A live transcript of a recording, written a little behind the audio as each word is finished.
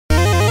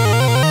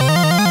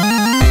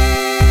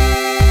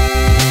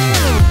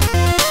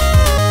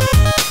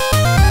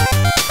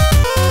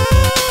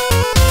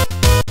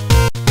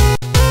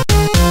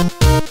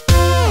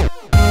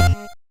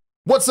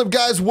What's up,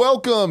 guys?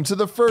 Welcome to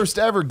the first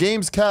ever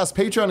Gamescast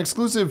Patreon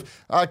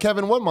exclusive.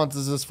 Kevin, what month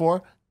is this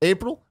for?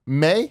 April?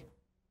 May?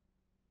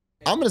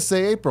 I'm going to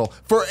say April.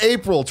 For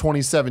April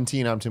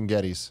 2017, I'm Tim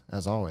Gettys,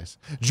 as always.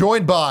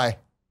 Joined by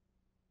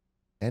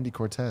Andy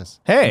Cortez.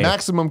 Hey.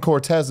 Maximum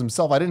Cortez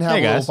himself. I didn't have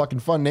a little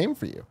fucking fun name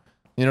for you.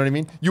 You know what I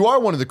mean? You are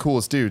one of the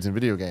coolest dudes in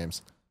video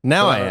games.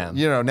 Now I am.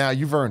 You know, now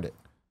you've earned it.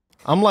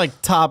 I'm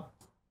like top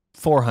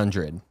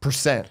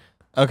 400%.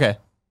 Okay.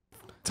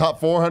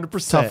 Top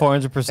 400%. Top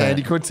 400%.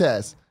 Andy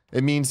Cortez.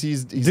 It means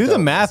he's do the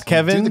math,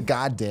 Kevin. Do the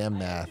goddamn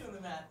math.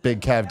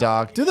 Big Kev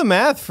dog. Do the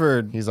math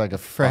for he's like a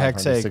for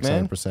heck's sake,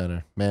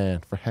 600%er.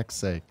 Man, for heck's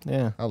sake.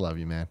 Yeah. I love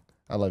you, man.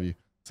 I love you.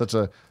 Such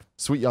a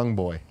sweet young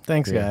boy.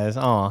 Thanks, guys.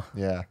 Aw.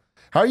 Yeah.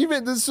 How are you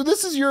been? So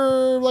this is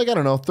your, like, I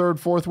don't know, third,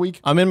 fourth week?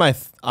 I'm in my,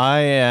 I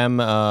am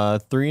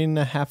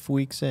 3.5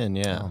 weeks in,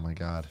 yeah. Oh, my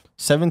God.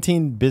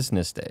 17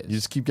 business days. You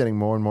just keep getting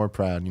more and more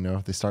proud, you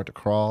know? They start to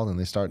crawl, and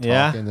they start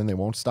talking, and then they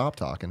won't stop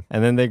talking.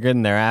 And then they're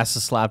getting their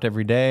asses slapped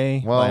every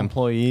day by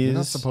employees. You're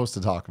not supposed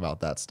to talk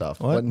about that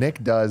stuff. What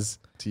Nick does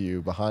to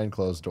you behind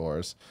closed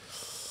doors.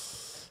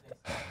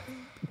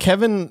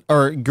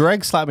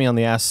 Greg slapped me on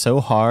the ass so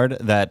hard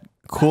that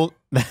cool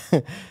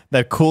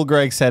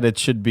Greg said it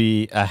should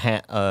be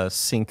a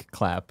sync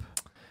clap.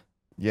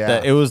 Yeah.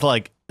 That it was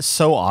like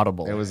so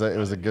audible. It was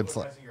a good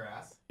slap.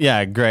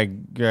 Yeah,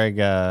 Greg.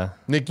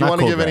 Nick, you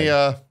want to give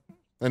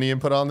any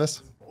input on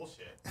this?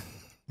 Bullshit.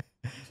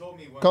 You told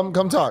me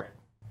come talk.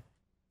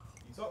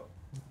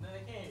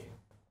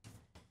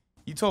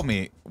 You told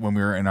me when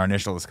we were in our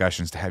initial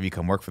discussions to have you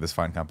come work for this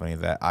fine company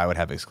that I would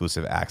have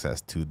exclusive access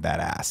to that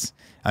ass.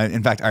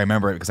 In fact, I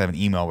remember it because I have an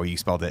email where you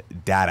spelled it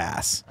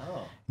datass.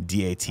 Oh.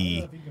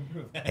 DATASS.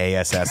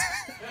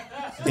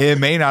 It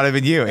may not have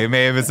been you. It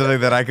may have been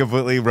something that I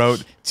completely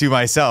wrote to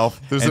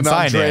myself. There's and an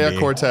signed Andrea Andy.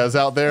 Cortez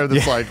out there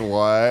that's like,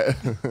 what?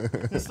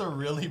 Just a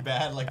really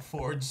bad, like,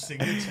 forged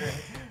signature.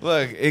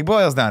 Look, it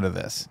boils down to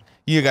this.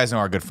 You guys know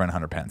our good friend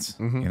Hunter Pence.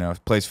 You know,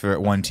 plays for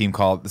one team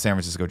called the San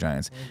Francisco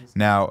Giants.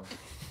 Now,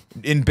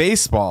 in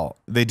baseball,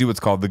 they do what's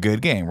called the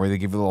good game, where they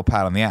give you a little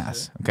pat on the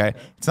ass. Okay,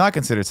 it's not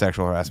considered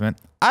sexual harassment.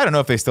 I don't know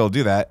if they still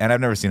do that, and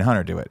I've never seen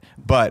Hunter do it.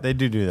 But they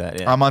do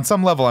that. Yeah. On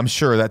some level, I'm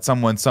sure that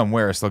someone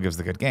somewhere still gives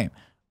the good game.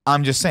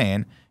 I'm just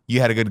saying,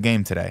 you had a good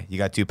game today. You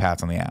got 2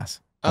 pats on the ass.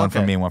 One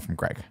from me and one from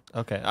Greg.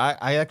 Okay,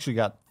 I actually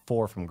got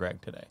 4 from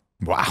Greg today.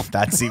 Wow,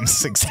 that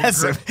seems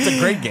excessive. It's a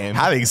great game.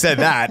 Having said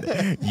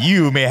that,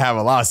 you may have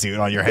a lawsuit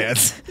on your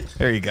hands.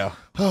 There you go.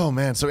 Oh,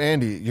 man. So,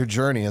 Andy, your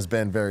journey has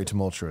been very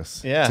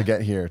tumultuous to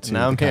get here to now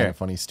the I'm Kind here. of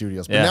Funny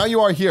Studios. But now you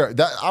are here.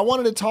 I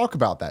wanted to talk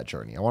about that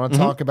journey. I want to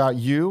talk about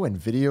you and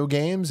video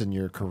games and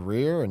your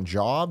career and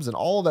jobs and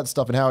all of that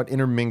stuff and how it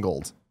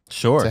intermingled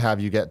to have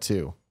you get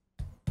to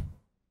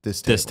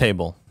this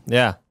table.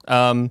 Yeah.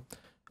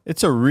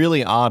 It's a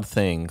really odd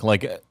thing.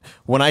 Like,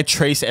 when I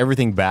trace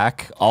everything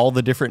back, all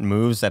the different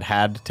moves that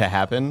had to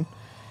happen,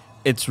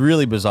 it's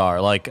really bizarre.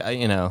 Like,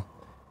 you know,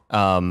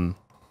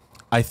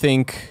 I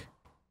think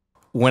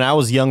when I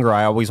was younger,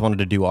 I always wanted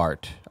to do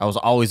art. I was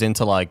always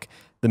into, like,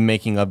 the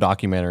making of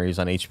documentaries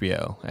on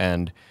HBO.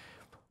 And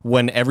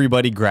when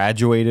everybody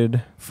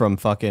graduated from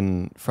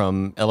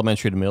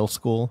elementary to middle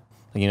school,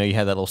 you know, you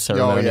had that little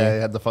ceremony. Oh, yeah,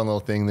 you had the fun little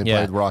thing. They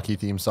played the Rocky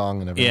theme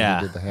song and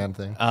everybody did the hand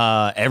thing.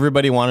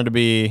 Everybody wanted to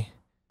be,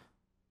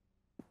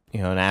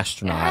 you know, an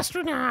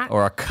astronaut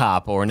or a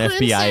cop or an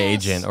FBI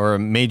agent or a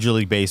Major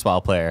League Baseball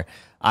player.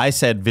 I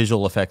said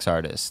visual effects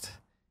artist,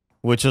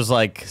 which was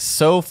like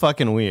so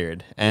fucking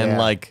weird. And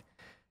like,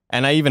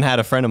 and I even had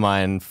a friend of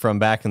mine from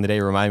back in the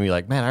day remind me,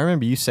 like, man, I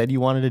remember you said you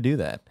wanted to do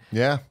that.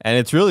 Yeah. And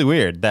it's really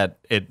weird that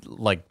it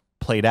like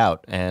played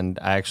out and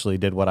I actually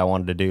did what I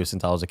wanted to do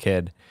since I was a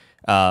kid.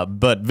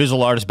 But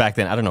visual artist back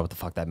then, I don't know what the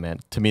fuck that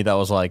meant. To me, that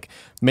was like,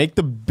 make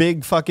the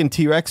big fucking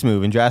T-Rex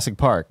move in Jurassic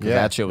Park. Yeah,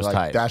 that shit was like,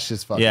 tight. That's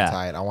just fucking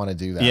tight. I want to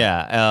do that.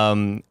 Yeah.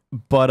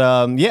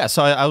 Yeah,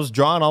 so I was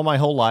drawing all my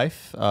whole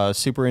life,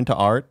 super into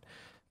art,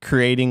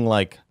 creating,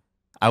 like,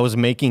 I was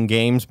making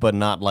games, but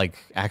not like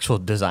actual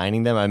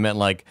designing them. I meant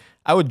like,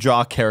 I would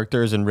draw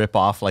characters and rip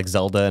off like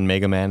Zelda and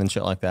Mega Man and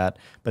shit like that,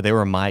 but they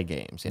were my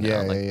games, you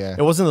know? Yeah.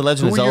 It wasn't The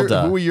Legend of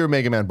Zelda. Who were your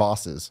Mega Man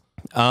bosses?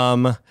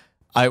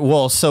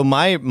 So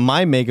my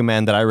Mega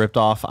Man that I ripped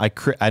off,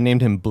 I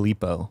named him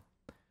Bleepo.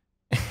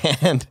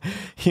 And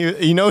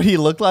you know what he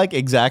looked like?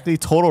 Exactly.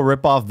 Total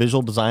rip-off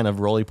visual design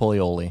of Roly Poly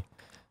Oly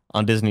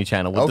on Disney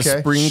Channel with the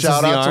springs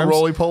as the arms. Shout out to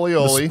Roly Poly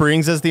Oly. The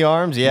springs as the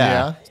arms,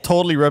 yeah.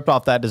 Totally ripped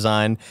off that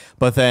design.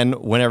 But then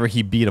whenever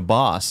he beat a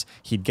boss,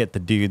 he'd get the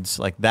dude's,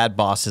 like, that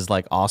boss's,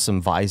 like, awesome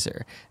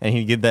visor. And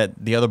he'd get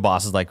the other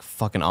boss's, like,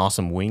 fucking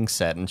awesome wing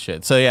set and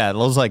shit. So, yeah, it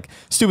was, like,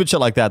 stupid shit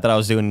like that I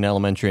was doing in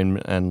elementary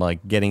and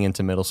like, getting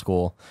into middle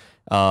school.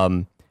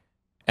 And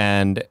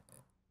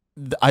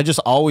I just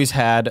always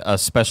had a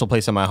special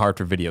place in my heart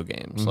for video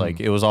games. Like,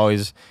 it was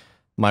always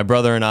my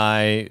brother and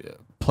I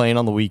playing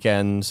on the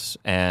weekends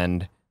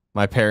and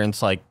my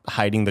parents like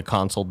hiding the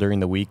console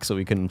during the week so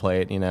we couldn't play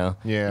it, you know?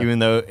 Yeah. Even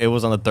though it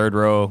was on the third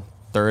row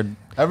third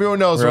Everyone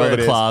knows row where of it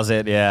the is.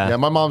 closet. Yeah. Yeah,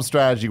 my mom's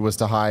strategy was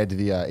to hide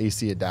the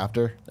AC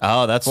adapter.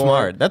 Oh, that's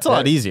smart. That's a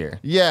lot easier.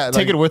 Yeah,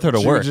 Take it with her to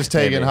she work. Would just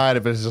take it and maybe. hide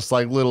it, but it's just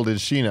like little did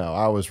she know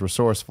I was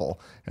resourceful,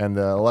 and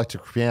the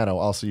electric piano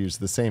also used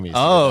the same AC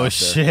Oh adapter,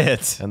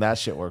 shit. and that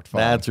shit worked fine.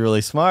 That's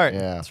really smart.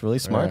 Yeah, That's really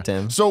smart, Yeah.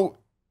 Tim. So,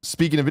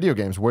 speaking of video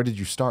games, where did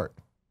you start?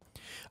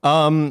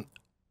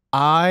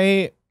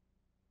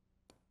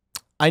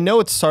 I know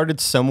it started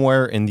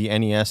somewhere in the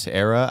NES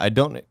era. I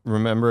don't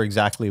remember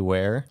exactly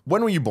where.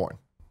 When were you born?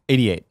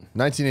 88.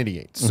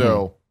 1988.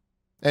 So,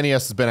 NES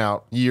has been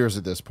out years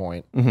at this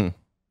point. Mm-hmm.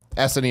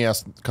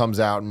 SNES comes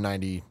out in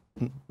 90,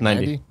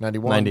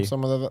 91, 90.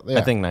 some of the. Yeah.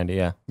 I think 90,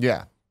 yeah.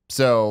 Yeah.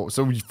 So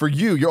for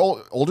you,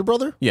 your older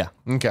brother? Yeah.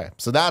 Okay.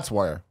 So that's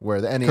where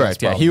the NES.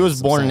 Correct. Yeah. probably He makes was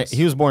some born sense.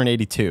 he was born in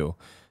 82.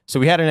 So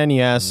we had an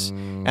NES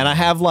and I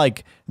have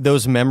like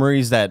those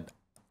memories that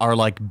are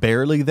like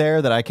barely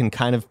there that I can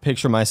kind of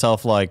picture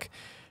myself like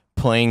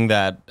playing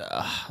that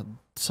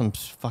some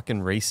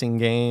fucking racing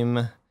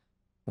game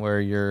where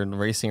you're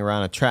racing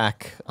around a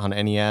track on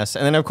NES.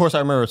 And then of course I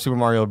remember Super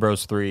Mario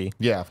Bros. 3.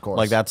 Yeah, of course.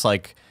 Like that's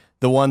like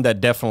the one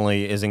that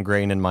definitely is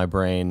ingrained in my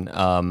brain.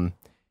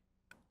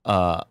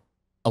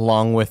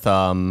 Along with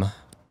All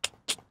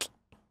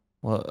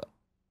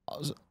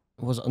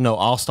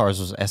Stars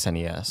was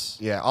SNES.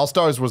 Yeah, All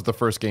Stars was the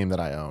first game that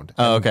I owned.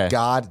 Oh, And okay.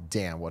 God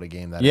damn, what a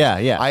game that is. Yeah,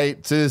 yeah. I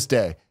to this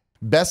day,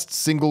 best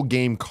single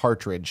game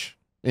cartridge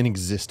in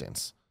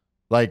existence.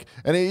 Like,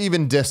 and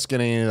even disc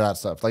and any of that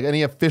stuff. Like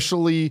any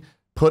officially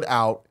put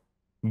out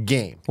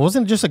game.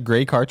 Wasn't it just a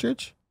gray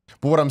cartridge?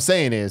 But what I'm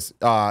saying is,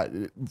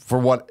 for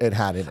what it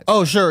had in it.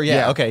 Oh, sure.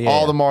 Yeah. Okay. Yeah.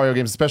 all yeah. the Mario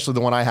games, especially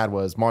the one I had,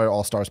 was Mario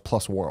All Stars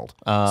plus World.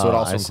 So it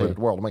also I see. included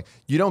World. I'm like,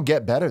 you don't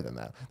get better than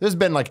that. There's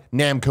been like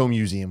Namco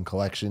Museum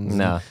collections,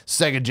 No. and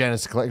Sega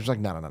Genesis collections. Like,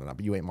 no.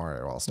 But you ain't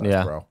Mario All Stars,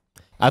 Yeah. bro.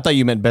 I thought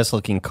you meant best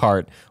looking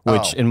cart,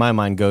 which Oh. in my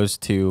mind goes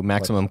to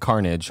Maximum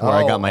Carnage, where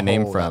I got my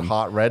name that from.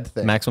 hot red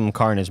thing. Maximum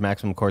Carnage,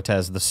 Maximum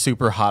Cortez, the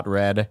super hot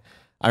red.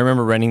 I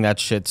remember renting that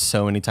shit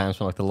so many times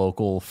from like the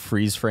local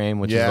freeze frame,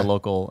 which Yeah. is the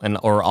local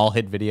or all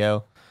hit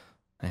video.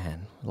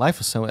 Man, life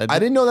was so. I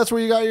didn't know that's where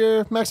you got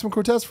your Maximum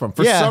Cortez from.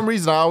 For Yeah. some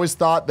reason, I always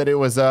thought that it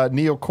was a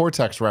Neo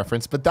Cortex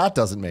reference, but that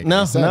doesn't make any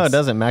sense. No, it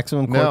doesn't.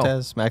 Maximum No.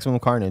 Cortez, Maximum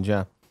Carnage.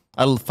 Yeah,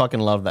 fucking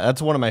love that.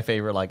 That's one of my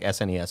favorite like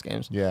SNES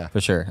games. Yeah. for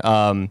sure.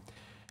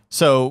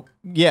 So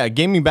yeah,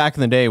 gaming back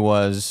in the day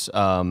was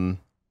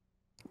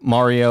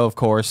Mario, of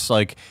course.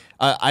 Like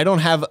I don't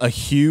have a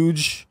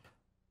huge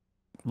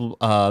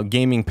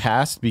gaming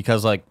past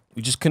because like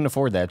we just couldn't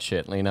afford that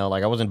shit. You know,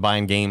 like I wasn't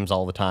buying games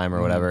all the time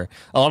or whatever.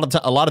 A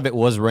lot of it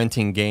was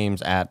renting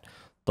games at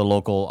the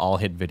local all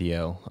hit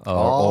video or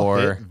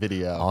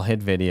all hit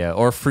video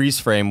or freeze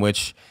frame,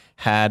 which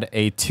had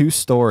a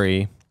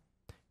 2-story.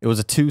 It was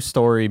a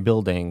 2-story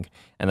building,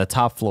 and the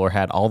top floor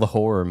had all the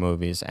horror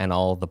movies and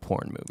all the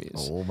porn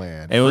movies. Oh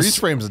man, It was- freeze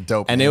frame's a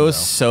dope. And name, it was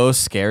though. so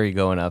scary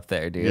going up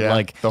there, dude. Yeah,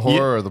 Like the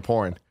horror or the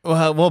porn.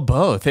 Well,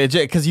 both.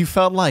 Because you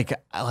felt like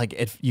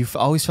you've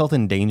always felt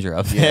in danger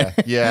up there.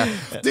 Yeah,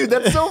 dude,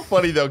 that's so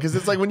funny though, because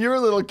it's like when you're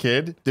a little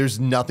kid,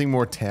 there's nothing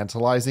more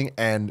tantalizing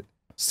and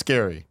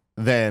scary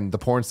than the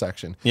porn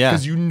section. Yeah.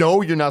 because you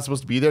know you're not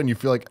supposed to be there, and you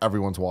feel like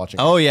everyone's watching.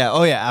 Oh yeah,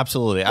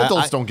 absolutely.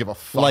 Adults don't give a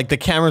fuck. Like the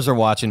cameras are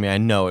watching me, I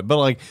know it. But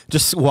like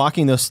just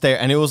walking those stairs,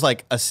 and it was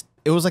like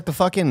the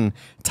fucking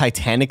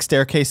Titanic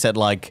staircase that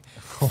like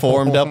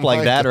formed up like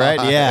my that, right?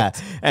 God. Yeah.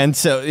 And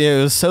so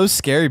it was so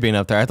scary being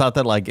up there. I thought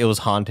that like it was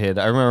haunted.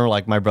 I remember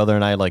like my brother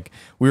and I like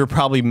we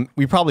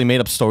probably made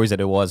up stories that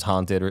it was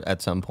haunted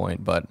at some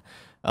point, but.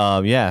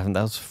 Yeah,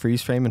 that was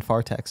freeze frame in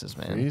Far Texas,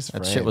 man.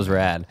 That shit was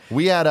rad.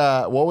 We had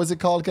what was it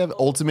called, Kevin?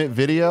 Ultimate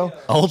Video.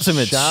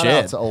 Ultimate Shout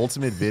shit. out to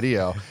Ultimate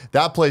Video.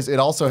 That place. It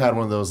also had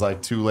one of those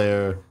like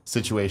 2-layer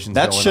situations.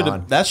 That going should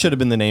on. have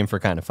been the name for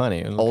Kind of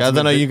Funny. I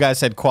Ultimate know you guys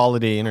said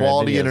quality internet.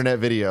 Quality videos. internet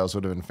videos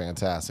would have been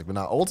fantastic, but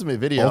not Ultimate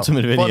Video.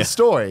 Ultimate Video. Fun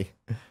story.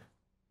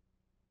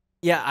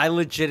 Yeah, I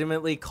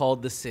legitimately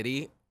called the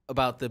city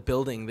about the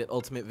building that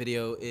Ultimate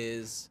Video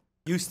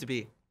used to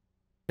be,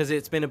 because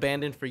it's been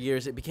abandoned for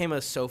years. It became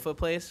a sofa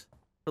place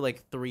for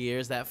like 3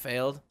 years. That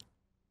failed,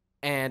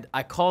 and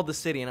I called the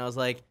city and I was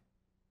like,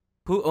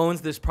 "Who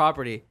owns this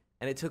property?"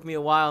 And it took me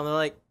a while, and they're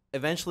like,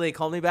 eventually they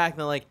called me back and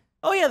they're like,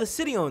 "Oh yeah, the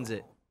city owns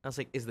it." I was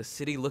like, "Is the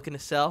city looking to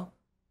sell?"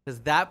 Because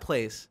that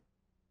place,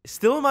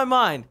 still in my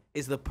mind,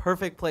 is the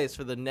perfect place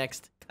for the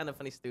next Kind of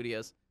Funny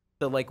Studios,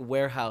 the like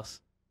warehouse.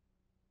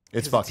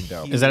 It's Because fucking it's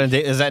dope.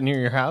 huge. Is that near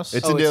your house?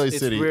 It's in Daly it's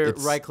City. We're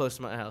It's- right close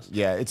to my house.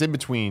 Yeah, it's in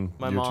between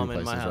My your mom two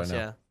and places my house, right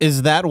now. yeah.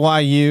 Is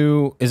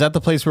that the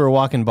place we were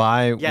walking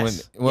by?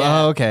 Yes.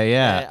 Oh, okay,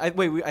 yeah.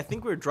 I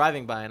think we were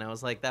driving by, and I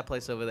was like, that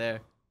place over there.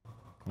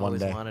 One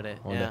Always day. wanted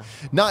it. One Yeah.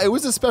 day. No, it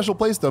was a special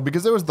place though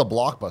because there was the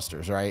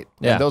Blockbusters, right?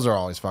 Yeah. And those are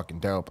always fucking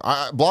dope.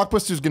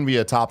 Blockbusters gonna be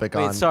a topic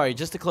on. Wait, sorry,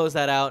 just to close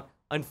that out.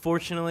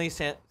 Unfortunately,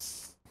 San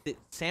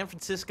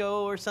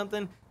Francisco or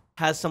something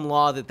has some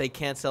law that they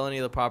can't sell any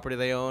of the property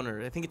they own,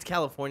 or I think it's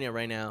California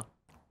right now.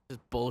 Just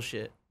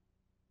bullshit.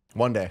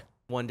 One day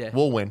One day.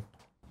 we'll win.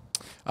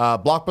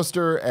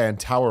 Blockbuster and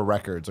Tower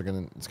Records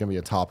it's gonna be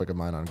a topic of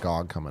mine on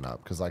GOG coming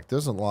up because like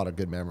there's a lot of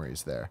good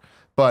memories there.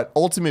 But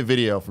Ultimate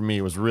Video for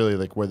me was really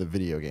like where the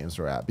video games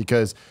were at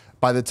because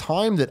by the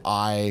time that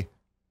I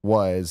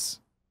was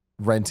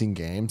renting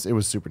games, it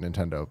was Super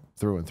Nintendo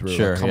through and through,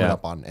 Sure, like coming yeah.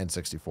 up on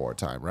N64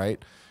 time,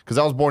 right? Because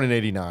I was born in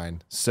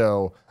 '89,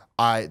 so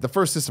the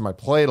first system I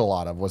played a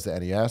lot of was the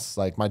NES.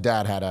 Like my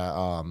dad had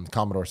a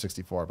Commodore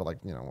 64, but like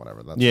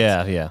whatever. That's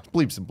Yeah.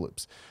 bleeps and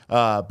bloops.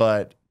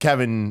 But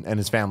Kevin and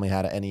his family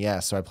had an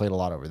NES, so I played a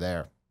lot over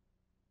there.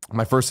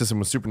 My first system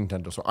was Super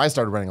Nintendo, so I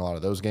started renting a lot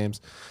of those games.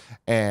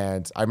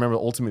 And I remember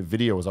Ultimate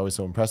Video was always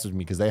so impressive with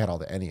me because they had all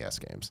the NES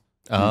games.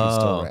 You could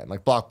still rent.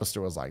 Like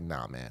Blockbuster was like,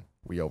 nah, man,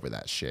 we over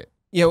that shit.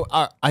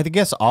 I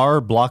guess our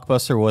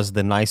Blockbuster was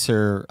the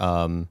nicer,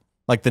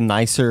 like the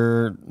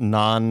nicer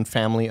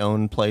non-family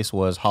owned place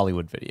was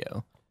Hollywood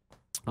Video.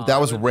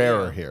 That was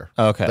rarer here.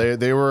 Okay.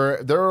 They were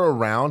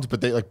around,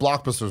 but they like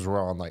Blockbusters were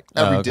on like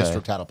every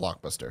district had a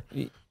Blockbuster.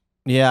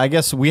 Yeah, I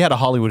guess we had a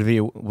Hollywood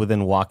Video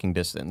within walking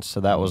distance,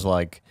 so that was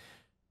like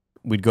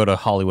we'd go to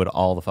Hollywood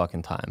all the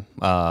fucking time.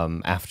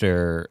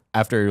 After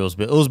it was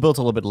built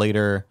a little bit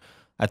later.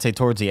 I'd say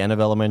towards the end of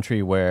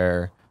elementary,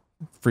 where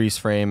Freeze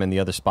Frame and the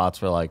other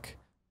spots were like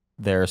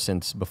there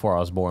since before I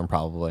was born,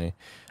 probably.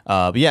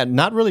 But yeah,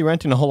 not really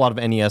renting a whole lot of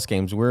NES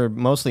games. We're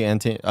mostly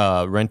renting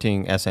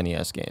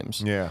SNES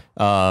games. Yeah.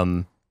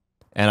 And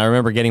I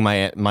remember getting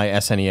my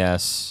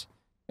SNES.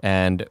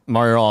 And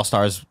Mario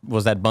All-Stars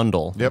was that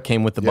bundle. Yep. It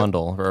came with the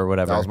bundle or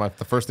whatever. That was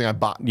the first thing I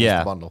bought was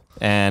the bundle.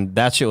 And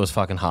that shit was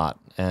fucking hot.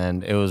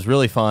 And it was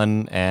really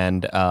fun.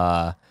 And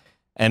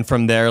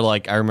from there,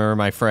 like, I remember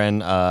my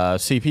friend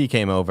CP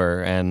came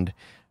over and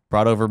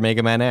brought over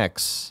Mega Man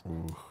X.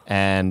 Ooh.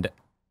 And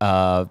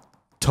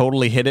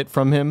totally hid it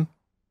from him.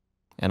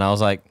 And I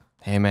was like,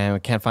 hey, man, I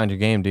can't find your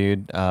game,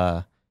 dude.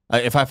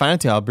 If I find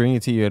it to you, I'll bring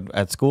it to you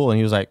at school. And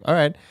he was like, all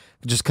right.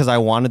 Just because I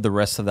wanted the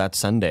rest of that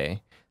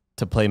Sunday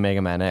to play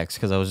Mega Man X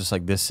because I was just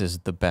like, this is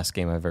the best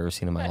game I've ever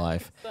seen in my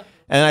life.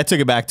 And I took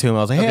it back to him. I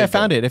was like, hey, Okay, I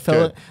found it. It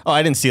fell. Good. Oh,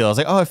 I didn't steal it. I was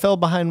like, oh, it fell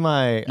behind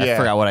my. I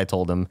forgot what I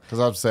told him. Because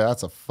I would say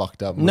that's a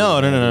fucked up movie.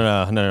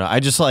 No. I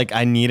just like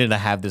I needed to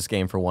have this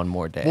game for one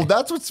more day. Well,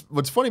 that's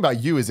what's funny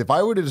about you is if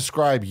I were to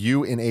describe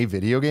you in a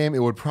video game, it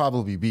would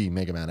probably be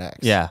Mega Man X.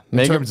 Yeah,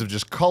 in terms of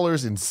just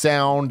colors and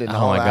sound and oh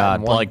all my that.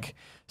 god, like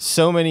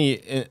so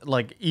many.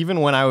 Like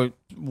even when I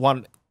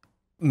want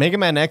Mega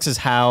Man X is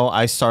how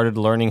I started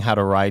learning how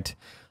to write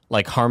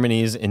like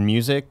harmonies in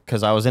music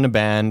because I was in a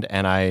band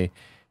and I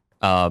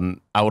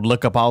would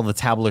look up all the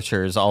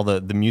tablatures, all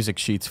the music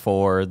sheets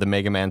for the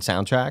Mega Man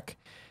soundtrack,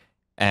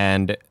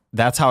 and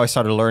that's how I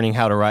started learning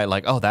how to write.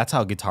 Like, oh, that's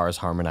how guitars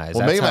harmonize.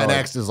 Well, that's Mega Man how,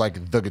 X is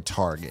like the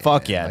guitar game.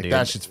 Fuck man. yeah, like, dude.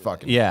 That shit's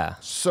fucking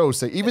so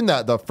sick. Even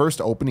the first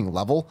opening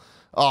level.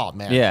 Oh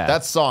man,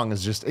 that song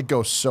is just it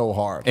goes so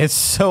hard. It's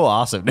so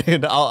awesome,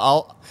 dude.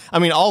 I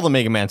mean, all the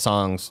Mega Man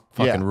songs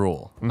fucking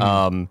rule.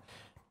 Mm-hmm.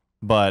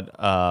 But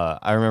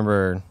I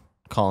remember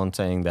Colin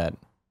saying that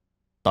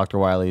Dr.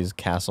 Wily's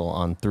castle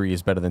on 3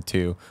 is better than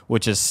 2,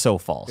 which is so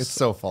false. It's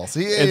so false.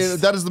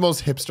 That is the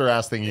most hipster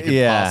ass thing you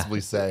could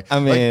possibly say. I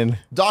mean, like,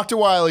 Dr.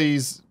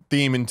 Wily's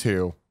theme in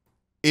 2,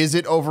 is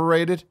it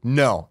overrated?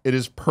 No, it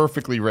is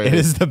perfectly rated. It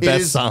is the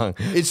best song.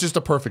 It's just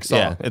a perfect song.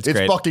 Yeah, it's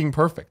great. Fucking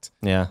perfect.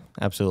 Yeah,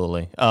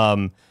 absolutely.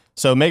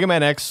 So Mega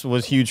Man X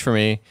was huge for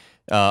me.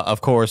 Of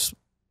course,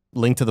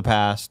 Link to the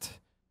Past.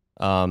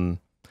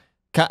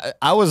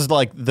 I was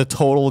like the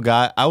total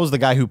guy. I was the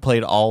guy who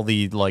played all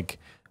the like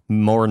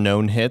more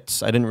known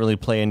hits. I didn't really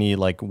play any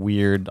like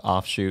weird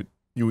offshoot.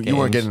 You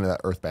weren't getting into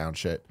that Earthbound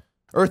shit.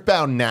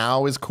 Earthbound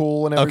now is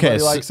cool and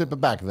everybody likes it,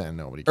 but back then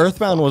nobody.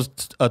 Earthbound was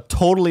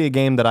totally a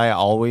game that I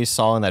always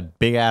saw in that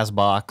big ass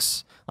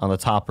box on the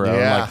top row.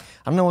 Yeah. I'm like,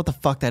 I don't know what the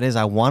fuck that is.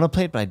 I want to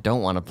play it, but I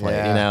don't want to play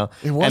it. You know,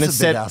 it was and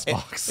a big ass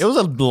box. It was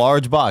a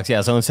large box.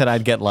 Yeah, someone said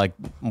I'd get like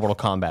Mortal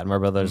Kombat. My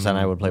brothers and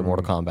I would play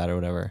Mortal Kombat or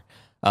whatever.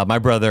 My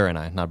brother and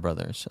I, not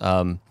brothers.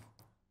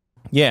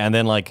 Yeah, and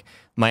then like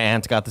my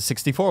aunt got the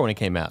 64 when it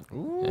came out,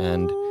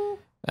 and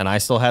I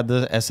still had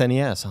the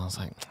SNES. I was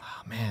like,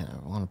 oh man,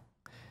 I want to.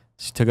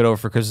 She took it over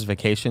for Christmas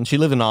vacation. She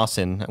lived in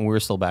Austin, and we were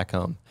still back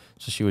home,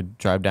 so she would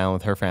drive down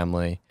with her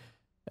family,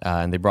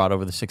 and they brought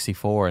over the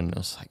 64, and it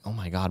was like, oh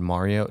my god,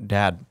 Mario,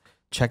 Dad,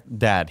 check,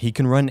 Dad, he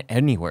can run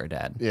anywhere,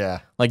 Dad. Yeah,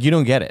 like you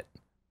don't get it.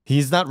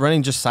 He's not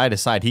running just side to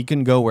side. He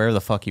can go where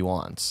the fuck he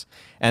wants,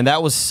 and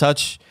that was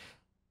such,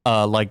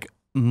 like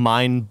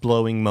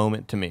mind-blowing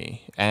moment to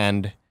me,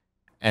 and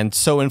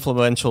so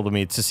influential to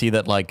me to see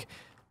that like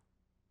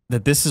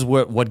that this is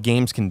what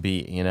games can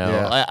be, you know.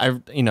 Yeah. I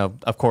you know,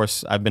 of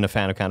course I've been a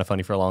fan of Kind of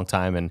Funny for a long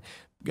time,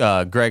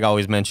 and Greg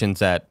always mentions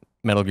that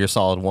Metal Gear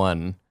Solid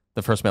 1,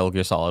 the first Metal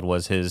Gear Solid,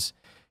 was his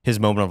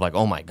moment of like,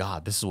 oh my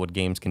god, this is what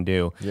games can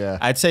do. Yeah,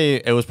 I'd say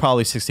it was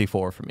probably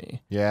 64 for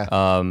me.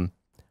 Yeah,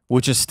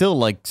 which is still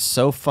like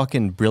so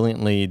fucking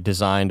brilliantly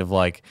designed of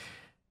like,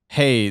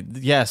 hey,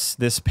 yes,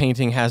 this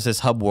painting has this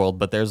hub world,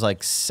 but there's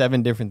like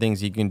 7 different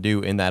things you can do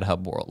in that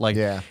hub world. Like,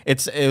 yeah.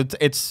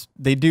 it's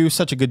they do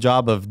such a good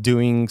job of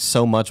doing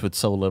so much with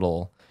so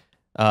little.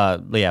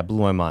 Yeah, blew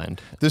my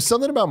mind. There's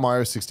something about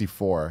Mario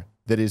 64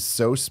 that is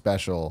so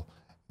special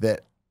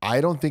that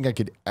I don't think I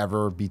could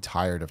ever be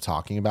tired of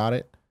talking about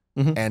it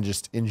and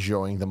just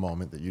enjoying the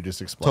moment that you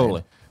just explained.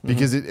 Totally.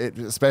 Because it,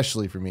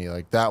 especially for me,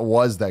 like that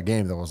was that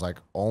game that was like,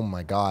 oh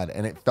my God.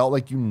 And it felt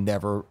like you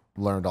never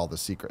learned all the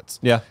secrets.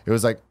 Yeah. It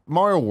was like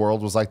Mario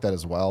World was like that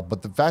as well.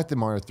 But the fact that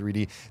Mario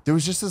 3D, there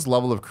was just this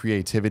level of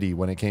creativity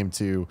when it came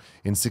to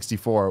in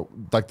 64,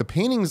 like the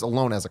paintings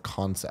alone as a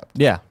concept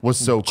was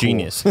so cool.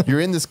 Genius. You're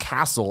in this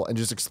castle and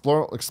just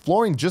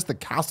exploring just the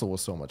castle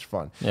was so much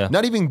fun. Yeah.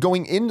 Not even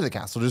going into the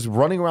castle, just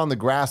running around the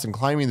grass and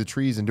climbing the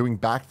trees and doing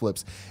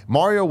backflips.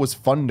 Mario was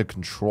fun to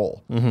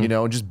control, you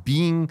know, and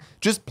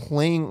just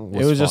playing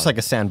was It was fun. just like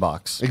a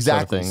sandbox.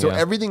 Exactly. Sort of So thing,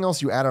 yeah. everything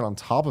else you added on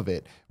top of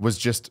it was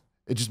just,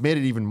 it just made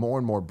it even more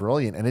and more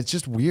brilliant. And it's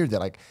just weird that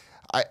like,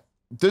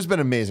 there's been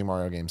amazing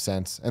Mario games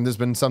since, and there's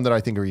been some that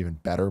I think are even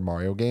better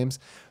Mario games.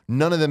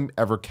 None of them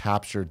ever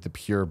captured the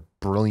pure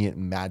brilliant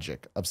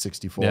magic of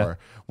 64,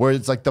 where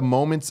it's like the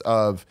moments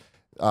of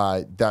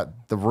the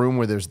room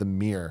where there's the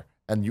mirror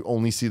and you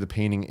only see the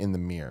painting in the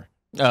mirror.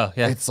 Oh,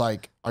 yeah. It's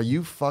like, are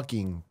you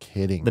fucking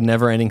kidding? The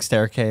never-ending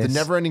staircase. The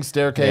never-ending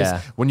staircase. Yeah.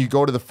 When you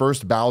go to the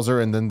first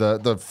Bowser and then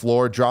the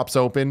floor drops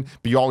open,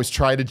 but you always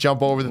try to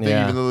jump over the thing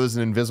Yeah. even though there's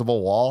an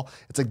invisible wall.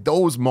 It's like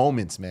those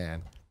moments,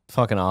 man.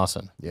 Fucking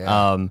awesome.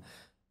 Yeah.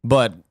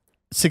 But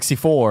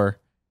 64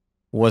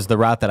 was the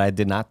route that I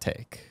did not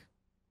take.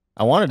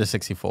 I wanted a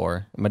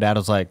 64. My dad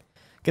was like,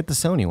 get the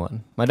Sony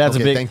one. My dad's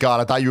Okay, a big... thank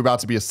God. I thought you were about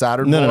to be a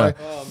Saturn No, boy. no,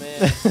 Oh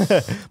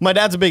man. My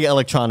dad's a big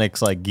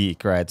electronics like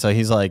geek, right? So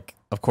he's like,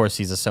 of course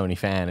he's a Sony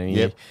fan, and he,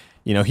 Yep.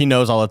 you know, he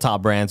knows all the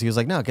top brands. He was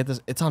like, no, get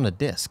this. It's on a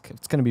disc.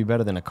 It's gonna be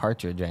better than a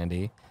cartridge,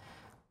 Andy.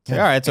 All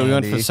right, so we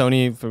went for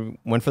Sony.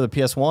 Went for the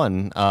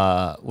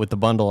PS1 with the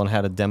bundle and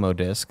had a demo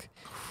disc.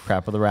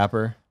 Crap of the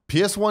wrapper.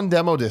 PS1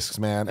 demo discs,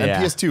 man, and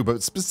Yeah. PS2,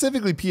 but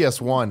specifically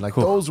PS1. Like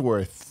those were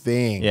a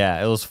thing.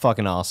 Yeah, it was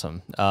fucking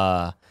awesome.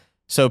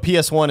 So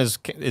PS1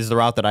 is the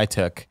route that I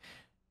took.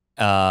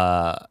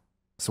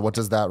 So what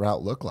does that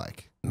route look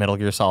like? Metal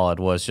Gear Solid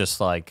was just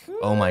like,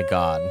 oh my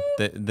God.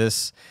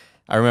 This,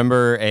 I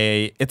remember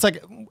it's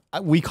like,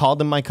 we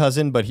called him my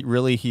cousin, but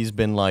he's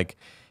been like,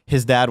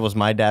 his dad was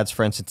my dad's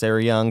friend since they were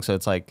young. So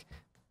it's like,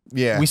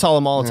 Yeah. we saw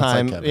him all the It's like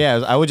time. Kevin. Yeah,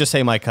 I would just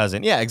say my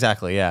cousin. Yeah,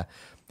 exactly. Yeah.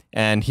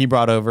 And he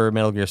brought over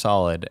Metal Gear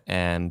Solid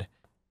and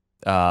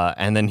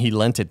then he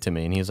lent it to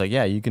me and he was like,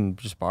 yeah, you can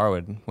just borrow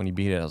it when you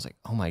beat it. I was like,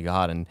 oh my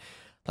God. And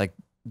like,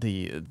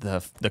 the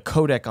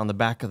codec on the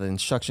back of the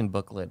instruction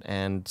booklet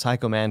and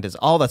Psycho Mantis,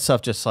 all that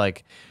stuff. Just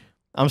like,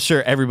 I'm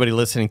sure everybody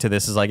listening to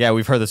this is like, yeah,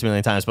 we've heard this a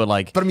million times, but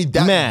like, But I mean,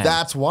 man,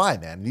 that's why,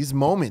 man. These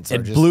moments are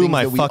it just blew things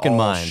my that we fucking all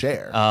mind.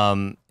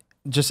 Share.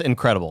 Just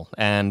incredible.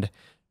 And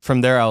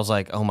from there, I was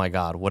like, oh my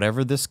God,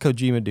 whatever this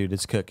Kojima dude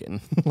is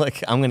cooking,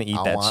 like I'm gonna eat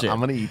that shit.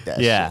 I'm gonna eat that.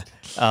 Yeah.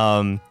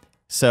 Shit.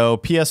 So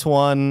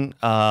PS1.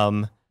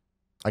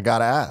 I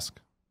gotta ask.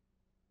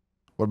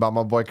 What about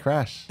my boy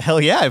Crash? Hell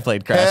yeah, I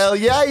played Crash. Hell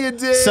yeah, you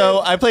did. So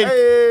I played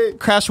Hey.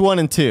 Crash 1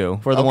 and 2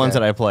 were the ones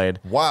Okay. that I played.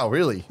 Wow,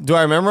 really? Do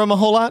I remember them a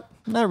whole lot?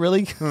 Not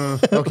really.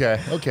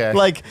 Okay.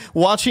 Like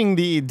watching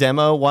the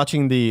demo,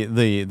 watching the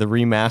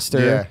remaster,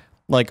 Yeah.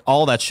 like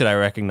all that shit I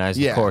recognized,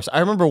 Yeah. of course. I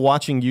remember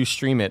watching you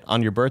stream it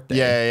on your birthday.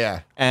 Yeah.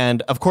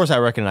 And of course I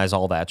recognize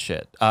all that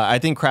shit. I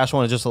think Crash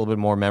 1 is just a little bit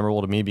more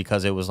memorable to me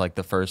because it was like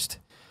the first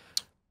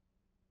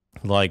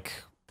like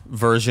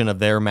version of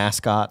their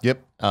mascot.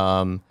 Yep.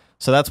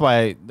 So that's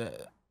why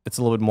it's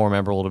a little bit more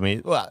memorable to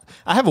me. Well,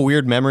 I have a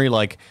weird memory.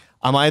 Like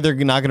I'm either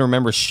not going to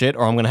remember shit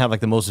or I'm going to have like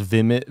the most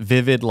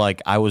vivid,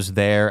 like I was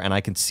there and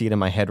I can see it in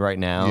my head right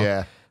now.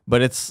 Yeah.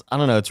 But I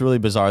don't know, it's really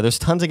bizarre. There's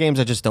tons of games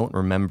I just don't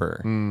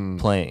remember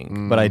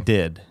playing, but I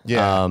did.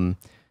 Yeah.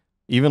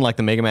 Even like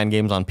the Mega Man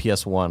games on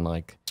PS1,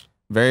 like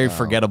very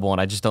forgettable, and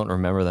I just don't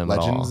remember them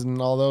Legends at all.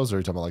 and all those, or are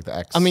you talking about like the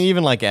X? I mean,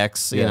 even like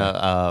X, you Yeah.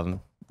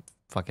 know,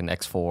 fucking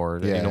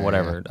X4, Yeah, you know, yeah,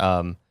 whatever.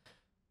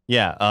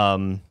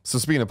 So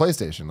speaking of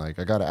PlayStation, like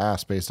I gotta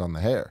ask based on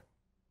the hair,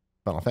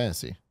 Final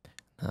Fantasy.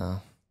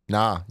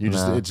 Nah,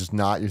 No. it's just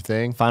not your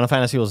thing. Final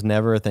Fantasy was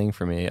never a thing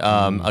for me.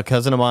 A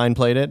cousin of mine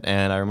played it,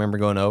 and I remember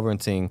going over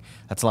and seeing,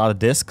 that's a lot of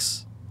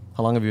discs.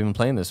 How long have you been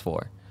playing this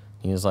for?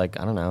 He was like,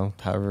 I don't know,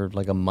 however,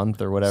 like a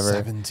month or whatever.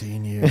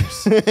 17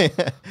 years.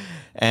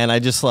 And I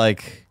just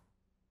like,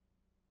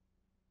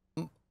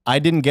 I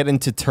didn't get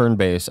into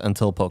turn-based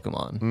until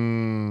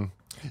Pokemon.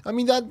 I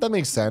mean that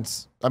makes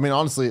sense. I mean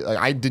honestly, like,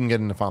 I didn't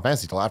get into Final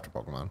Fantasy till after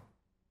Pokemon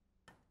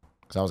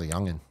because I was a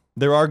youngin.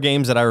 There are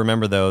games that I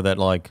remember though that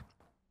like,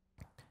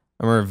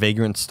 I remember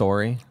Vagrant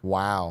Story.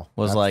 Wow,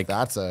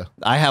 That's a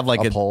I have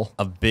like a pull.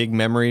 a big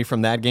memory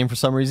from that game for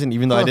some reason,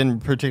 even though I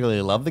didn't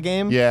particularly love the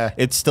game. Yeah.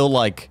 It still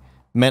like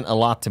meant a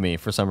lot to me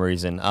for some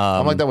reason.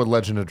 I'm like that with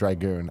Legend of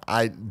Dragoon.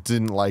 I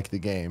didn't like the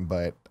game,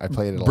 but I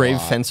played it a Brave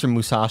lot. Fencer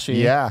Musashi.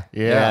 Yeah.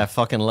 I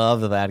fucking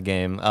loved that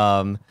game.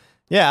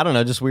 Yeah, I don't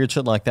know, just weird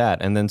shit like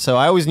that. And then so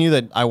I always knew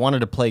that I wanted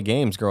to play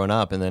games growing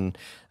up, and then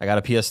I got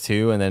a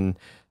PS2, and then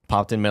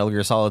popped in Metal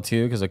Gear Solid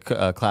 2 because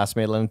a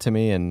classmate lent it to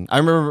me. And I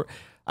remember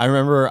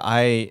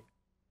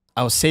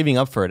I was saving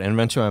up for it, and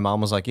eventually my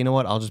mom was like, you know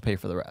what, I'll just pay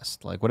for the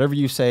rest. Like, whatever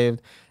you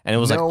saved. And it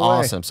was No like way.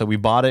 awesome. So we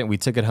bought it, we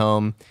took it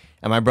home,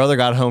 and my brother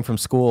got home from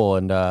school,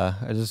 and I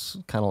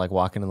just kind of like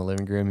walking in the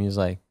living room. He was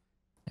like,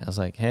 I was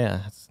like, hey,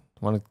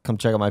 want to come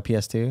check out my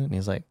PS2? And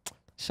he's like,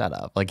 shut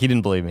up. Like, he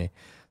didn't believe me.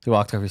 So he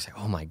walked over, he's like,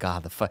 oh my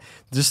God,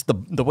 just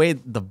the way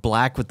the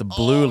black with the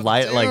blue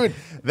light, Dude, like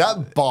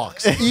that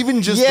box,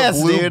 even just Yes,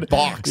 the blue dude.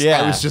 box,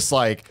 Yeah. I was just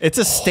like, it's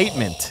a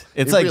statement.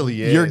 It's It like really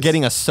you're is.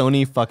 getting a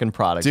Sony fucking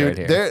product dude, right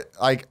here. they're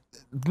like,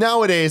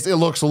 nowadays it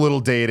looks a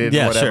little dated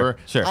Yeah, or whatever.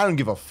 sure. I don't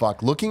give a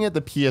fuck. Looking at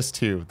the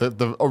PS2,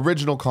 the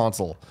original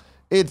console,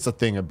 it's a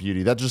thing of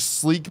beauty. That just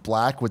sleek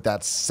black with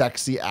that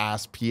sexy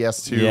ass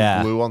PS2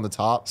 Yeah. blue on the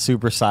top.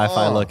 Super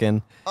sci-fi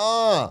looking.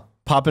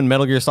 Popping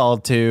Metal Gear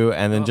Solid 2,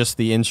 and then just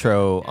the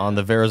intro on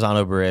the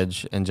Verrazano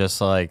Bridge, and just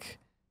like,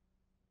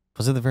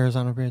 was it the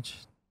Verrazano Bridge?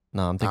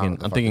 No, I'm I don't know thinking what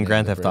the I'm fucking thinking name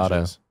Grand of the Theft bridge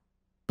Auto. is.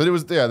 But it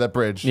was that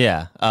bridge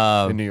Yeah,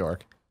 in New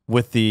York.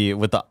 with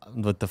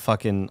the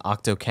fucking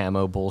octo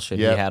camo bullshit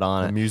Yeah, he had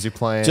on the it. music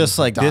playing. Just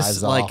like this,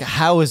 dies like off.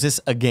 how is this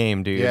a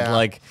game, dude? Yeah.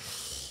 Like,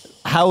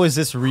 how is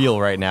this real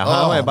right now?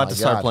 How am I Oh about my to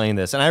start God. playing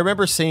this? And I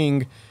remember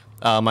seeing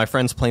my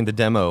friends playing the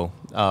demo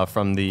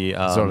from the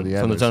Zone of the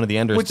Enders. Zone of the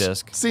Enders Which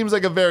disc. seems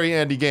like a very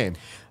Andy game.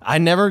 I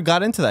never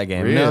got into that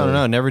game. Really?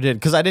 No, never did.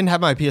 Because I didn't have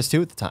my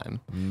PS2 at the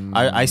time.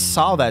 I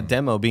saw that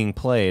demo being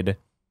played,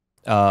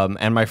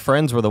 and my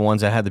friends were the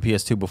ones that had the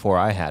PS2 before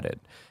I had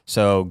it.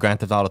 So Grand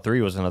Theft Auto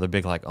 3 was another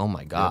big like, oh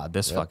my God,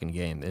 this fucking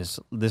game,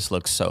 this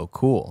looks so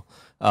cool.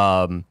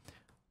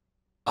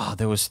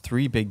 There was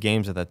 3 big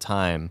games at that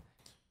time.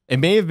 It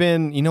may have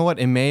been, you know what?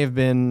 It may have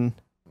been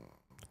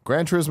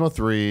Gran Turismo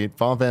 3,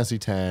 Final Fantasy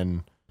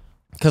 10,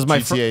 because my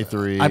GTA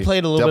 3. I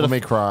played a little Devil bit of May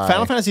Cry.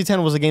 Final Fantasy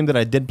 10 was a game that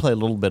I did play a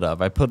little bit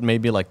of. I put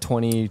maybe like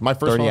 20, My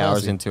first 30 Final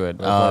hours Fantasy. into it.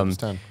 My first was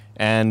 10.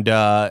 And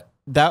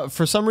that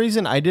for some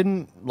reason I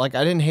didn't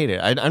hate it.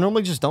 I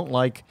normally just don't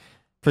like.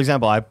 For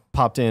example, I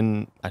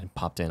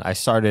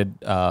started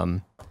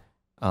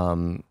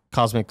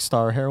Cosmic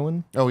Star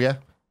Heroine, Oh yeah.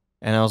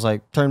 and I was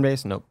like, turn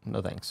based, nope,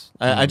 no thanks.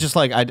 I just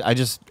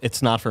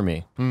it's not for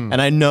me. Hmm.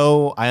 And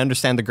I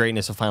understand the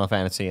greatness of Final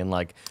Fantasy and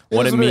like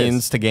what is it what it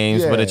means is. to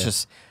games, but Yeah. it's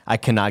just I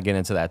cannot get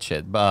into that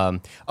shit.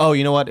 Oh,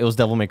 you know what? It was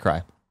Devil May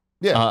Cry.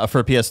 Yeah.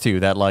 For PS2.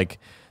 That like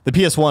the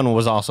PS1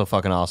 was also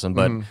fucking awesome,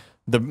 but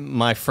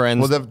my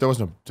friends. Well, there was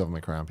no Devil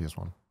May Cry on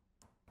PS1.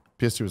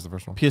 PS2 was the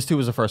first one. PS2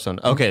 was the first one.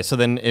 Okay, so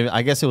then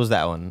I guess it was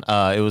that one.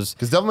 It was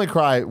Because Devil May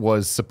Cry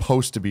was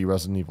supposed to be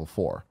Resident Evil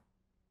 4.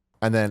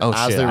 And then Oh,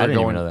 as shit, they I were didn't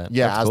even going, know that.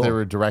 yeah, That's as they cool.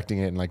 were directing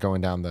it and like going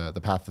down the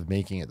path of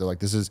making it, they're like,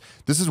 this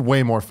is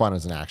way more fun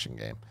as an action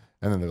game.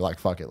 And then they're like,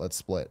 fuck it, let's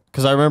split.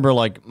 because I remember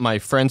like my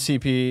friend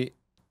CP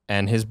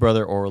and his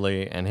brother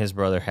Orly and his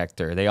brother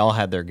Hector. They all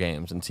had their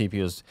games, and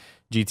CP was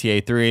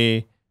GTA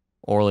 3,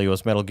 Orly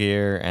was Metal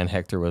Gear, and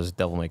Hector was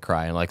Devil May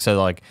Cry. And like so,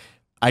 like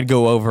I'd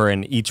go over,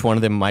 and each one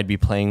of them might be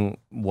playing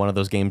one of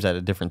those games at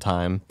a different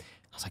time.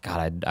 I was like,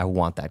 God, I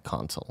want that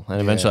console.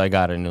 And eventually I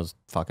got it, and it was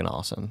fucking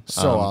awesome.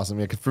 So awesome.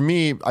 Yeah, 'cause for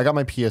me, I got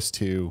my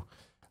PS2.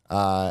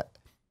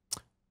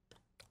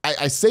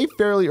 I say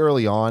fairly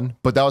early on,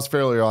 but that was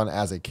fairly on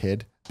as a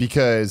kid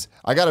because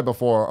I got it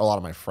before a lot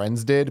of my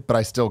friends did, but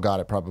I still got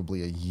it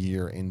probably a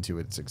year into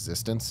its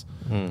existence.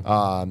 When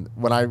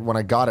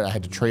I got it, I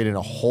had to trade in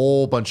a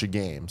whole bunch of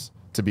games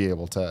to be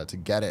able to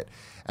get it.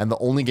 And the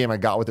only game I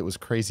got with it was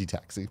Crazy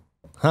Taxi.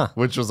 Huh.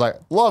 Which was like,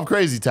 love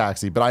Crazy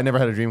Taxi, but I never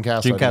had a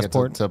Dreamcast, so I Dreamcast didn't get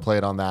port? to play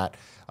it on that.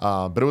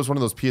 But it was one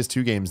of those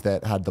PS2 games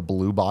that had the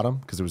blue bottom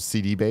because it was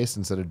CD based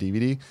instead of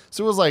DVD.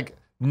 So it was like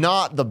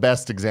not the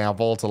best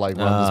example to like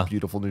run this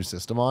beautiful new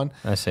system on.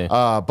 I see.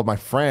 But my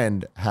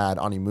friend had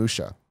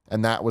Onimusha,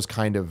 and that was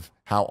kind of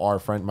how our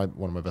friend,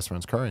 one of my best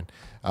friends, Curran,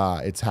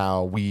 it's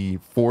how we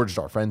forged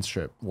our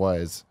friendship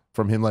was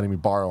from him letting me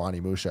borrow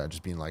Onimusha and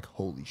just being like,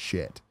 holy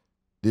shit,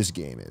 this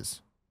game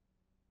is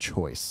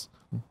choice.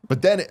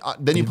 But then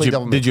you play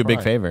Devil May Cry. Did you a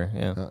big favor?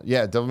 Yeah.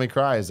 Yeah, Devil May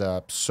Cry is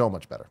so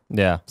much better.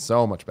 Yeah.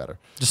 So much better.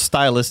 Just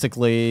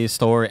stylistically,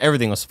 story,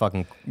 everything was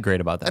fucking great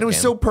about that. And it was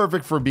game. so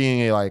perfect for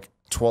being a like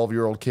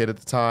 12-year-old kid at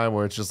the time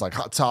where it's just like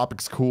Hot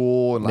Topic's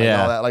cool and like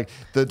Yeah. all that. Like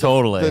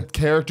Totally. the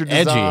character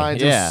Edgy,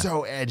 designs yeah. are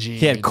so edgy.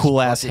 He had and cool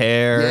just ass fucking-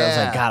 hair. I was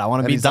Yeah. like, God, I want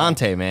to And be he's like,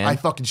 Dante, man. I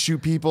fucking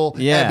shoot people.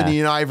 Yeah. Ebony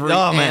and Ivory.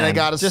 Oh, and man. I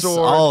got a Just sword.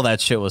 all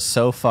that shit was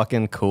so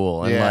fucking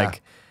cool. And Yeah.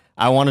 like,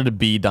 I wanted to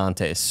be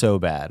Dante so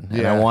bad. And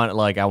Yeah. I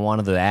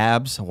wanted the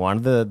abs. I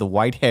wanted the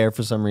white hair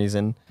for some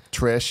reason.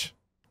 Trish.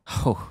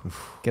 Oh,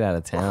 get out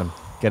of town.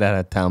 Get out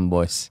of town,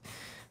 boys.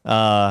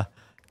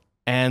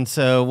 And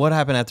so what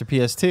happened after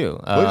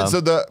PS2?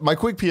 So my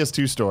quick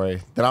PS2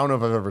 story that I don't know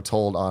if I've ever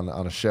told on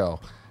a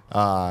show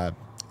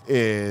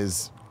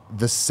is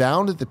the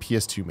sound that the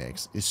PS2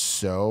 makes is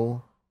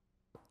so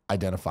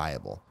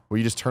identifiable. Where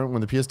you just turn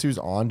when the PS2 is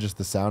on, just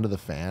the sound of the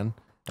fan.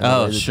 And the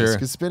Oh, way the sure.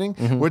 disc is spinning.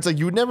 Where it's like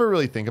you would never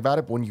really think about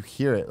it, but when you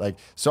hear it, like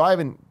so I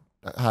haven't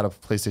had a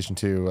PlayStation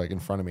 2 like in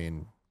front of me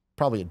in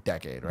probably a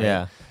decade, right?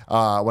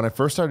 Yeah. When I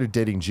first started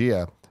dating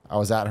Gia, I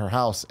was at her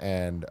house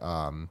and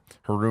her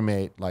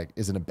roommate like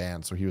is in a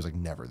band, so he was like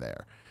never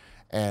there.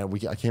 And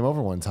I came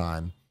over one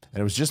time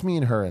and it was just me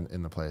and her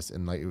in the place,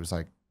 and like it was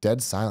like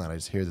dead silent. I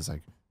just hear this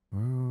like,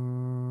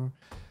 I'm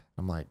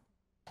like,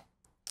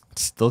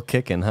 Still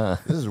kicking, huh?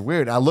 this is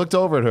weird. I looked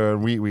over at her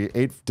and we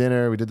ate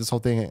dinner. We did this whole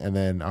thing. And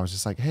then I was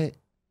just like, hey,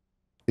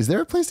 is there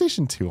a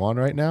PlayStation 2 on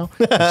right now?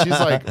 And she's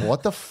like,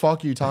 what the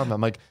fuck are you talking about?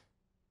 I'm like,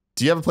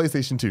 do you have a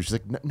PlayStation 2? She's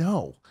like,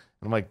 no.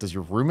 And I'm like, does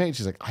your roommate?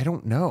 She's like, I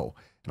don't know.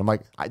 And I'm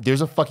like,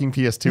 there's a fucking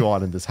PS2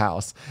 on in this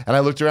house. And I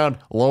looked around,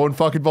 lo and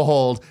fucking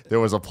behold, there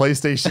was a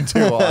PlayStation 2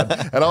 on.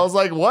 And I was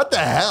like, what the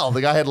hell?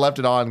 The guy had left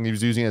it on and he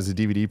was using it as a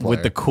DVD player.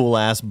 With the cool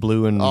ass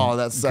blue and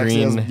that's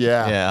sexy green.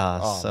 yeah. Yeah,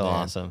 Oh, so man.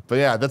 awesome. But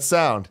yeah, that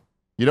sound.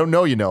 You don't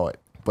know you know it,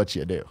 but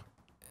you do.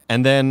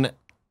 And then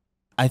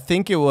I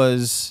think it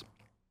was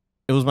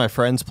my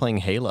friends playing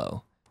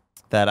Halo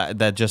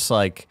that just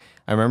like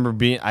I remember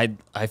being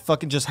I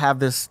fucking just have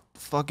this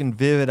fucking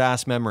vivid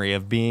ass memory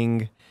of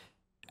being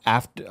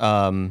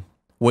after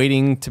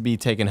waiting to be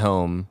taken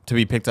home to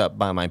be picked up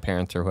by my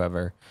parents or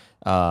whoever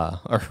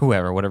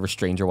whatever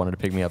stranger wanted to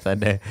pick me up that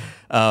day,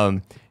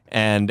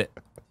 and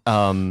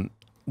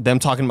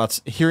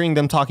hearing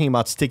them talking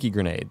about sticky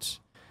grenades.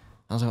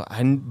 I was like,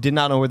 I did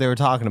not know what they were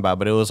talking about,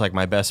 but it was like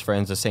my best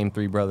friends, the same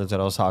three brothers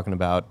that I was talking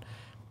about,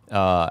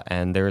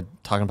 and they were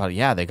talking about,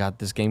 yeah, they got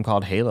this game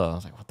called Halo. I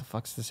was like, what the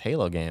fuck's this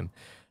Halo game?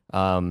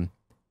 And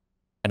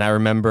I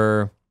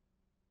remember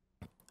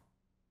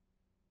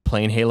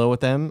playing Halo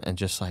with them and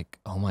just like,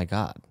 oh my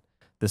God,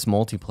 this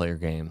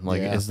multiplayer game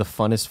is the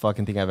funnest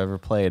fucking thing I've ever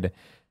played.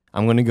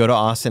 I'm going to go to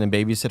Austin and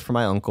babysit for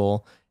my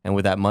uncle, and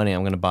with that money,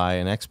 I'm going to buy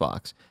an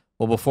Xbox.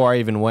 Well, before I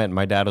even went,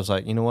 my dad was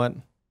like, you know what?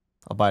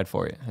 I'll buy it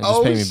for you and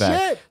just pay me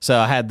back. So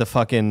I had the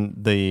fucking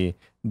the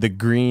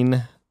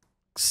green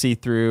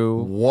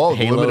see-through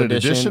Halo limited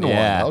edition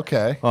one.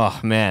 Okay. Oh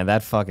man,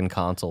 that fucking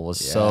console was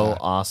so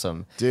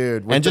awesome,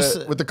 dude.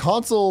 With the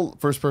console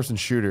first-person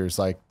shooters,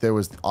 like there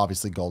was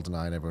obviously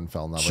GoldenEye, and everyone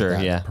fell in love with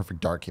that. Yeah. Perfect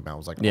Dark came out. I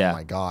was like, oh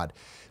my God.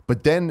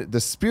 But then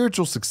the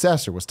spiritual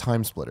successor was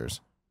Time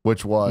Splitters,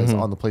 which was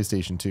on the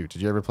PlayStation 2.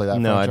 Did you ever play that?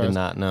 No, franchise? I did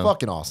not. No.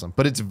 Fucking awesome.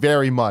 But it's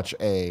very much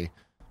a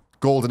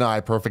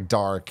GoldenEye, Perfect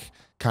Dark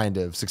kind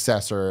of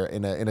successor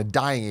in a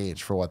dying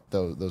age for what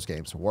those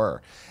games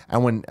were,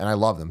 and I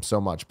love them so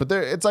much. But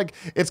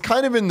it's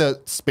kind of in the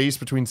space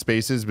between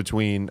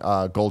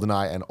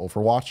GoldenEye and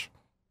Overwatch.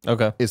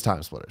 Okay, is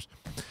Time Splitters.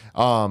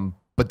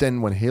 But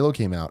then when Halo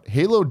came out,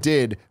 Halo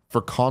did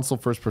for console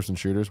first-person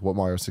shooters what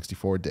Mario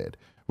 64 did,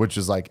 which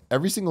is like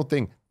every single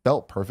thing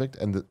felt perfect,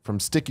 and from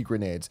sticky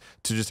grenades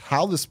to just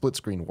how the split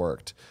screen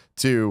worked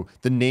to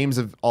the names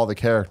of all the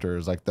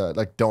characters, like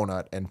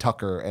Donut and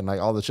Tucker and like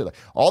all the shit. Like,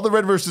 all the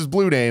red versus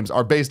blue names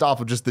are based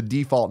off of just the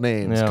default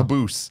names,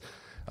 Caboose,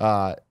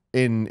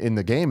 in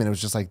the game, and it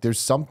was just like there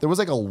was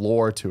like a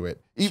lore to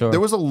it. There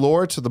was a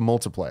lore to the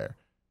multiplayer,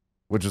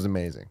 which was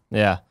amazing.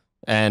 Yeah,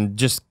 and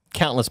just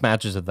countless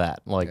matches of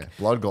that,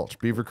 Blood Gulch,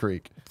 Beaver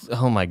Creek.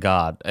 Oh my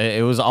God,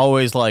 it was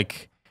always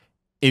like,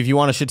 if you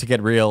want shit to get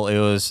real, it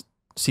was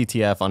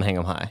CTF on Hang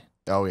 'em High.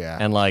 Oh yeah.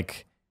 And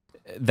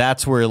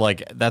that's where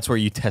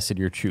you tested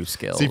your true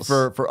skills. See,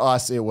 for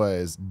us it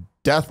was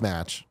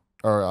Deathmatch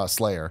or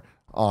Slayer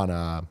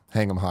on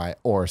Hang 'em High,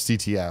 or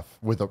CTF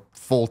with a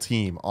full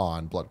team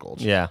on Blood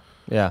Gulch. Yeah.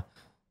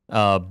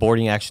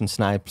 Boarding action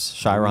snipes,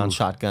 Chiron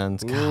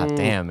shotguns. God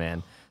damn,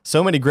 man.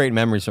 So many great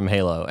memories from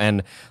Halo,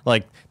 and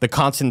like the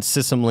constant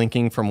system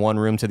linking from one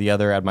room to the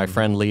other at my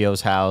friend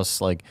Leo's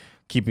house, like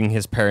keeping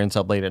his parents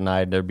up late at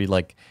night. There'd be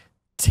like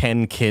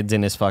 10 kids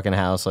in his fucking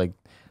house, like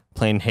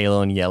playing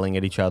Halo and yelling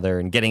at each other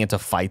and getting into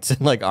fights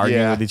and like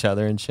arguing with each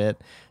other and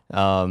shit.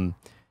 Yeah,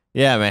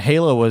 man,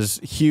 Halo was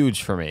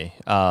huge for me.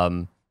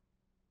 Not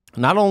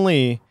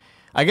only,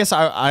 I guess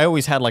I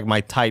always had like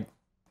my tight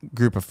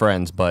group of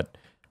friends, but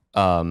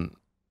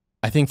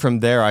I think from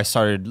there I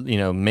started,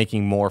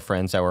 making more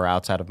friends that were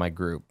outside of my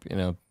group,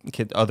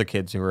 other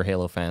kids who were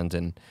Halo fans.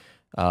 And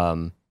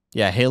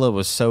Halo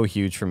was so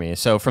huge for me.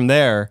 So from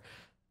there,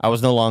 I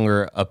was no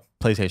longer a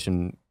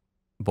PlayStation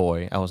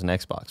boy. I was an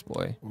Xbox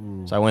boy.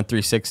 So I went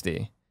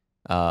 360.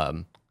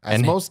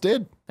 As most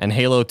did. And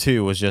Halo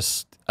 2 was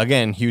just,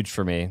 again, huge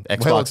for me.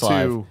 Xbox Halo 2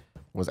 Live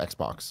was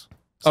Xbox.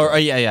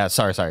 So.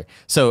 Sorry.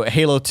 So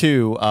Halo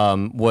 2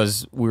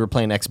 we were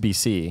playing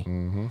XBC.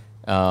 Mm-hmm.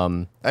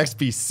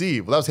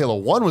 XBC. Well, that was Halo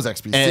 1 was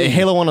XBC. And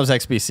Halo 1 was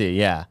XBC,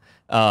 yeah.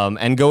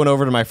 And going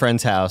over to my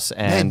friend's house,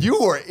 and man,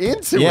 you were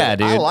into it. Yeah,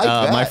 dude. I like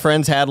that. My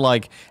friends had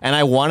and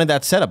I wanted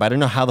that setup. I didn't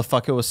know how the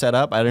fuck it was set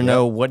up. I didn't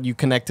know what you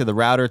connect to the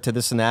router to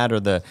this and that,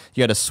 or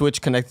you had a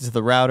switch connected to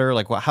the router.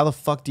 Like, how the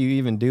fuck do you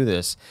even do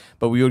this?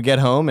 But we would get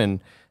home and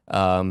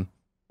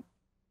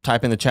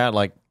type in the chat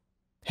like,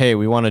 hey,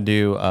 we want to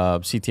do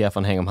CTF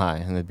on Hang 'em High,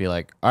 and they'd be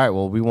like, all right,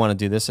 well, we want to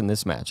do this in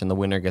this match, and the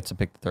winner gets to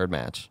pick the third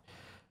match.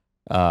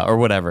 Or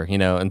whatever,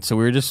 and so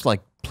we were just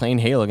like playing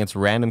Halo against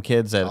random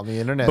kids on the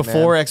internet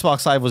before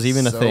Xbox Live was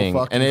even a thing,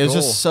 and it was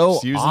just so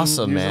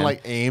awesome, man.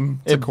 Like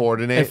aim to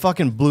coordinate, it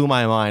fucking blew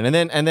my mind. And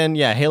then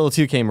Halo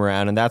 2 came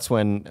around, and that's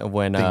when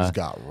things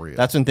got real.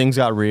 That's when things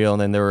got real,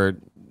 and then there were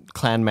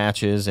clan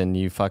matches, and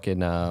you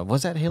fucking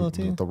was that Halo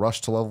 2? The rush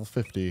to level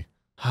 50.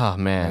 Oh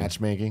man,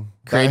 matchmaking.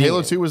 Creating-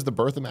 Halo 2 was the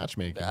birth of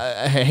matchmaking.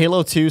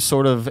 Halo 2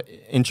 sort of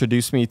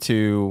introduced me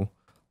to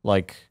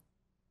like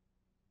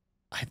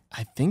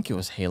I think it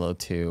was Halo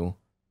 2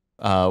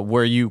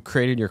 where you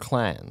created your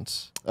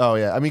clans. Oh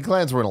yeah, I mean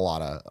clans were in a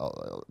lot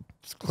of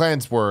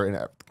clans were in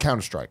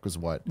Counter-Strike was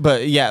what.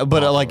 But yeah,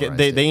 but like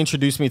popularized they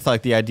introduced me to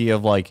like the idea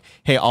of like,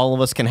 hey, all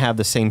of us can have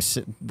the same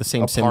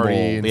symbol, Party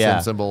and yeah,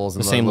 same symbols,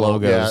 and the same little-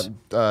 logos.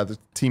 Yeah, the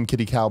Team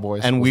Kitty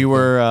Cowboys, And was we the thing.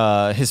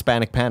 were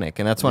Hispanic Panic,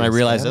 and that's when I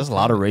realized Hispanic there's a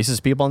lot of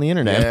racist people on the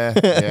internet.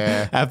 Yeah,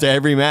 yeah. After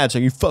every match,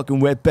 like you fucking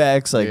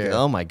wetbacks, like Yeah.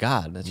 oh my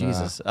god,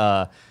 Jesus.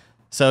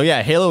 So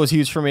yeah, Halo was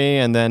huge for me,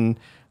 and then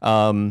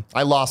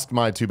I lost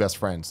my two best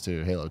friends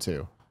to Halo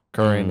 2,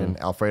 Curran Mm. and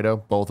Alfredo,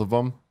 both of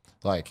them.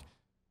 Like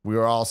we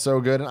were all so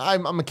good, and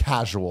I'm a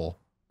casual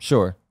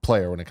sure,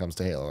 player when it comes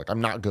to Halo. Like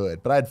I'm not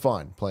good, but I had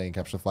fun playing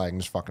capture the flag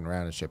and just fucking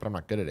around and shit. But I'm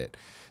not good at it.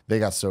 They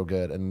got so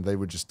good, and they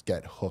would just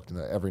get hooked. And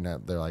every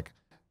night they're like,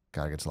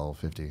 "Gotta get to level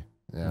 50."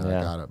 Yeah, Yeah.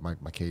 I got it. My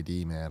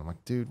KD man. I'm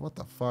like, dude, what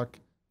the fuck?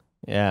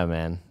 yeah,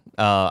 man.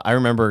 I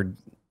remember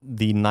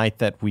the night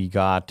that we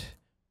got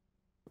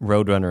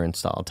Roadrunner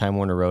installed, Time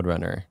Warner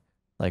Roadrunner.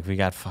 Like we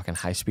got fucking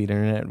high speed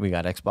internet. We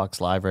got Xbox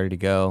Live ready to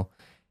go,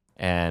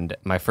 and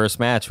my first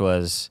match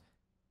was.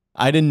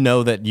 I didn't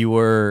know that you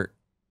were.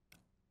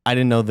 I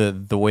didn't know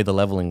the way the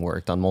leveling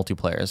worked on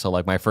multiplayer. So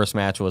like my first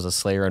match was a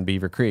Slayer on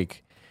Beaver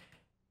Creek,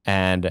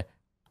 and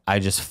I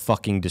just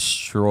fucking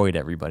destroyed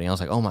everybody. I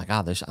was like, oh my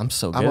god, I'm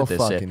so good I'm a at this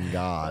fucking shit.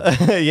 god.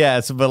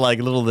 Yes, but like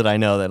little did I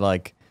know that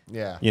like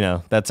Yeah. you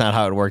know that's not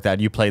how it worked out.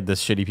 You played the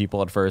shitty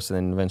people at first, and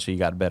then eventually you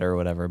got better or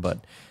whatever.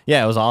 But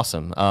yeah, it was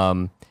awesome.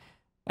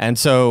 And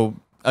so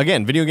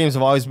again, video games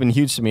have always been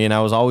huge to me, and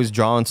I was always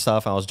drawing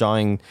stuff. I was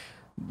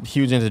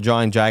huge into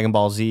drawing Dragon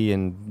Ball Z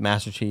and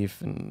Master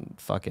Chief and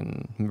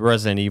fucking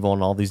Resident Evil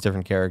and all these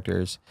different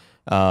characters.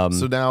 So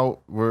now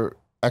we're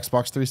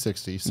Xbox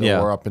 360. So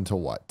Yeah. we're up into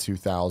what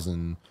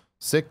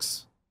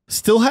 2006.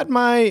 Still had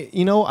my,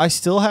 I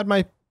still had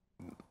my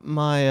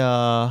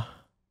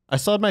I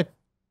still had my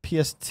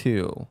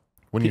PS2.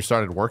 When you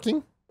started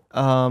working?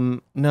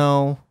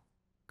 No,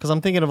 because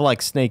I'm thinking of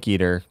like Snake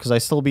Eater, because I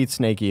still beat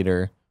Snake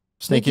Eater.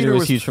 Snake Eater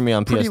was huge for me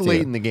on pretty PS2.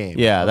 late in the game.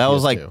 Yeah, on that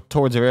was PS2. like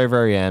towards the very,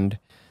 very end.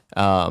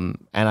 And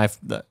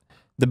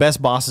the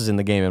best bosses in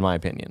the game, in my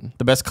opinion,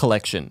 the best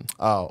collection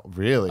Oh,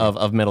 really?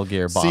 of Metal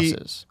Gear See,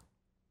 bosses.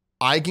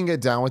 I can get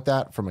down with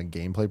that from a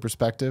gameplay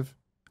perspective,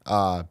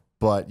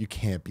 but you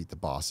can't beat the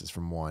bosses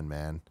from one,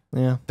 man.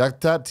 Yeah,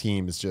 That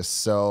team is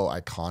just so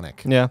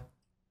iconic. yeah,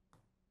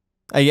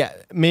 yeah.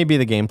 Maybe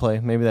the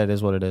gameplay, maybe that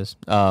is what it is.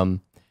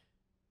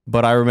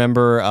 But I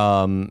remember,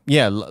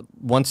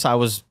 once I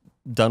was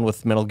done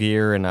with Metal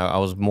Gear and I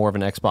was more of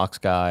an Xbox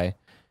guy.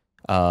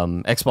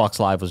 Xbox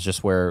Live was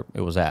just where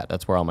it was at.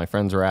 That's where all my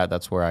friends were at.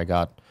 That's where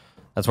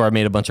I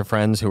made a bunch of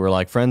friends who were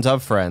like friends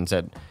of friends.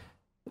 That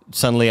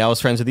suddenly I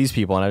was friends with these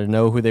people and I didn't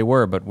know who they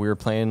were, but we were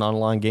playing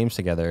online games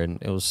together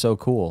and it was so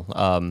cool.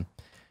 I'm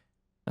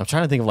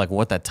trying to think of like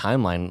what that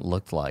timeline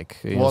looked like.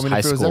 It Well, was I mean, high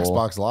if it was school.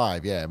 Xbox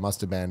Live, yeah, it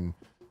must have been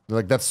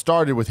like that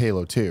started with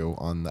Halo 2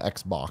 on the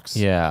Xbox.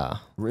 Yeah,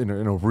 in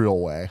a real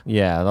way.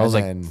 yeah. That was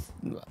like then,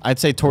 I'd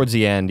say towards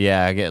the end.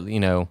 Yeah,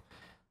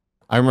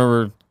 I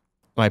remember.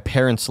 My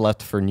parents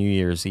left for New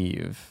Year's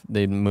Eve.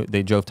 They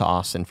drove to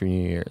Austin for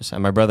New Year's,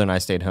 and my brother and I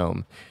stayed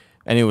home.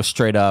 And it was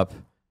straight up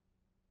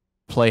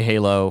play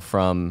Halo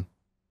from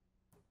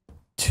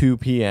 2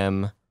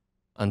 p.m.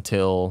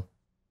 until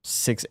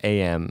 6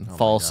 a.m. Oh my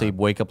fall God. asleep,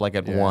 wake up like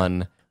at Yeah.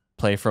 1,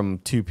 play from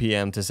 2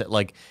 p.m. to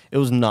like it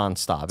was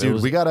nonstop. dude, it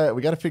was we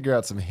gotta figure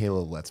out some Halo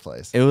Let's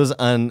Plays. it was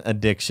an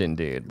addiction,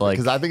 dude. Like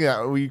Because I think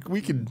that we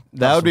could.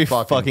 That have would be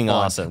some fucking fun.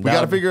 awesome. We That got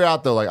to would- figure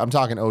out though. Like I'm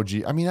talking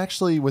OG. I mean,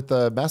 actually, with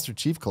the Master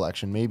Chief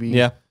collection, maybe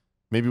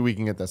we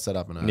can get that set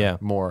up in a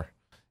more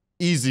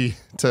easy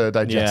to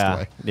digest yeah,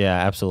 way. yeah,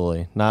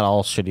 absolutely. Not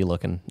all shitty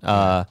looking.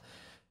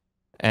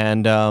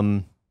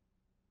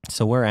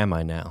 So where am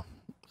I now?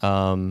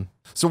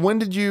 So when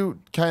did you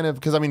kind of?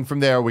 Because I mean, from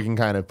there we can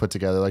kind of put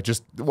together like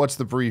just what's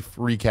the brief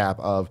recap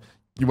of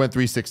you went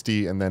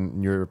 360 and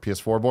then you're a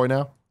PS4 boy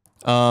now.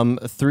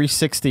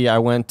 360. I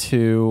went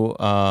to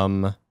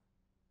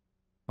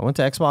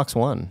Xbox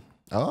One.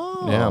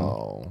 Oh,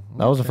 Yeah.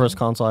 That was the first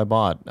console I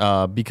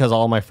bought because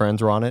all my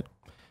friends were on it.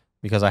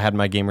 Because I had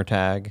my gamer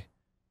tag.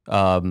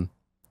 I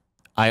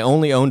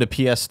only owned a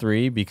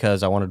PS3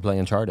 because I wanted to play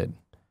Uncharted.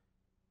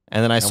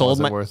 And then I sold was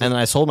it my worth it? and then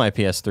I sold my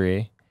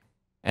PS3,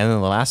 and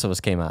then The Last of Us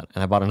came out,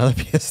 and I bought another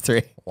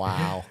PS3.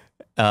 Wow.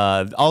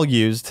 All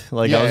used.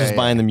 Like I Yeah, was just yeah,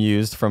 buying them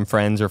used from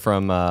friends or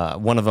from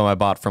one of them I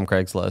bought from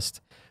Craigslist.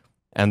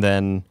 And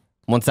then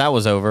once that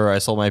was over, I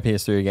sold my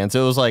PS3 again.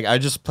 So it was like I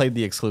just played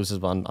the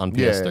exclusives on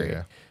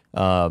PS3.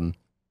 Yeah.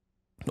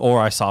 Or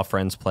I saw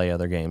friends play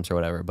other games or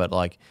whatever. But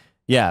like,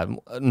 yeah,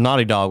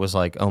 Naughty Dog was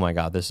like, oh my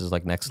God, this is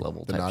like next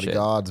level The type Naughty shit.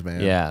 Gods,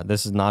 man. Yeah,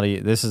 this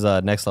is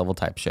a next level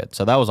type shit.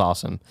 So that was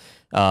awesome.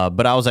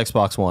 But I was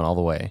Xbox One all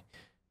the way.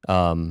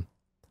 I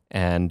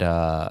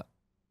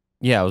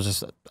was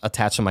just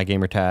attached to my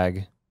gamer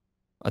tag,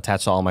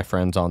 attached to all my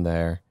friends on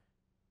there.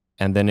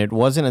 And then it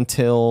wasn't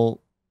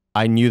until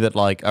I knew that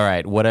like, all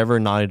right, whatever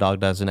Naughty Dog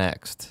does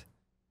next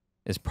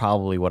is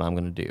probably what I'm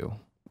gonna do,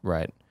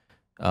 right?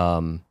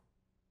 And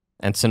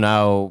so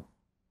now,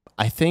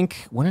 I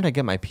think when did I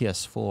get my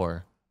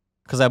PS4?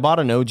 Because I bought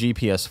an OG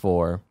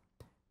PS4,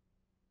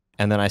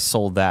 and then I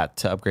sold that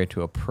to upgrade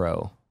to a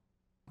Pro.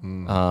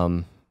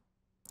 Am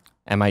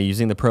I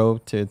using the Pro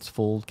to its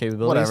full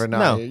capabilities? Whatever.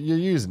 No, you're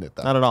using it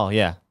though. Not at all.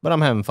 Yeah, but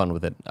I'm having fun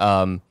with it.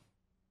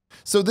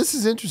 So this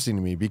is interesting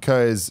to me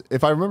because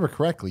if I remember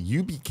correctly,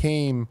 you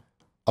became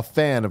a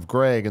fan of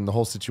Greg and the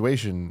whole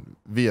situation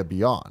via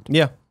Beyond.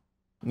 Yeah.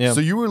 So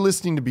you were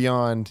listening to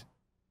Beyond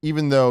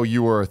even though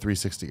you were a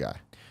 360 guy.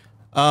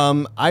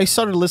 I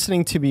started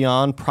listening to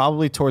Beyond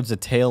probably towards the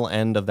tail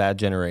end of that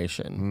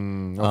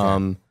generation.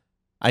 Okay.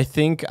 I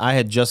think I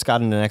had just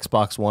gotten an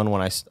Xbox One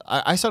when I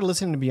started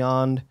listening to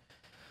Beyond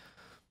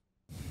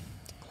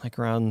like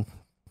around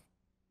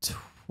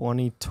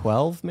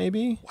 2012,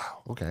 maybe.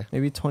 Wow. Okay.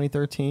 Maybe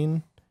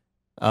 2013.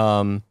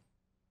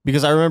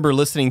 Because I remember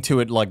listening to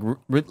it, like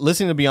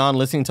listening to Beyond,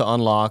 listening to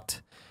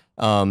Unlocked.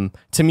 To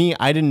me,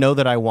 I didn't know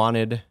that I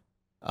wanted.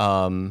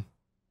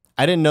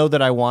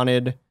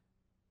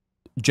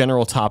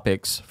 General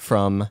topics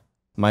from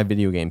my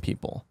video game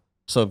people.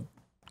 So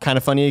Kind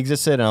of Funny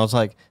existed, and I was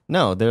like,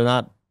 no, they're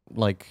not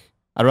like.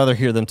 I'd rather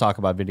hear them talk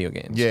about video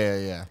games.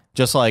 Yeah.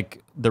 Just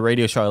like the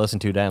radio show I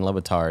listened to, Dan Le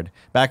Batard.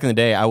 Back in the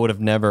day, I would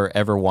have never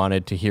ever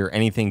wanted to hear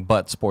anything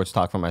but sports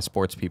talk from my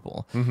sports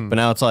people. But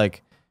now it's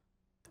like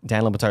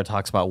Dan Le Batard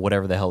talks about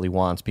whatever the hell he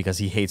wants because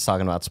he hates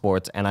talking about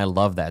sports, and I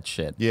love that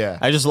shit. Yeah.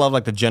 I just love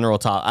like the general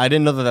talk. I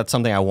didn't know that that's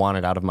something I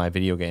wanted out of my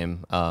video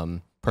game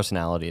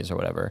personalities or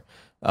whatever.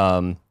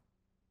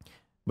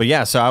 But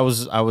yeah, so I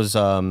was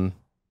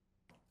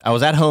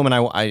at home, and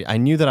I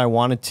knew that I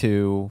wanted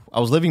to. I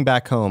was living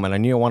back home, and I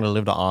knew I wanted to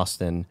live to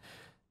Austin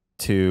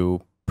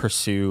to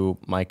pursue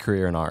my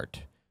career in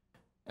art.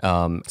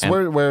 So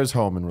where is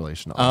home in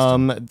relation to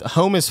Austin?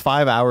 Home is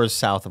 5 hours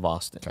south of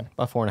Austin, Okay.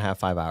 about 4.5,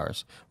 5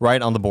 hours,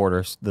 right on the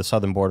border, the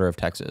southern border of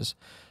Texas.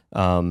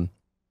 And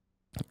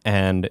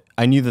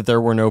I knew that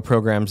there were no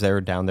programs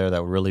down there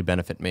that would really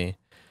benefit me,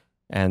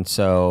 and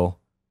so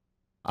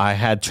I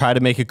had tried to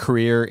make a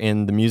career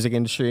in the music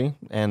industry,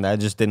 and that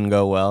just didn't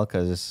go well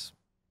because,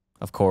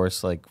 of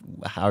course, like,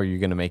 how are you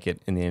going to make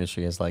it in the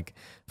industry as like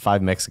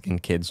 5 Mexican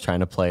kids trying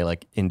to play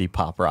like indie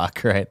pop rock,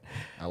 right?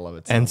 I love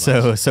it.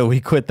 So we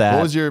quit that.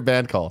 What was your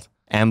band called?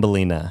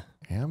 Ambelina.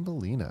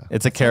 Ambelina.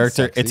 It's a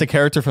character. It's a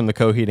character from the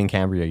Coheed and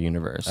Cambria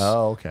universe.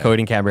 Oh, okay. Coheed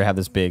and Cambria have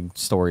this big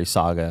story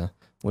saga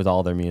with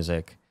all their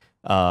music.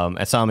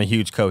 And so I'm a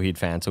huge Coheed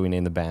fan, so we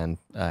named the band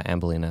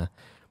Ambelina.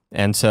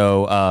 And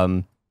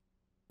so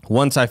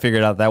once I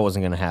figured out that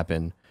wasn't going to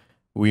happen,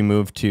 we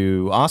moved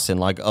to Austin.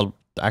 Like,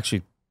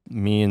 actually,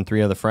 me and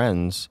 3 other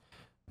friends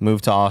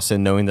moved to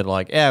Austin, knowing that,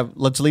 like, yeah,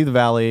 let's leave the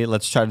valley.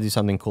 Let's try to do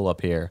something cool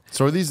up here.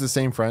 So are these the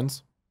same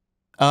friends?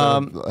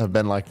 That have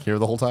been like here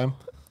the whole time?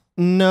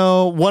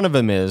 No, one of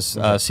them is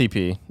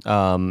CP,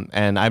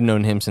 and I've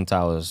known him since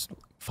I was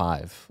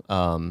 5.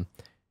 And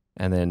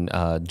then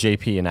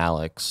JP and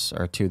Alex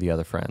are 2 of the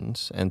other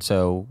friends. And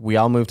so we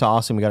all moved to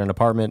Austin. We got an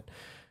apartment.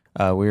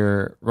 We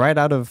were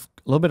a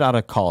little bit out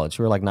of college.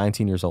 We were like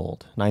 19 years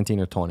old, 19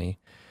 or 20.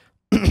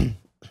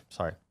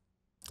 Sorry.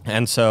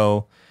 And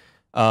so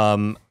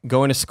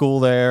going to school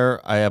there,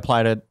 I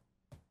applied at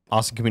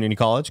Austin Community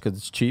College because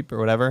it's cheap or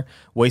whatever.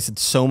 Wasted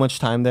so much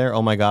time there.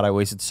 Oh my God, I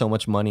wasted so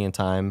much money and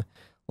time.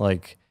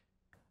 Like,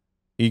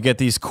 you get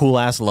these cool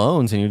ass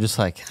loans and you're just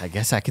like, I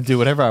guess I can do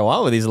whatever I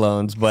want with these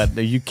loans, but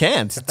you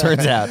can't, it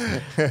turns out.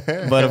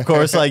 But of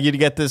course, like, you'd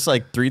get this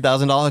like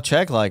 $3,000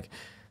 check, like,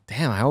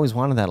 damn, I always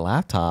wanted that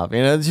laptop.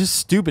 You know, it's just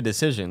stupid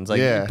decisions.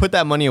 Like, you put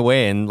that money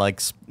away and,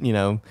 like, you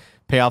know,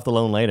 pay off the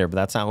loan later, but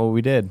that's not what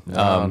we did.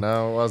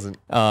 No, it wasn't.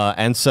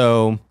 And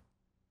so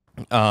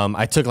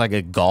I took like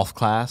a golf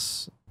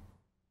class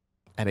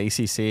at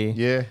ACC.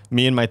 Yeah.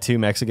 Me and my 2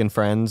 Mexican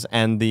friends,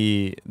 and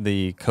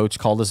the coach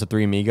called us the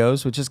 3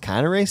 Amigos, which is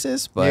kind of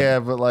racist,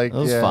 but like, it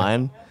was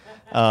fine.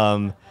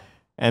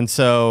 And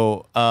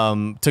so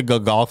took a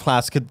golf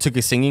class, took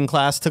a singing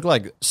class, took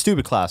like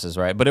stupid classes,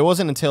 right? But it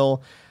wasn't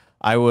until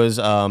I was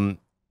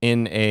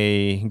in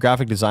a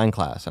graphic design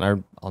class,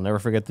 and I'll never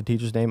forget the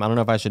teacher's name. I don't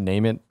know if I should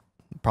name it.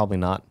 Probably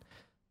not.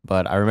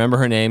 But I remember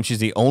her name. She's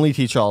the only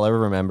teacher I'll ever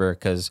remember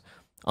because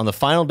on the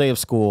final day of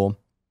school,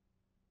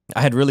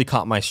 I had really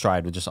caught my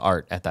stride with just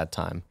art at that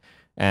time.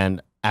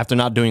 And after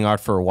not doing art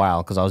for a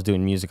while, because I was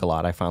doing music a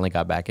lot, I finally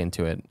got back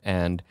into it.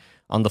 And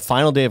on the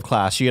final day of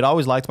class, she had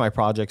always liked my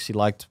projects. She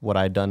liked what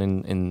I'd done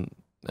in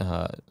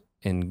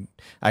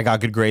I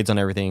got good grades on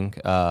everything.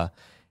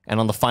 And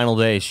on the final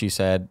day, she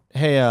said,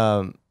 "Hey,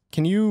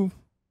 can you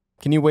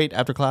wait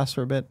after class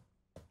for a bit?"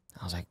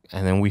 I was like,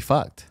 and then we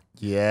fucked.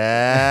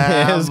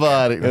 Yeah,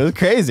 buddy. It was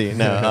crazy.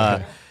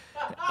 No,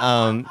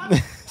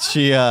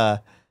 she,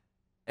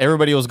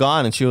 everybody was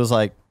gone, and she was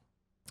like,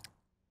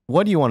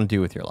 "What do you want to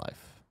do with your life?"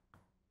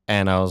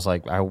 And I was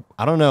like,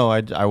 I don't know.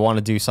 I want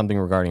to do something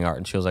regarding art.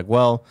 And she was like,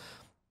 "Well,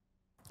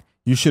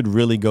 you should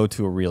really go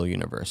to a real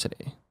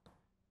university."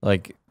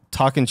 Like,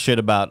 talking shit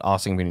about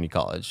Austin Community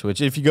College,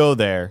 which if you go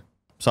there,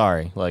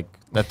 Sorry, like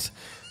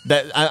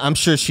I'm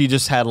sure she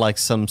just had like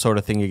some sort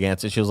of thing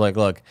against it. She was like,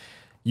 look,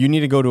 you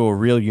need to go to a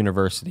real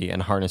university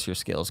and harness your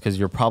skills because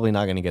you're probably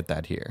not going to get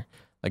that here.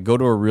 Like, go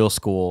to a real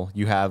school.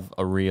 You have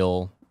a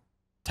real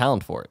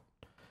talent for it.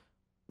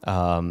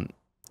 And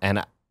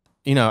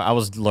you know, I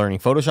was learning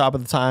Photoshop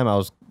at the time. I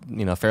was,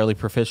 you know, fairly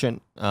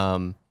proficient.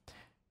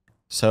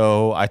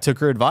 So I took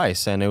her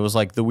advice, and it was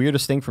like the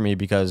weirdest thing for me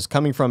because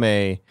coming from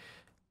a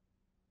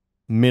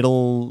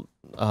middle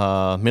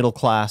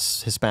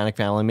class Hispanic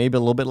family, maybe a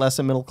little bit less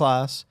than middle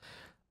class,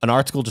 an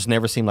art school just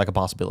never seemed like a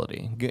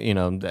possibility. You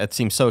know, it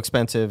seems so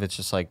expensive. It's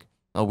just like,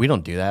 oh, we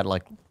don't do that.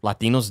 Like,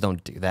 Latinos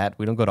don't do that.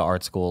 We don't go to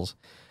art schools.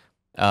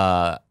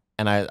 And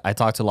I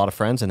talked to a lot of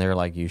friends, and they were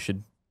like, you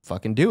should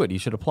fucking do it. You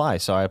should apply.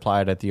 So I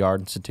applied at the Art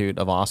Institute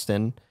of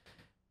Austin,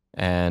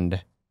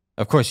 and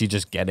of course you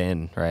just get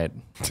in, right?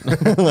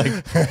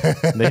 Like,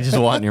 they just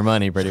want your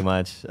money pretty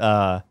much.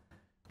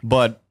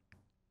 But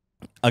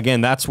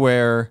again, that's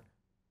where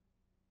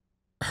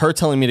her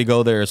telling me to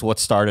go there is what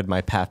started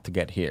my path to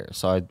get here.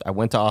 So I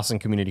went to Austin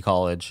Community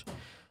College.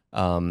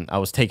 I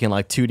was taking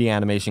like 2D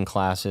animation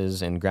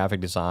classes and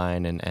graphic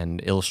design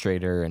and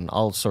Illustrator and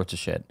all sorts of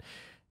shit.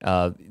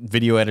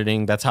 Video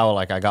editing. That's how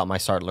like I got my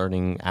start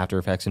learning After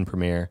Effects and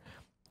Premiere.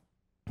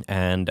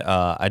 And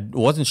I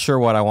wasn't sure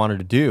what I wanted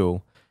to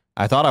do.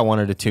 I thought I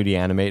wanted to 2D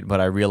animate,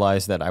 but I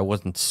realized that I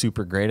wasn't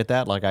super great at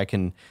that. Like I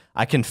can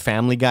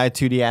Family Guy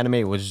 2D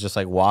animate, which is just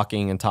like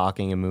walking and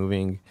talking and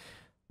moving.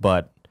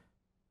 But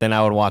then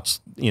I would watch,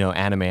 you know,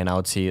 anime, and I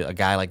would see a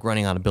guy like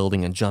running on a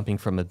building and jumping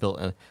from a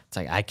building. It's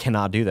like, I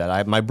cannot do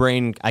that. My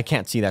brain, I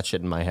can't see that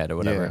shit in my head or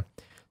whatever.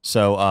 Yeah.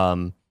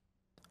 So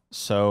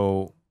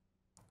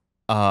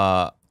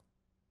I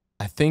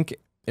think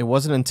it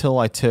wasn't until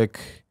I took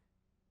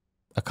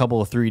a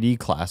couple of 3D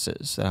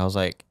classes that I was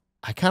like,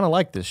 I kind of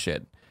like this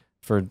shit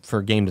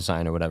for game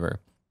design or whatever.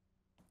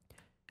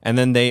 And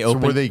then they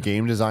opened. So were they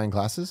game design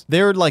classes?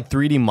 They were like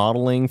 3D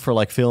modeling for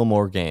like film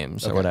or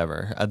games or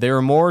whatever. They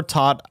were more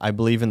taught, I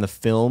believe, in the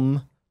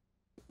film,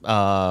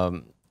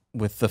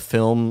 with the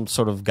film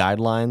sort of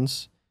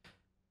guidelines,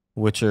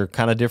 which are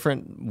kind of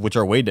different, which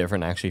are way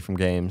different actually from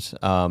games.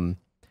 And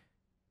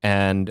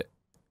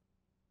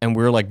we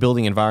were like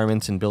building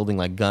environments and building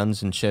like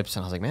guns and ships,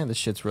 and I was like, man, this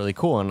shit's really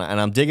cool, and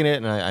I'm digging it,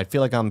 and I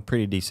feel like I'm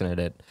pretty decent at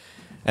it.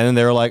 And then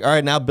they were like, all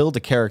right, now build a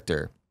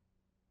character.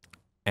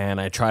 And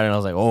I tried it, and I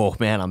was like, oh,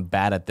 man, I'm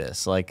bad at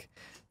this. Like,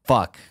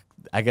 fuck.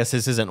 I guess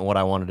this isn't what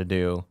I wanted to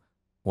do.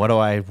 What do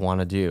I want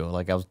to do?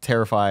 Like, I was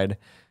terrified.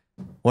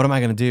 What am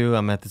I going to do?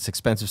 I'm at this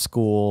expensive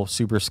school,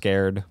 super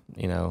scared.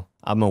 You know,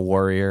 I'm a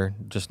warrior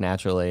just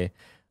naturally.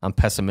 I'm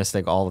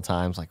pessimistic all the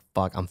time. It's like,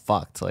 fuck, I'm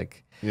fucked.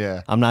 Like,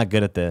 yeah, I'm not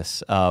good at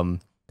this. And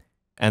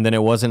then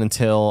it wasn't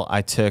until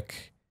I took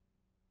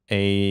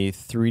a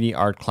 3D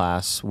art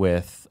class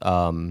with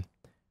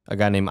a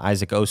guy named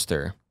Isaac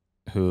Oster,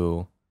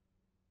 who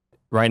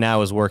right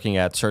now is working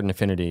at Certain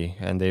Affinity,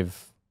 and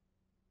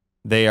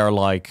they are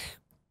like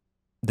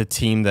the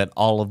team that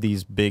all of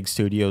these big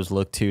studios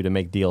look to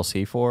make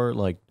DLC for.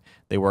 Like,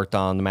 they worked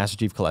on the Master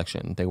Chief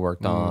Collection, they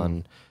worked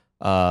on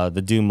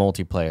the Doom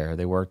multiplayer,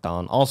 they worked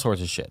on all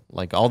sorts of shit.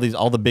 Like all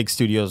the big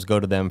studios go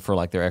to them for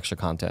like their extra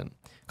content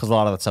because a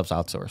lot of that stuff's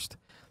outsourced.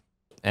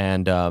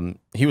 And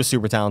he was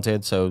super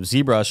talented. So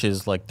ZBrush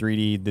is like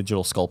 3D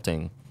digital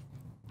sculpting,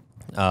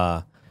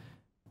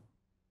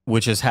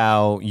 which is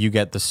how you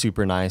get the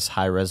super nice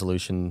high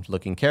resolution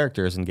looking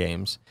characters in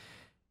games.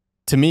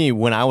 To me,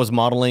 when I was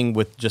modeling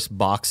with just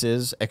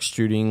boxes,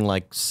 extruding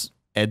like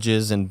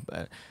edges, and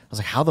I was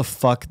like, how the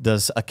fuck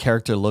does a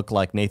character look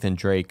like Nathan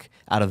Drake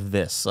out of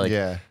this? Like,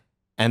 yeah.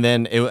 And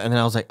then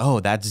I was like,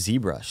 oh, that's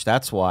ZBrush.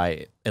 That's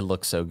why it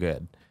looks so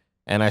good.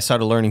 And I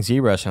started learning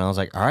ZBrush, and I was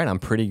like, all right, I'm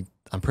pretty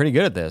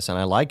good at this, and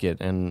I like it,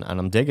 and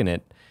I'm digging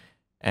it.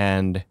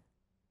 And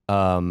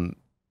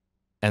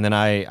then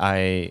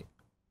I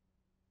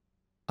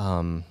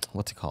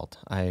what's it called?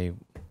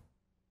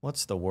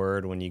 What's the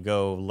word when you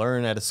go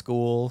learn at a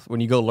school?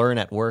 When you go learn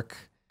at work?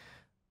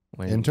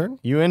 Intern?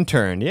 You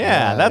intern.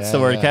 Yeah, that's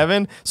the word,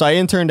 Kevin. So I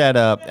interned at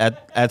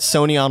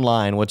Sony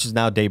Online, which is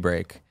now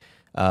Daybreak.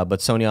 But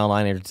Sony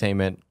Online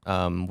Entertainment,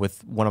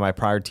 with one of my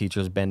prior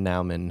teachers, Ben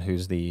Nauman,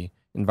 who's the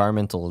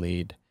environmental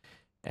lead.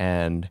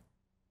 And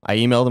I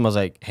emailed him. I was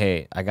like,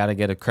 hey, I got to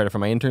get a credit for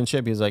my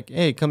internship. He was like,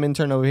 hey, come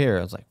intern over here.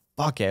 I was like,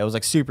 fuck yeah. It was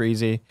like super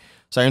easy.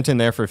 So I interned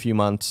there for a few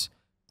months.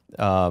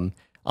 On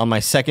my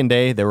second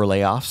day, there were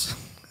layoffs.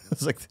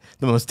 It's like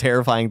the most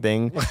terrifying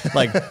thing.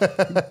 Like,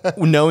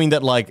 knowing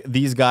that like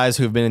these guys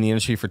who have been in the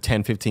industry for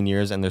 10, 15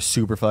 years, and they're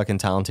super fucking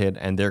talented,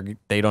 and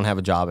they don't have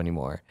a job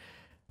anymore.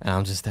 And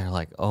I'm just there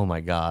like, oh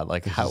my God,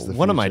 like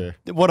what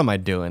am I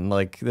doing?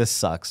 Like, this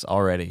sucks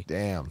already.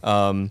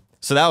 Damn.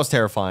 So that was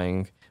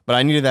terrifying, but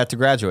I needed that to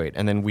graduate.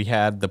 And then we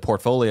had the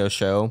portfolio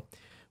show,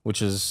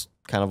 which is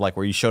kind of like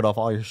where you showed off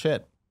all your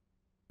shit.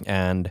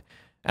 And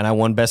I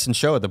won Best in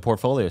Show at the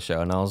portfolio show.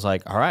 And I was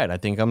like, all right, I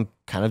think I'm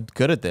kind of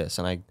good at this.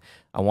 And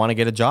I want to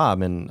get a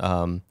job.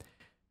 And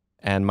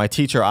my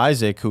teacher,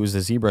 Isaac, who was the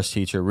ZBrush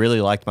teacher, really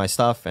liked my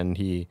stuff. And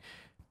he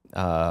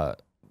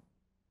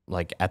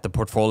like at the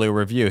portfolio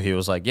review, he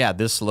was like, "Yeah,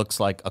 this looks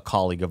like a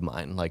colleague of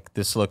mine. Like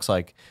this looks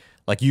like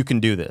you can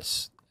do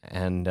this."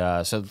 And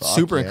so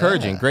super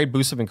encouraging, great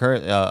boost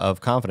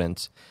of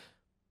confidence.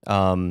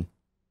 And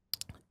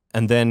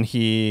then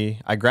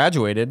I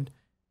graduated,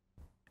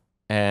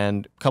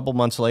 and a couple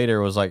months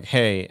later was like,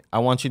 "Hey, I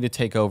want you to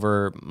take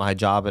over my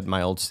job at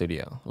my old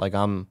studio. Like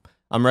I'm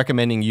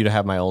recommending you to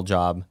have my old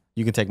job.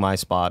 You can take my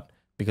spot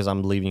because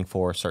I'm leaving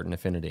for Certain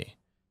Affinity,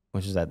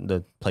 which is at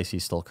the place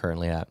he's still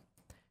currently at."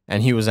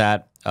 And he was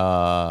at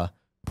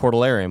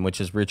Portalarium, which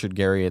is Richard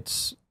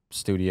Garriott's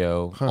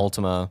studio,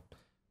 Ultima.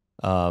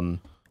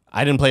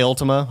 I didn't play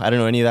Ultima. I didn't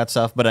know any of that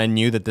stuff, but I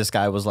knew that this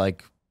guy was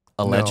like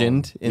a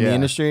legend in the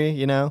industry,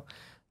 you know?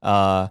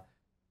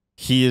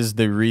 He is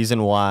the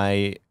reason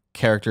why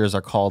characters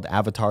are called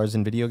avatars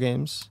in video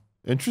games.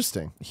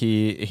 Interesting.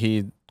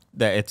 Kevin,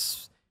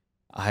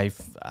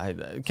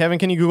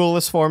 can you Google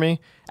this for me?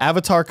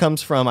 Avatar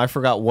comes from, I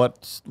forgot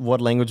what the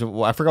language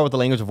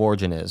of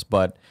origin is,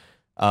 but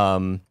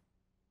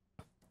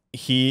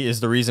he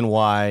is the reason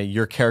why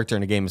your character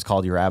in a game is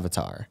called your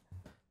avatar.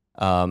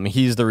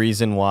 He's the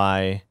reason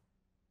why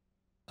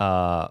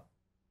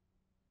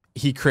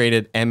he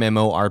created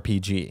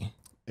MMORPG.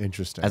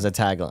 Interesting. As a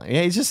tagline.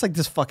 Yeah, he's just like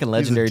this fucking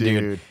legendary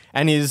dude.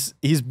 And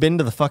he's been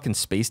to the fucking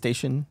space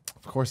station.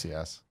 Of course he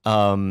has.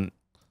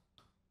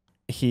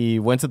 He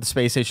went to the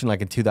space station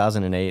like in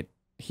 2008.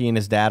 He and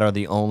his dad are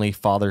the only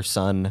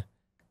father-son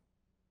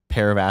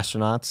pair of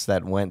astronauts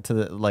that went to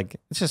the, like,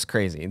 it's just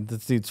crazy.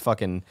 This dude's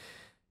fucking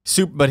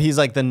super, but he's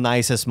like the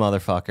nicest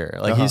motherfucker.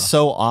 Like he's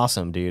so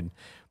awesome, dude.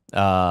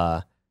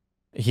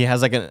 He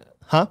has like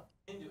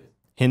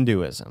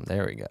Hinduism.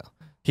 There we go.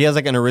 He has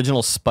like an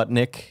original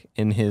Sputnik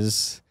in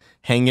his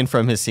hanging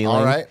from his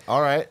ceiling.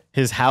 All right.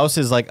 His house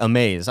is like a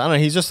maze. I don't know.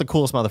 He's just the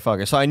coolest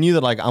motherfucker. So I knew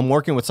that like I'm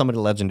working with somebody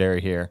legendary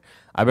here.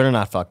 I better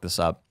not fuck this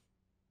up.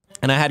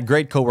 And I had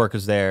great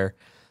coworkers there,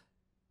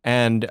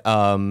 and it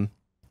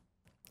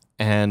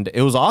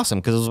was awesome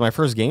because it was my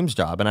first games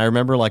job. And I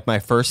remember like my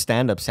first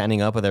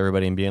standing up with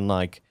everybody and being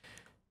like,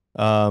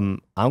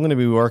 I'm going to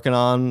be working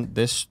on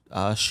this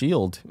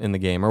shield in the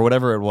game or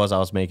whatever it was I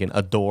was making.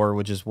 A door,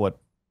 which is what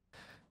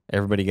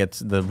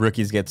the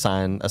rookies get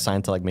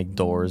assigned to like make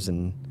doors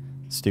and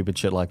stupid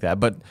shit like that.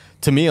 But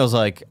to me, I was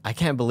like, I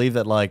can't believe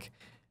that like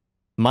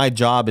my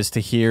job is to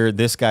hear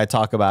this guy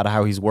talk about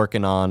how he's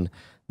working on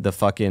the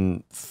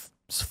fucking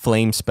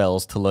flame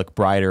spells to look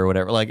brighter or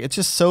whatever. Like, it's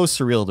just so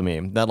surreal to me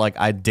that like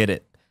I did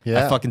it.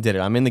 Yeah. I fucking did it.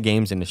 I'm in the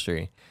games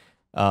industry.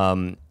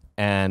 And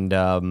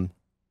that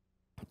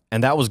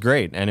was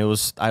great. And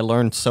I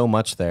learned so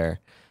much there.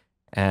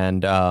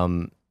 And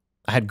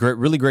I had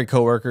really great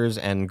coworkers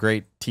and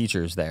great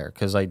teachers there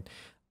because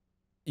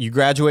you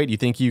graduate, you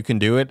think you can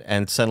do it,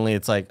 and suddenly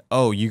it's like,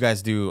 oh, you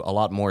guys do a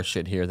lot more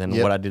shit here than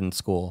what I did in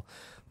school.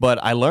 But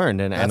I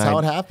learned, and that's how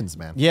it happens,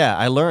 man. Yeah,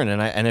 I learned,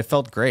 and it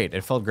felt great.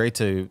 It felt great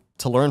to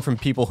learn from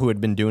people who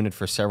had been doing it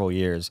for several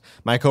years.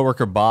 My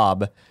coworker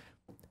Bob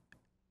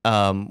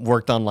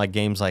worked on like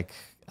games like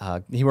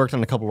he worked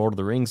on a couple Lord of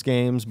the Rings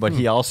games, but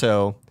he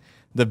also.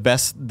 The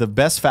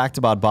best fact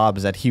about Bob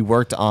is that he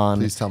worked on.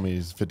 Please tell me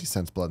he's 50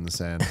 Cent's Blood in the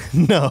Sand.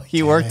 No,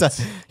 he worked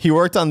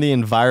on the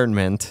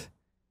environment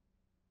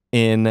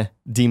in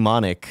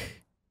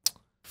Demonic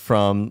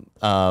from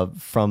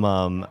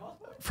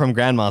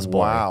Grandma's Boy.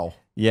 Wow.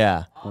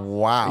 Yeah.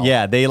 Wow.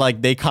 Yeah,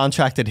 they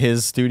contracted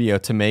his studio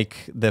to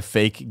make the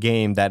fake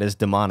game that is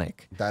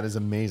Demonic. That is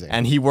amazing.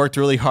 And he worked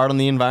really hard on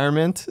the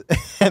environment.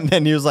 And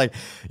then he was like,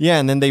 yeah,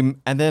 and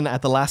then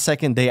at the last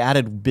second they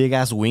added big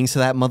ass wings to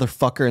that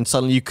motherfucker, and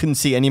suddenly you couldn't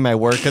see any of my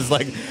work because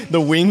like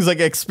the wings like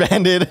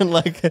expanded and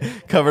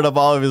like covered up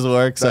all of his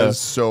work. That is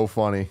so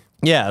funny.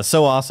 Yeah,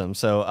 so awesome.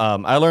 So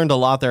I learned a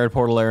lot there at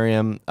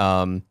Portalarium.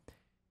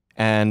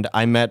 And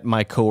I met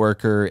my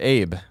coworker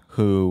Abe,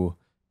 who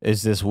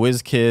is this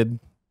whiz kid.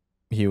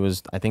 He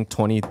was, I think,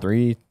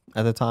 23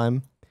 at the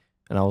time,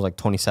 and I was like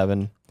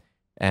 27.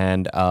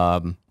 And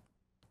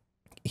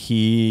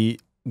he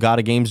got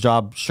a games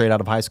job straight out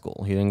of high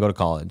school. He didn't go to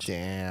college.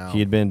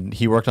 Damn.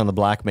 He worked on the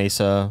Black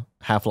Mesa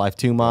Half-Life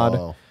 2 mod.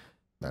 Oh,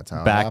 that's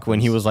how back when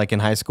he was like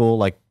in high school,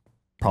 like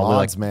probably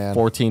Mods, like man.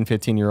 14,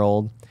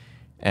 15-year-old.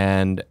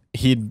 And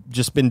he'd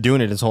just been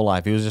doing it his whole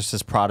life. He was just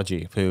this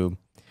prodigy who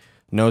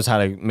knows how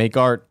to make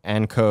art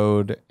and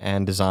code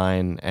and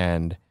design,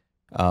 and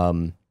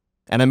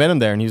I met him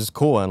there, and he was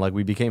cool, and like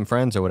we became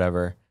friends or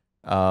whatever.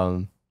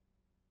 But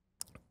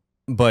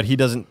he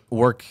doesn't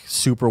work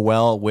super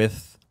well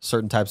with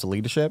certain types of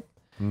leadership,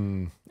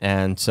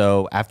 and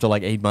so after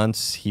like 8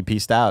 months, he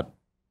pieced out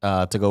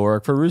to go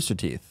work for Rooster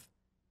Teeth,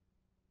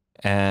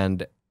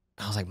 and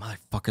I was like,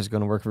 motherfucker's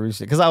gonna work for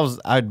Rooster Teeth, because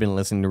I'd been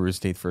listening to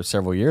Rooster Teeth for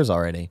several years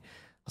already.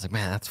 I was like,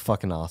 man, that's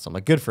fucking awesome.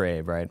 Like, good for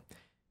Abe, right?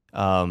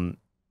 And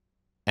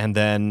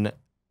then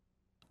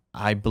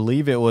I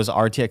believe it was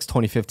RTX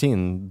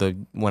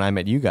 2015, when I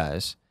met you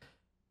guys.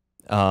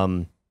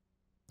 And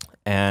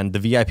the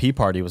VIP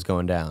party was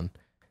going down.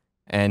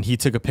 And he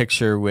took a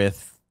picture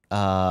with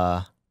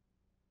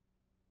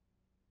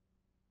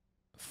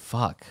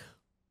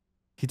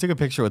He took a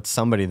picture with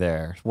somebody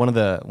there. One of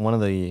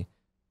the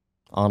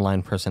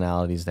online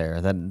personalities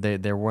there. That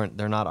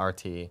they're not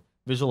RT.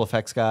 Visual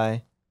effects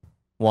guy,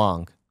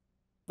 Wong.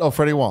 Oh,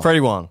 Freddie Wong.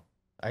 Freddie Wong.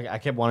 I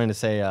kept wanting to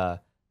say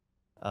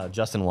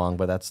Justin Wong,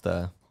 but that's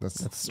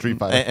Street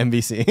Fighter.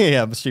 MVC.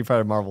 Yeah, Street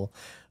Fighter Marvel.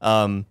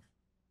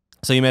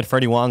 So you met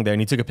Freddie Wong there,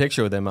 and he took a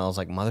picture with him. I was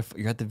like,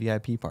 you're at the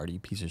VIP party, you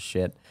piece of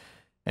shit.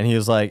 And he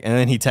was like, and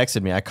then he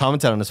texted me. I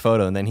commented on his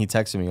photo, and then he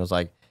texted me. He was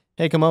like,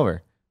 hey, come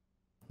over.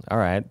 All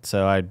right.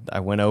 So I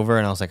went over,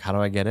 and I was like, how do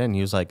I get in? He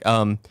was like,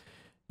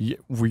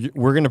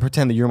 we're going to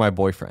pretend that you're my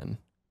boyfriend.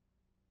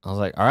 I was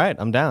like, all right,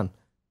 I'm down.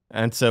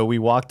 And so we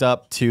walked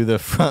up to the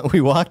front. We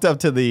walked up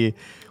to the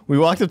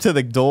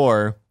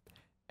door,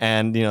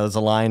 and there's a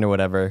line or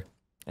whatever.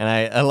 And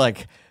I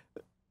like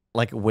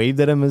waved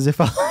at him as if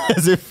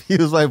as if he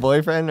was my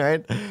boyfriend,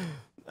 right?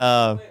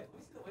 I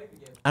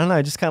don't know.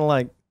 I just kind of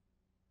like.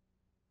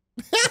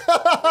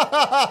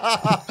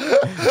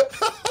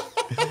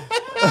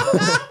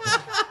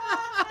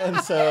 And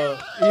so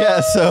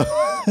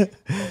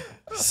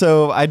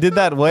so I did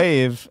that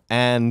wave,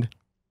 and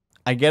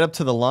I get up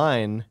to the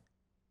line,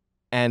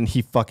 and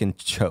he fucking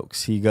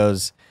chokes. He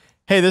goes,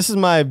 hey, this is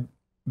my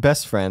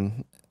best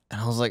friend. And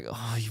I was like,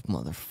 oh, you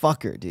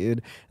motherfucker,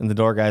 dude. And the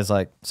door guy's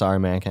like, sorry,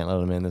 man, can't let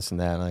him in, this and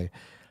that. And I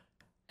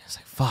was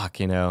like, fuck,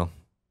 And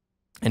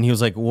he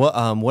was like,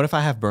 what if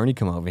I have Bernie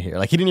come over here?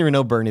 Like, he didn't even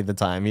know Bernie at the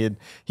time. He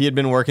had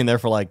been working there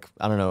for like,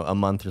 I don't know, a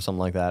month or something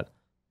like that.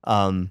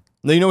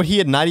 He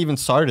had not even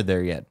started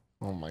there yet.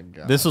 Oh my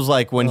god. This was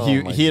like when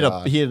he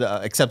had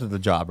accepted the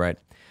job, right?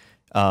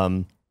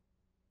 And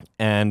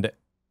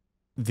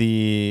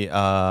the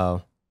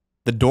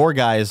door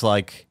guy is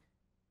like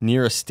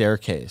near a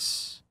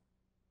staircase.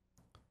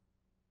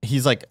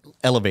 He's like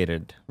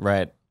elevated,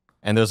 right?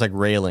 And there's like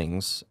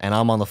railings, and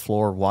I'm on the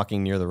floor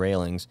walking near the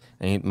railings,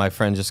 and my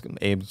friend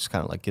Abe just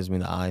kind of like gives me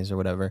the eyes or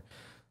whatever.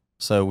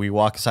 So we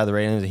walk aside the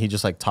railings, and he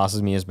just like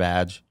tosses me his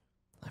badge.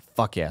 Like,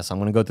 fuck yes, I'm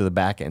gonna go through the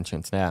back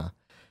entrance now.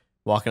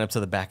 Walking up to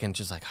the back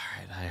entrance, like, all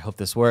right, I hope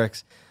this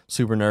works.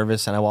 Super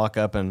nervous, and I walk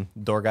up, and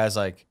door guy's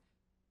like,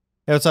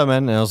 hey, what's up,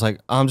 man? And I was like,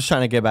 I'm just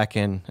trying to get back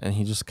in, and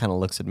he just kind of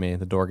looks at me,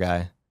 the door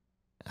guy.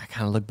 I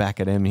kind of look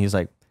back at him, and he's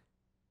like,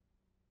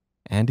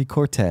 Andy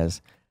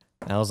Cortez.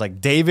 And I was like,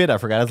 David, I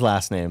forgot his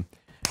last name.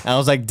 And I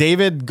was like,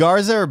 David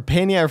Garza or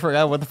Pena, I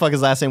forgot what the fuck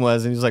his last name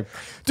was. And he was like,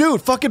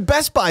 dude, fucking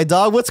Best Buy,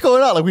 dog. What's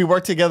going on? Like, we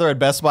worked together at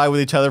Best Buy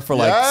with each other for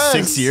like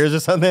 6 years or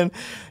something. And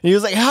he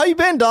was like, how you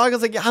been, dog? I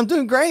was like, yeah, I'm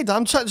doing great.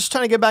 I'm just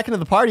trying to get back into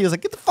the party. He was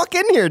like, get the fuck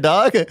in here,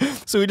 dog.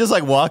 So we just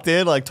like walked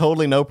in, like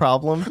totally no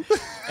problem.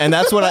 And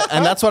that's when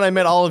I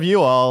met all of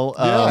you all.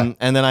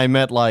 And then I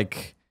met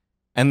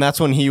and that's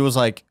when he was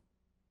like,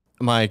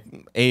 my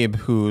Abe,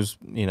 who's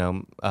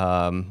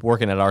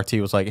working at RT,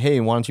 was like, hey,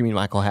 why don't you meet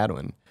Michael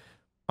Hadwin?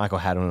 Michael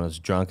Hadwin was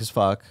drunk as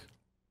fuck,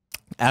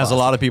 as a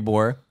lot of people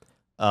were,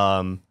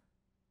 but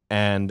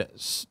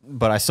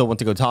I still went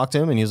to go talk to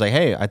him, and he was like,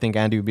 hey, I think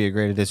Andy would be a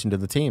great addition to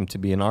the team to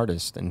be an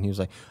artist. And he was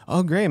like,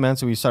 oh, great, man.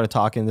 So we started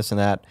talking this and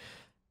that.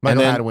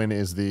 Michael Hadwin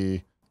is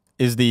the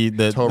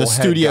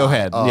studio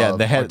head,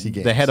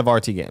 the head of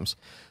RT Games,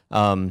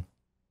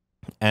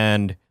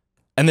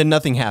 and then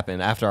nothing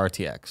happened after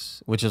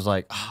RTX, which is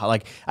like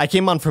I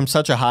came on from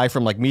such a high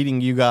from like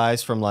meeting you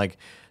guys, from like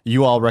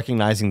you all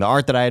recognizing the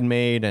art that I had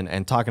made,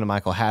 and talking to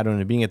Michael Hadwin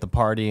and being at the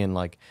party and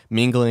like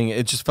mingling.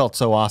 It just felt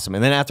so awesome.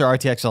 And then after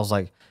RTX, I was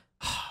like,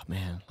 oh,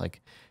 man,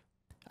 like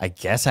I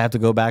guess I have to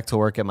go back to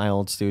work at my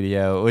old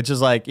studio, which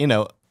is like,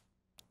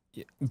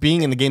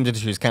 being in the games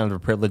industry is kind of a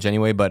privilege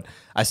anyway, but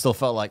I still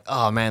felt like,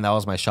 oh man, that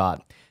was my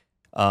shot.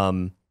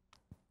 And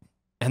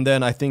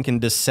then I think in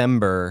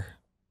December,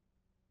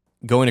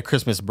 going to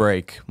Christmas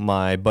break,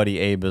 my buddy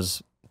Abe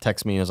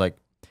texted me and was like,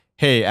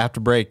 hey, after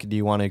break, do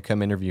you want to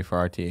come interview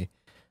for RT? I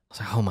was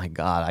like, oh my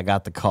God, I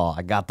got the call.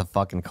 I got the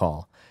fucking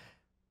call.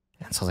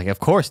 And so I was like, of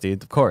course,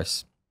 dude, of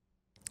course.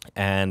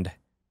 And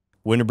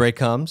winter break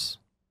comes,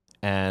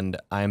 and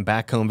I'm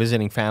back home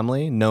visiting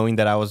family, knowing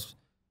that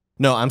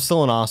I'm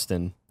still in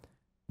Austin,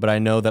 but I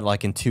know that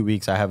like in 2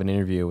 weeks I have an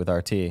interview with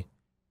RT.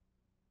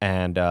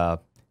 And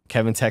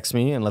Kevin texts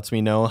me and lets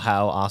me know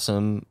how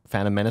awesome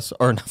Force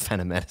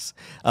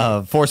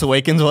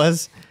Awakens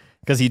was,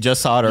 because he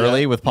just saw it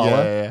early with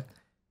Paula. Yeah.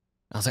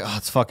 I was like, oh,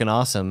 it's fucking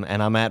awesome.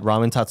 And I'm at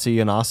Ramen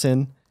Tatsuya in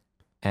Austin,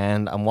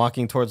 and I'm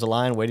walking towards the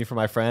line waiting for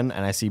my friend,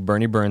 and I see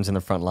Bernie Burns in the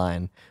front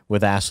line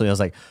with Ashley. I was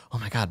like, oh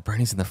my God,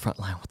 Bernie's in the front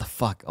line. What the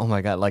fuck? Oh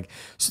my God. Like,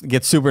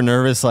 get super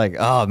nervous. Like,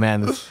 oh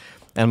man.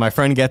 And my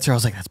friend gets her. I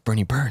was like, that's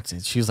Bernie Burns.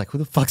 And she was like, who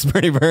the fuck's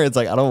Bernie Burns?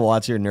 Like, I don't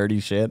watch your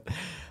nerdy shit.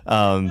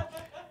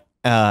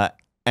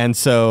 And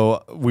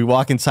so we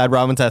walk inside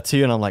Ramen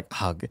Tattoo, and I'm like,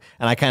 oh,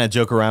 and I kind of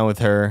joke around with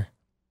her.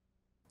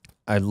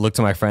 I look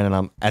to my friend, and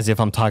I'm as if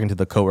I'm talking to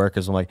the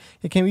coworkers. I'm like,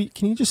 hey, can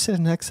you just sit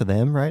next to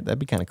them, right? That'd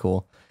be kind of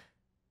cool.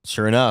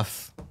 Sure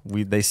enough,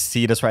 they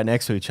seat us right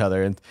next to each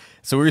other, and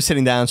so we were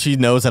sitting down. She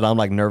knows that I'm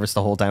like nervous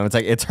the whole time. It's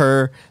like it's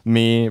her,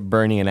 me,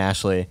 Bernie, and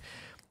Ashley.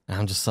 And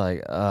I'm just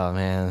like, oh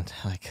man,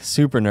 like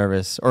super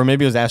nervous. Or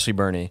maybe it was Ashley,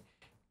 Bernie.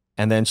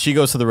 And then she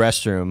goes to the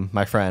restroom,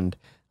 my friend.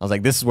 I was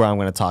like, this is where I'm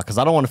going to talk, because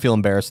I don't want to feel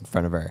embarrassed in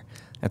front of her.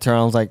 I turned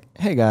around, I was like,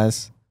 hey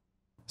guys,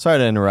 sorry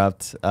to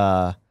interrupt.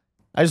 I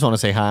just want to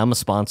say hi. I'm a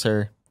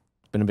sponsor.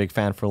 Been a big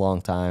fan for a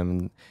long time.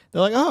 And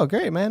they're like, oh,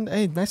 great, man.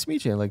 Hey, nice to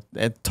meet you. Like,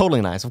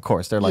 totally nice, of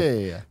course. They're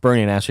like,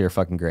 Bernie and Ashley are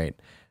fucking great.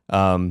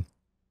 And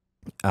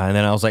then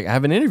I was like, I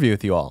have an interview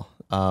with you all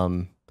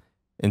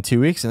in 2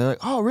 weeks. And they're like,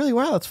 oh, really?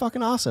 Wow, that's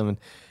fucking awesome. And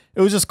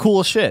it was just cool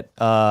as shit.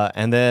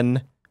 And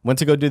then went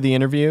to go do the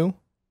interview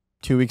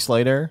 2 weeks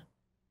later,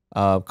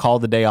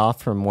 called the day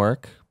off from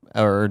work.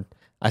 Or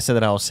I said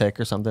that I was sick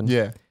or something.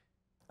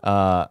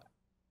 Yeah.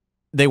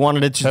 They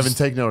wanted it to Kevin,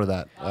 take note of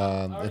that.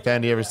 If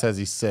Andy ever says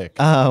he's sick.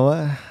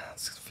 What?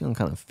 It's feeling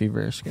kind of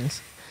feverish,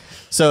 guys.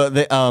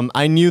 So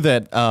I knew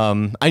that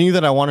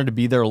I wanted to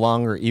be there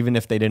longer, even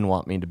if they didn't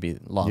want me to be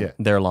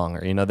there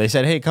longer. You know, they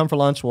said, "Hey, come for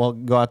lunch. We'll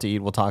go out to eat.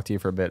 We'll talk to you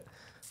for a bit."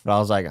 But I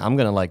was like, I'm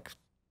gonna like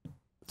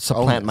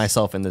supplant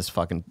myself in this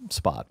fucking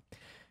spot.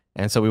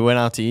 And so we went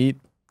out to eat,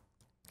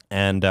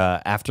 and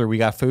after we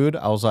got food,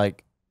 I was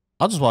like,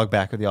 I'll just walk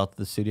back with y'all to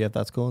the studio if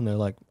that's cool. And they're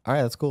like, all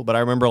right, that's cool. But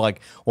I remember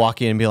like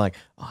walking in and being like,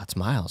 oh, it's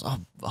Miles.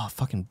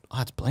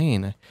 It's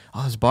Blaine.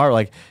 Oh, it's Bar.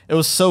 Like, it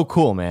was so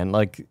cool, man.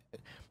 Like,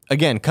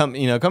 again,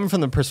 coming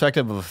from the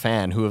perspective of a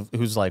fan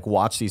who's like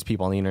watched these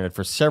people on the internet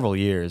for several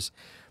years,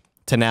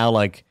 to now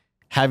like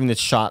having this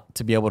shot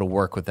to be able to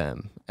work with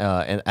them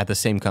at the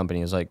same company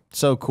is like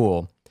so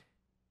cool.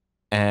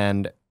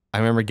 And I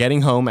remember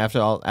getting home after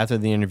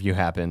the interview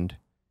happened,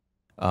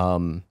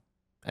 because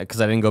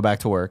I didn't go back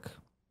to work.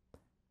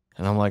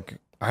 And I'm like,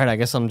 all right, I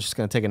guess I'm just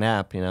going to take a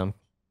nap, you know.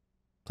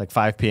 It's like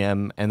 5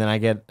 p.m. And then I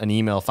get an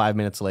email 5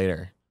 minutes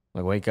later.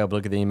 I wake up,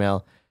 look at the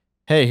email.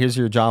 Hey, here's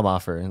your job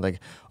offer. And like,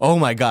 oh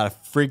my God, I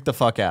freaked the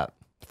fuck out.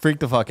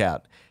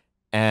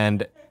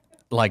 And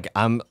like,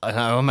 I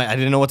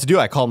didn't know what to do.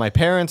 I called my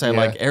parents. You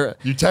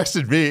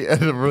texted me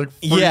and I'm like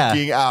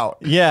freaking out.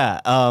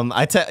 Yeah.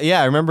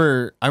 I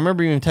remember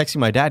even texting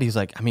my dad. He's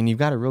like, I mean, you've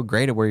got it real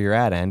great at where you're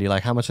at, Andy.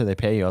 Like, how much do they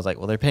pay you? I was like,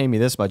 well, they're paying me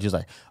this much. He's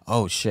like,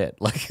 oh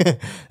shit. Like,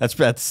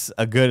 that's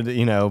a good,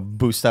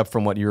 boost up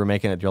from what you were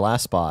making at your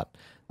last spot.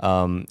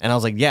 And I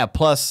was like, yeah,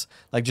 plus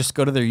like, just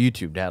go to their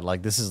YouTube, Dad.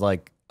 Like, this is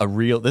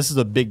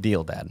a big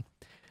deal, Dad.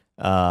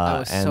 I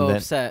was so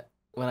upset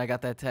when I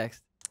got that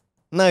text.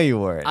 No, you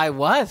weren't. I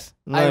was.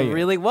 I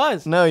really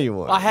was. No, you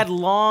weren't. I had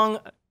long.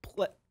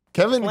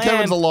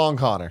 Kevin's a long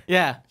conner.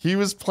 Yeah. He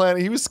was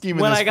planning. He was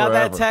scheming. When this I got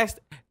forever. that text,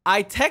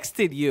 I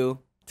texted you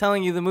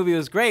telling you the movie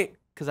was great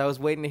because I was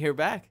waiting to hear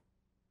back.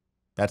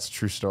 That's a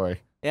true story.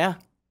 Yeah.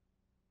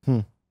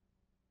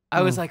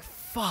 I was like,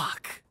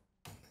 fuck.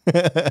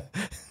 It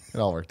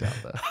all worked out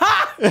though.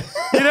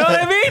 You know what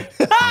I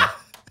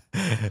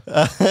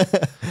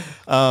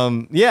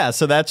mean? Yeah.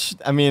 So that's.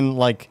 I mean,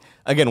 like.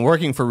 Again,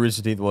 working for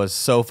Rooster Teeth was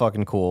so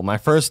fucking cool. My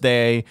first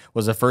day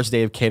was the first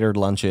day of catered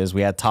lunches.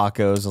 We had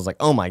tacos. I was like,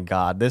 oh my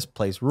God, this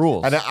place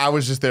rules. And I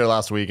was just there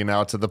last week, and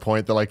now to the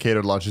point that like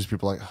catered lunches,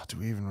 people are like, oh, do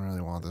we even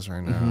really want this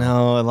right now?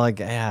 No, like,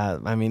 yeah.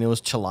 I mean, it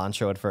was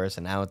cilantro at first,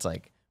 and now it's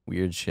like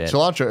weird shit.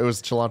 Cilantro. It was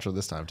cilantro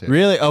this time too.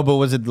 Really? Oh, but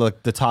was it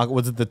like the taco?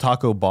 Was it the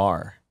taco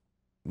bar?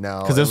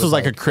 No, because this was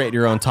like a create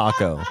your own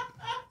taco.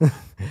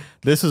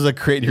 This was a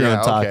create your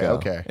own taco.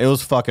 Okay. It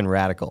was fucking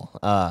radical.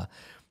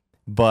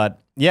 But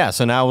yeah,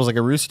 so now I was like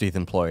a Rooster Teeth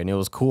employee, and it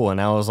was cool.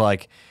 And I was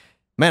like,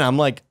 man, I'm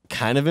like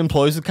kind of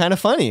employees with kind of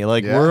funny.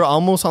 Like we're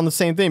almost on the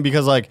same thing,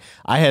 because like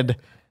I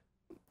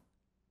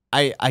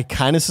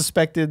kind of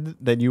suspected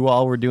that you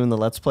all were doing the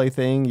Let's Play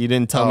thing. You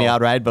didn't tell me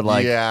outright, but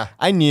like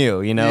I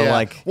knew,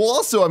 like. Well,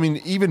 also, I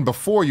mean, even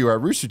before you were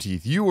at Rooster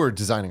Teeth, you were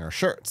designing our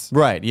shirts.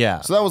 Right,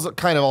 yeah. So that was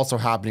kind of also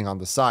happening on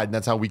the side, and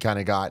that's how we kind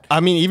of got I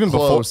mean, even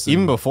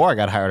before I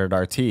got hired at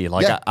RT,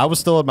 like I was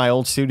still at my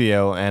old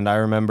studio, and I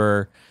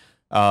remember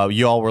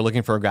you all were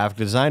looking for a graphic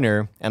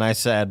designer, and I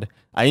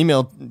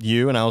emailed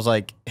you, and I was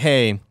like,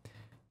 hey,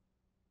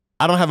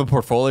 I don't have a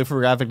portfolio for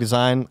graphic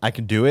design. I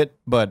could do it,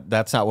 but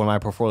that's not what my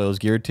portfolio is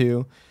geared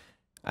to.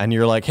 And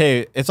you're like,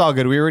 hey, it's all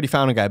good. We already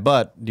found a guy,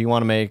 but do you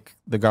want to make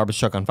the Garbage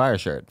Truck on Fire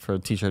shirt for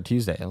T-Shirt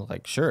Tuesday? And I was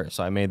like, sure.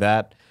 So I made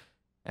that,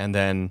 and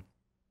then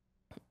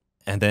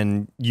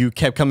you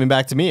kept coming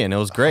back to me, and it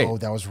was great. Oh,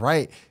 that was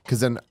right. Because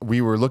then we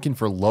were looking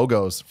for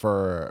logos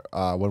for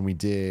when we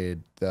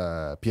did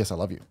the P.S. I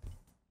Love You.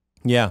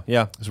 Yeah.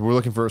 So we were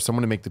looking for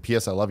someone to make the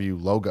P.S. I Love You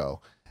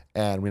logo,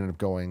 and we ended up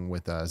going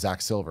with Zach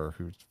Silver,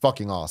 who's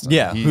fucking awesome.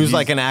 Yeah, who's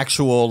like an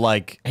actual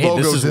like, hey,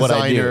 this is designer. What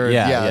I do.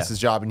 Yeah, that's his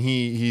job, and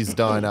he's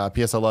done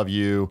P.S. I Love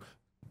You,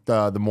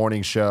 the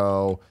morning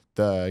show,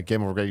 the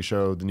Game Over Greg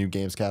show, the new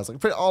Gamescast, like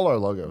for all our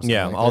logos.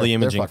 Yeah, like, all the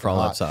imaging for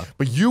all that stuff.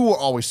 But you were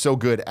always so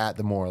good at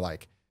the more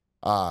like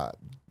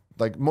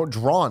more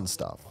drawn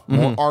stuff,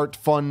 more art,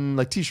 fun,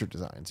 like T-shirt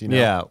designs.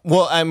 Yeah.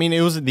 Well, I mean, it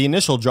was the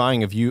initial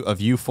drawing of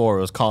you four.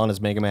 It was Colin as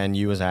Mega Man,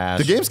 you as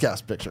Ash. The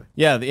Gamescast picture.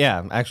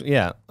 Yeah. Actually,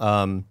 yeah.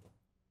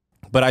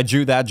 But I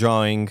drew that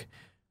drawing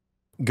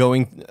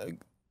going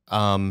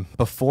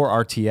before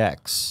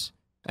RTX,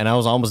 and I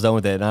was almost done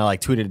with it. And I like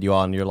tweeted at you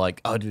all, and you're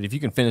like, "Oh, dude, if you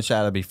can finish that,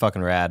 that'd be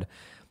fucking rad."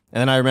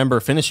 And then I remember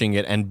finishing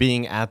it and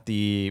being at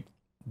the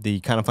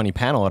Kind of Funny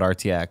panel at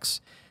RTX,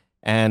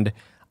 and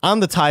I'm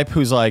the type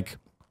who's like,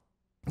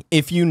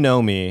 if you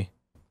know me,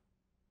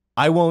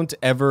 I won't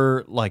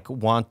ever like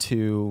want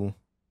to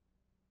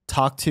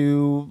talk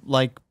to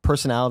like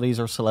personalities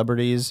or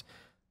celebrities.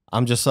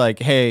 I'm just like,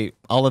 hey,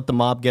 I'll let the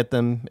mob get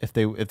them if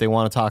they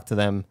want to talk to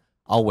them.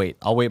 I'll wait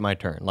my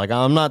turn. Like,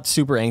 I'm not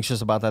super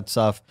anxious about that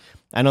stuff.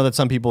 I know that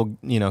some people,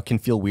 can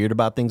feel weird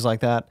about things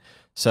like that.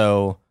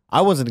 So I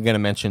wasn't going to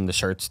mention the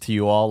shirts to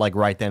you all like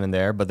right then and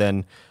there, but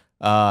then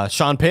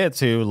Sean Pitts,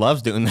 who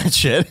loves doing that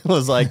shit,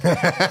 was like,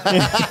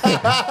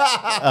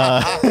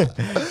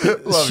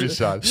 Love you,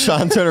 Sean.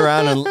 Sean turned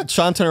around and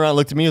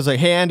looked at me and was like,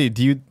 hey, Andy,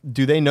 do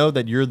they know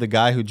that you're the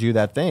guy who drew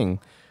that thing?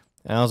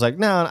 And I was like,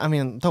 no, I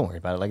mean, don't worry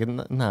about it.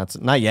 Like, no, it's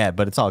not yet,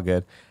 but it's all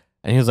good.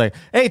 And he was like,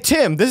 hey,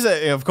 Tim, this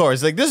is, of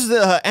course, like, this is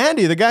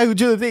Andy, the guy who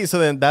drew the thing. So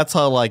then that's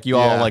how, like, you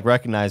all, like,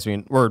 recognized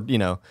me or,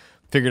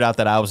 figured out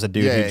that I was the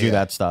dude who drew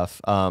that stuff.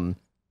 And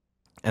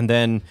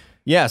then,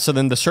 so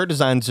then the shirt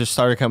designs just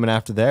started coming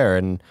after there.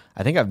 And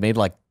I think I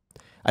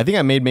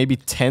made maybe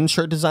 10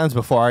 shirt designs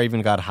before I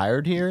even got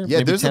hired here. Yeah,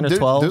 maybe 10 or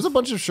 12. There's a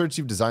bunch of shirts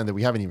you've designed that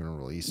we haven't even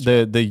released.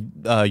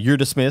 The You're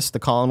Dismissed, the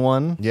Colin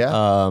one.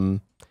 Yeah.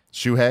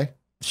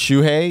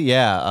 Shuhei,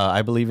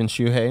 I believe in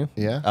Shuhei.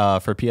 Yeah.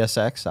 For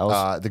PSX. I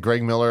was the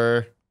Greg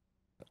Miller,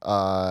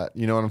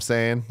 you know what I'm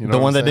saying? You know the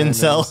one that didn't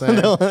sell. And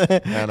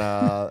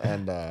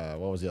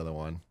what was the other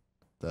one?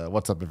 The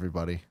What's Up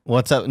Everybody.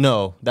 What's Up?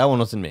 No, that one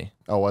wasn't me.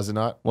 Oh, was it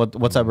not?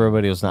 What's Up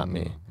Everybody was not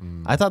me.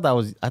 I thought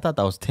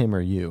that was Tim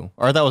or you.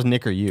 Or that was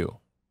Nick or you.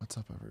 What's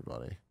Up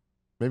Everybody?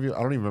 Maybe I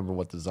don't even remember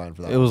what design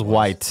for that. It was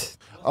white.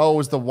 Oh, it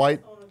was the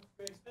white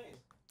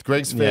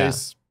Greg's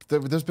face.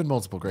 There's been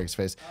multiple Greg's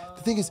face.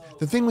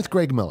 The thing with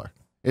Greg Miller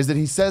is that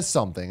he says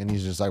something and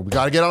he's just like, we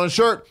got to get on a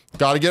shirt.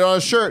 Got to get on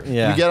a shirt.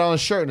 Yeah. We get on a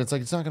shirt and it's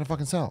like, it's not going to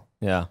fucking sell.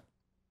 Yeah.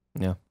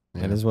 It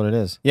is what it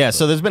is. Yeah.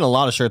 So there's been a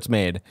lot of shirts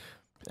made.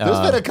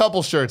 There's been a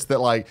couple shirts that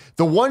like,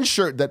 the one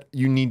shirt that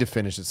you need to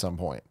finish at some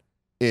point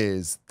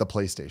is the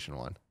PlayStation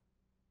one.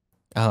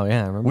 Oh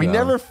yeah. I remember We that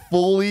never one.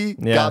 fully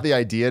got the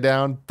idea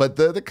down, but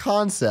the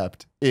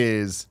concept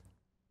is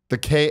the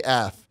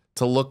KF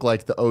to look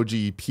like the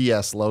OG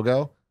PS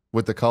logo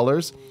with the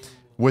colors,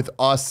 with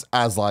us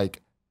as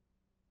like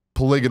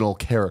polygonal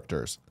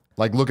characters,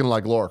 like looking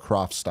like Lara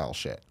Croft style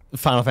shit.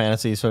 Final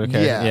Fantasy sort of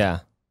character. Yeah. Yeah.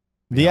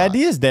 The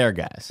idea is there,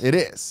 guys. It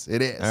is.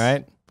 All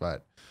right.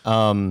 But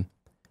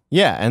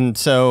and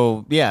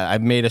so I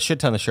made a shit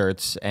ton of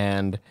shirts,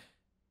 and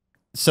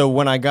so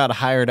when I got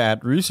hired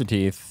at Rooster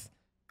Teeth,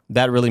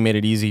 that really made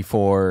it easy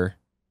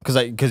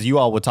because you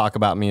all would talk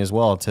about me as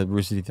well to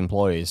Rooster Teeth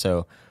employees.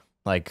 So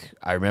like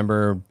I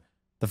remember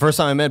the first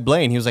time I met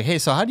Blaine, he was like, hey,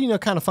 so how do you know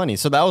Kind of Funny?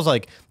 So that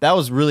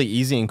was really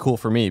easy and cool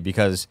for me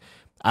because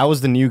I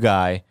was the new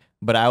guy,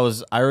 but I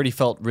already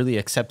felt really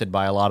accepted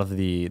by a lot of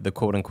the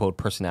quote unquote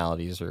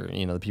personalities or,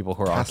 the people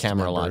who are on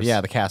camera a lot.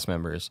 Yeah, the cast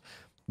members,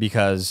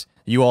 because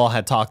you all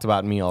had talked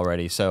about me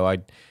already. So I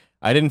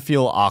didn't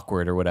feel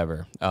awkward or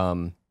whatever.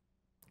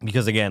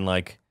 Because again,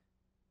 like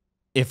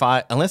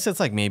unless it's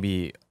like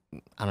maybe,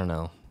 I don't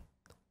know,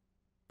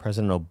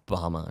 President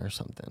Obama or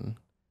something,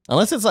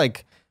 unless it's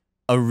like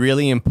a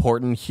really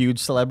important, huge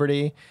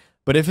celebrity.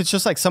 But if it's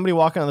just like somebody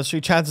walking on the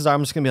street, chances are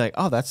I'm just gonna be like,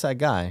 oh, that's that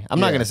guy.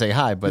 I'm not gonna say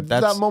hi, but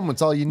that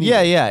moment's all you need.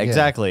 Yeah,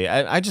 exactly.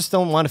 I just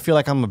don't want to feel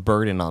like I'm a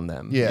burden on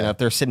them. Yeah. If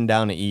they're sitting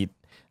down to eat.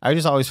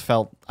 I've always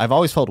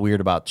felt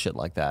weird about shit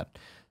like that.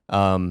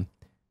 I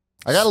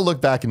gotta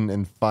look back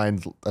and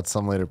find at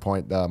some later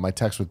point my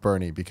text with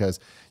Bernie, because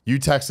you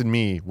texted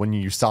me when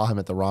you saw him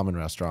at the ramen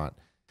restaurant,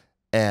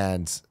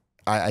 and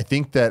I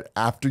think that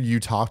after you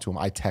talked to him,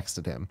 I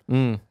texted him,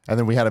 and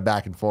then we had a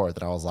back and forth,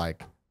 and I was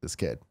like, "This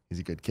kid, he's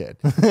a good kid."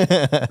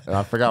 And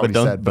I forgot what he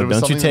said, but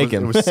don't you take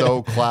him. It was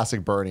so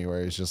classic Bernie,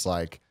 where he's just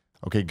like,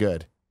 "Okay,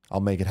 good, I'll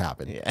make it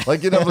happen." Yeah.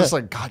 Like, just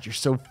like, God, you're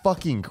so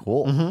fucking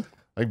cool. Mm-hmm.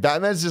 Like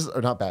Batman's just,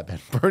 or not Batman.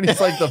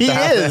 Bernie's like the He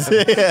Batman. is,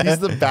 yeah. He's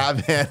the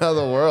Batman of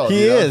the world.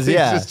 He is,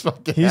 yeah.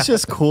 He's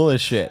Just cool as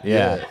shit.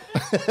 Yeah.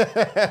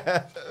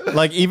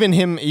 Like even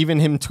him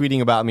tweeting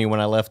about me when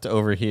I left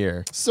over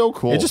here. So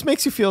cool. It just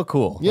makes you feel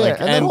cool. Yeah, Like,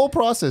 and that whole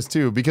process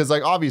too, because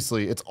like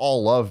obviously it's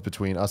all love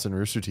between us and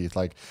Rooster Teeth.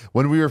 Like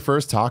when we were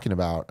first talking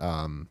about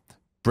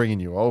bringing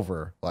you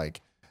over,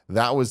 like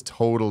that was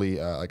totally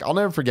like I'll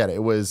never forget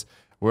it.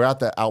 We're at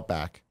the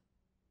Outback,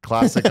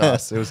 classic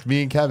us. It was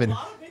me and Kevin.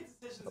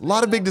 A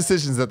lot of big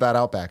decisions at that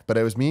Outback, but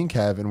it was me and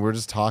Kev, and we're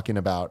just talking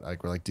about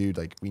like, we're like, dude,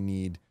 like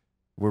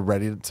we're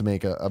ready to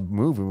make a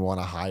move. We want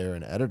to hire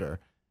an editor,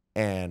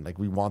 and like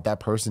we want that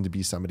person to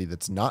be somebody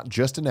that's not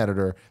just an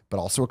editor, but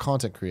also a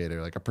content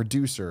creator, like a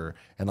producer,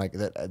 and like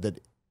that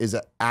is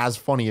as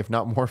funny, if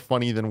not more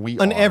funny than we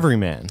are. An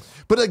everyman.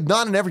 But like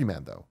not an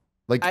everyman though.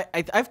 Like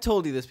I've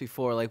told you this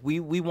before. Like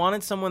we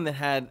wanted someone that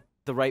had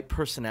the right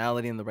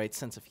personality and the right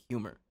sense of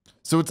humor.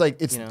 So it's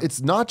like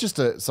it's not just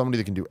somebody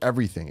that can do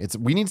everything.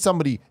 We need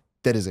somebody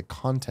that is a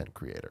content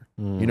creator.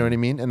 You know what I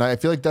mean? And I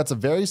feel like that's a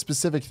very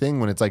specific thing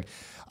when it's like,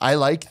 I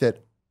like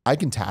that I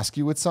can task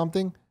you with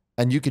something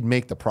and you could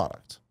make the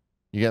product.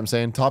 You get what I'm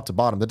saying? Top to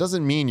bottom. That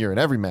doesn't mean you're an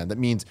everyman. That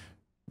means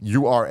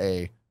you are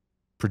a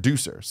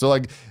producer. So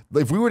like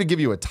if we were to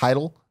give you a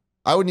title,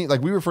 I would need,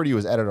 like we refer to you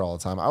as editor all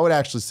the time. I would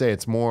actually say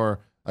it's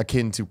more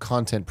akin to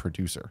content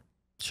producer,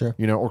 Sure.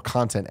 you know, or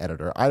content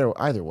editor.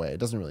 Either way, it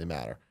doesn't really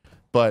matter.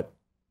 But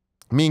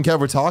me and Kev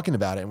were talking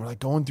about it, and we're like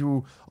going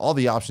through all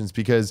the options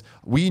because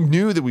we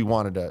knew that we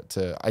wanted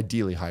to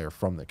ideally hire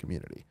from the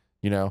community,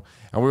 you know?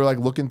 And we were like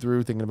looking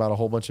through, thinking about a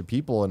whole bunch of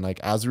people. And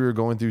like, as we were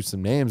going through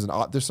some names, and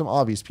there's some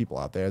obvious people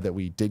out there that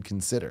we did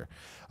consider.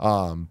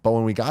 But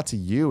when we got to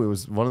you, it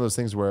was one of those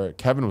things where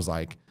Kevin was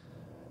like,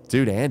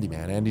 dude, Andy,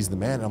 man, Andy's the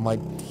man. And I'm like,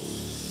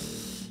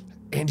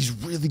 Andy's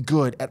really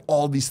good at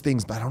all these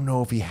things, but I don't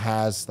know if he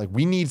has, like,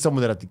 we need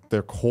someone that at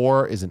their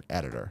core is an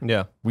editor.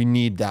 Yeah. We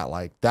need that.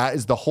 Like, that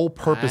is the whole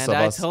purpose And of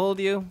I us told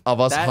you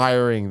that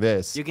hiring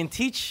this. you can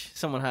teach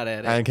someone how to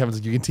edit. And Kevin's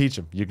like, you can teach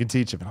him. You can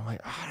teach him. And I'm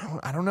like,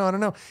 I don't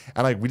know.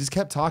 And like, we just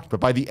kept talking. But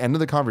by the end of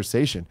the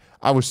conversation,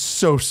 I was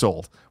so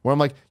sold. Where I'm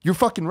like, you're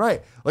fucking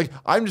right. Like,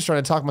 I'm just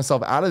trying to talk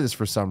myself out of this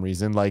for some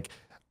reason. Like,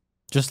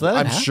 Just let it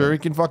I'm happen. sure he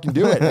can fucking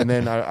do it. And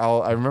then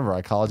I remember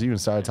I called you and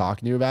started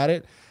talking to you about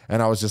it.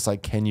 And I was just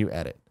like, can you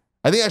edit?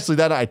 I think actually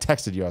that I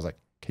texted you. I was like,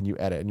 can you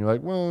edit? And you're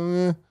like,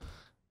 well,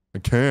 I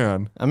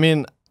can. I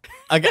mean,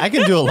 I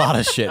can do a lot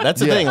of shit.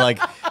 That's the Yeah. thing.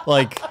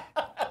 Like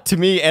to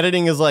me,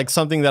 editing is like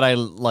something that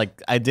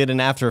I did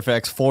in After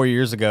Effects 4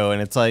 years ago, and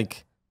it's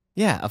like,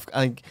 yeah,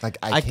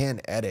 I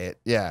can edit.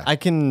 Yeah. I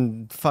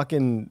can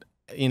fucking,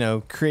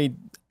 create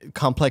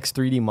complex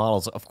 3D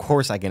models. Of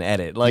course I can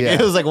edit. Like, Yeah.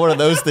 it was like one of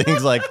those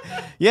things like,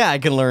 yeah, I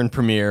can learn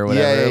Premiere or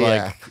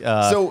whatever.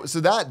 So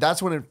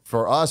that's when it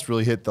for us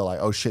really hit the like,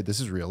 oh shit, this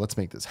is real. Let's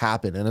make this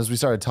happen. And as we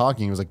started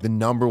talking, it was like the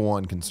number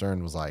one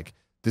concern was like,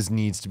 this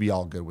needs to be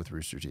all good with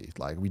Rooster Teeth.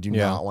 Like, we do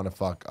not want to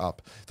fuck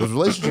up those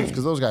relationships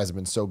because those guys have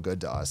been so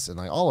good to us and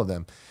like all of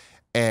them.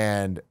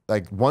 And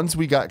like once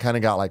we got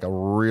like a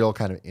real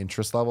kind of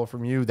interest level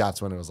from you,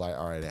 that's when it was like,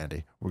 all right,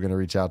 Andy, we're gonna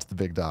reach out to the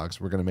big dogs.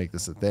 We're gonna make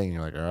this a thing. And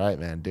you're like, all right,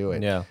 man, do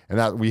it. Yeah. And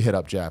that we hit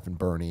up Jeff and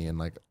Bernie and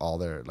like all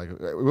their like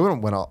we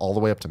went all the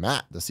way up to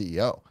Matt, the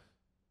CEO.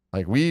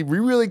 Like we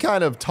really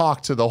kind of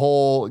talked to the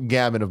whole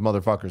gamut of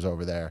motherfuckers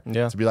over there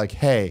to be like,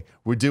 hey,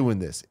 we're doing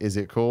this. Is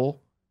it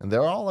cool? And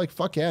they're all like,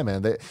 fuck yeah,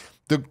 man.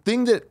 The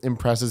thing that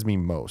impresses me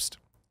most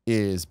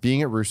is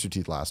being at Rooster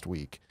Teeth last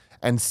week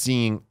and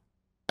seeing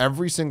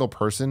every single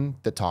person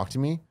that talked to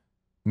me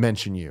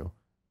mention you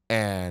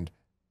and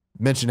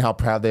mention how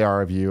proud they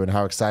are of you and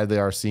how excited they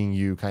are seeing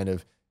you kind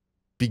of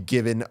be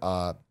given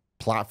a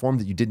platform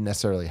that you didn't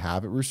necessarily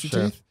have at Rooster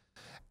Teeth.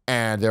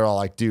 And they're all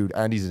like, dude,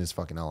 Andy's in his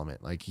fucking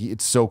element. Like,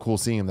 it's so cool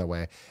seeing him that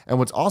way. And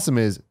what's awesome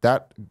is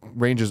that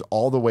ranges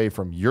all the way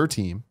from your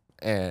team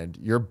and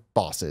your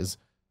bosses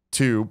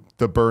to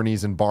the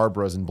Bernies and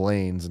Barbaras and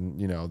Blaines and,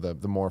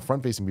 the more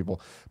front-facing people.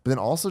 But then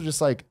also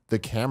just, like, the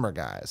camera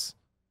guys.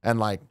 And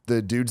like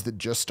the dudes that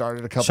just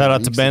started a couple Shout of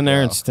out to weeks Ben ago.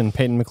 Ernst and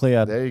Peyton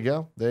McLeod. There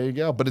you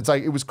go. But it's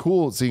like, it was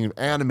cool seeing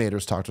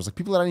animators talk to us, like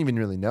people that I didn't even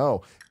really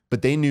know,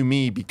 but they knew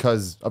me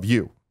because of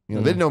you. They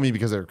didn't know me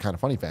because they're kind of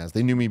funny fans.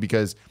 They knew me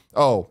because,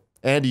 oh,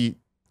 Andy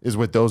is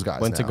with those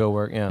guys Went now. to go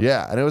work, yeah.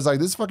 Yeah, and it was like,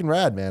 this is fucking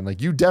rad, man.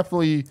 Like, you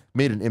definitely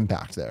made an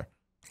impact there.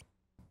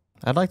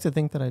 I'd like to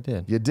think that I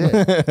did. You did.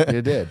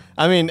 You did.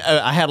 I mean,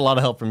 I had a lot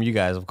of help from you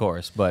guys, of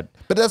course, but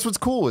that's what's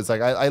cool. It's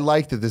like I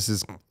like that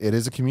it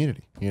is a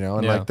community, and Yeah.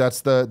 like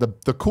that's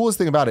the coolest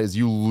thing about it is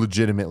you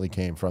legitimately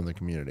came from the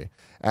community,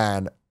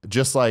 and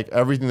just like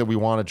everything that we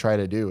want to try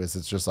to do is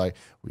it's just like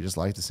we just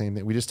like the same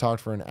thing. We just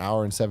talked for an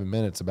hour and 7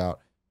 minutes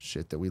about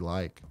shit that we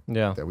like,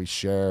 that we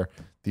share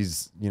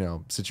these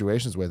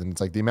situations with, and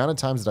it's like the amount of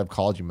times that I've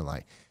called you and been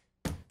like,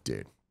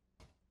 dude,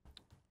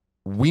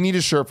 we need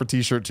a shirt for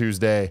T-Shirt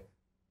Tuesday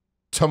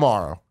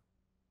tomorrow.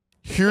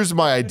 Here's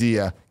my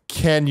idea.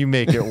 Can you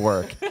make it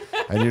work?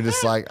 And you're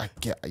just like,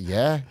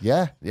 yeah,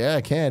 I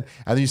can.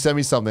 And then you send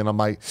me something. And I'm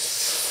like,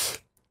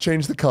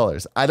 change the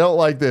colors. I don't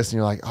like this. And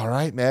you're like, all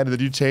right, man. And then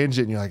you change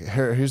it. And you're like,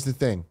 here's the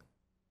thing.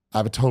 I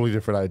have a totally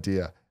different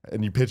idea.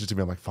 And you pitch it to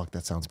me. I'm like, fuck,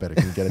 that sounds better.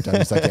 Can you get it done?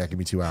 He's like, yeah, give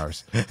me 2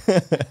 hours.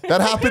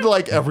 That happened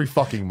like every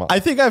fucking month.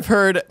 I think I've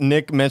heard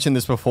Nick mention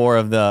this before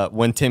of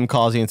when Tim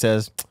calls you and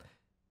says,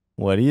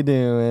 what are you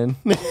doing?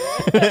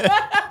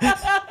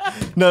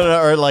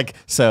 No, or like,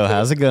 so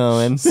how's it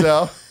going?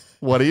 So,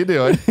 what are you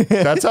doing?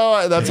 That's how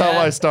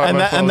I start. And,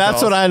 my phone and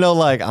that's calls. what I know.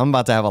 Like, I'm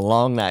about to have a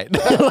long night.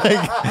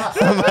 Like,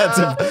 I'm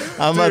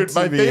about to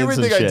my be in favorite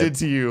some thing I shit. did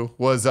to you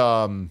was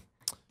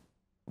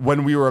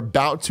when we were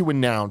about to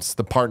announce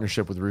the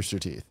partnership with Rooster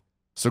Teeth.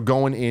 So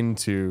going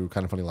into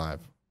Kind of Funny Live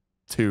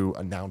to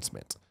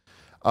announcement,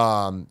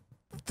 the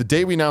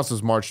day we announced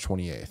was March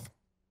 28th.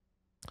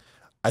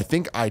 I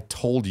think I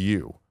told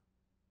you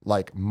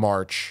like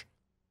March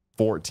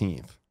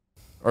 14th.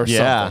 Or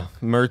something.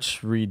 Merch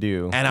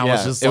redo. And I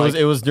was just like,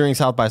 it was during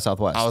South by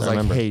Southwest. I was like,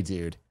 remember. hey,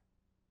 dude,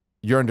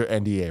 you're under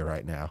NDA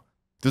right now.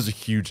 There's a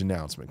huge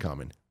announcement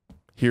coming.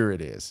 Here it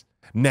is.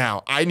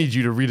 Now, I need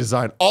you to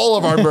redesign all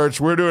of our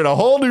merch. We're doing a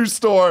whole new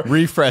store.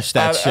 Refresh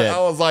that shit. I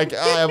was like,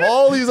 I have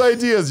all these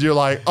ideas. You're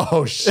like,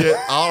 oh, shit.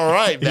 All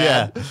right,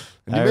 man. Yeah.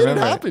 And you made it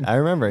happen. I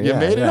remember. You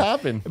made it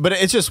happen. But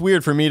it's just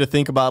weird for me to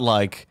think about,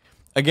 like,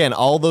 again,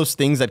 all those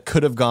things that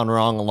could have gone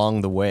wrong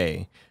along the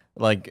way.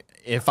 Like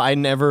if I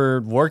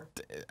never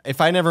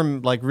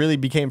like really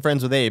became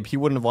friends with Abe, he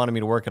wouldn't have wanted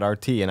me to work at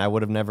RT, and I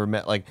would have never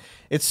met. Like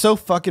it's so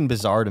fucking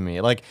bizarre to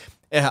me. Like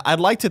I'd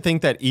like to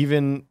think that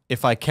even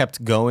if I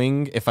kept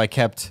going, if I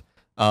kept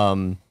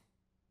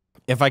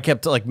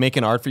like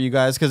making art for you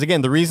guys, because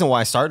again, the reason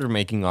why I started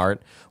making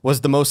art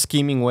was the most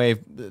scheming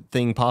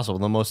thing possible.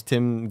 The most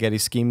Tim Getty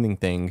scheming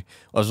thing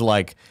was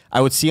like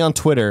I would see on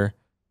Twitter,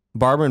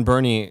 Barbara and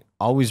Bernie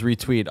always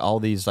retweet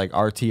all these like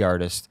RT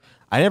artists.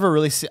 I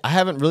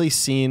haven't really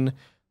seen,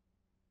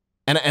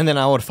 and then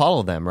I would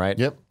follow them, right?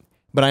 Yep.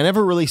 But I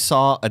never really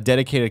saw a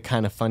dedicated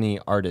kind of funny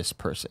artist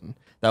person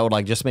that would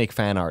like just make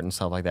fan art and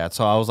stuff like that.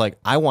 So I was like,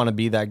 I want to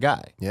be that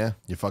guy. Yeah,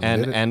 you fucking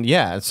did it. And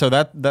yeah, so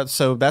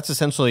that's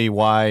essentially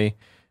why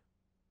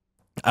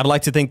I'd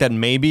like to think that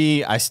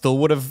maybe I still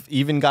would have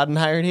even gotten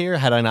hired here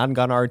had I not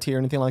gotten RT or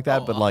anything like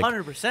that. But like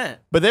 100%.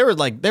 But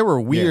there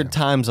were weird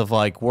times of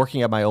like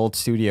working at my old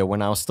studio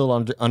when I was still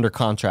under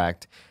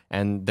contract,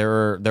 and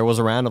there was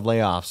a round of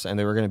layoffs, and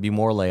there were going to be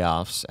more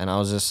layoffs, and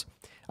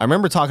I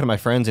remember talking to my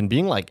friends and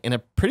being like in a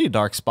pretty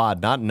dark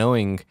spot, not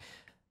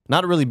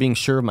really being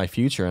sure of my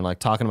future, and like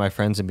talking to my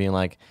friends and being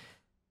like,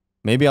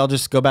 maybe I'll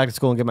just go back to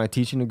school and get my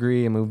teaching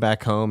degree and move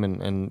back home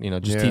and you know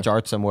just teach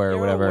art somewhere or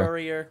whatever. You're a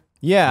warrior.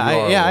 Yeah,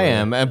 I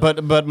am.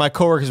 But my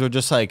coworkers were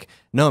just like,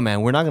 no,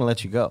 man, we're not gonna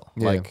let you go.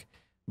 Yeah.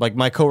 Like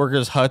my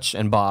coworkers Hutch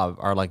and Bob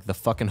are like the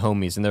fucking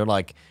homies, and they're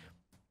like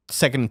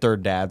second and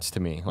third dads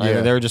to me.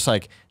 Like they were just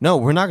like, no,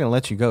 we're not gonna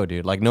let you go,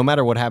 dude. Like no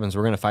matter what happens,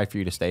 we're gonna fight for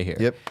you to stay here.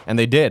 Yep. And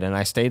they did, and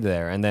I stayed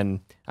there. And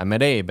then I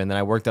met Abe, and then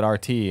I worked at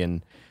RT,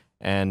 and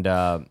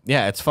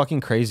yeah, it's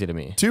fucking crazy to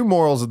me. Two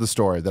morals of the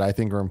story that I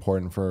think are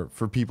important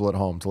for people at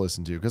home to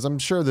listen to, because I'm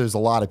sure there's a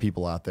lot of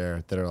people out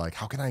there that are like,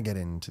 how can I get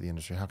into the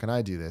industry? How can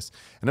I do this?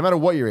 And no matter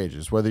what your age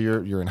is, whether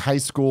you're in high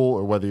school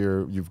or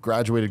whether you've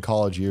graduated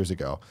college years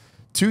ago,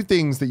 two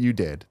things that you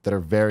did that are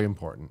very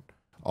important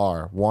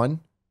are,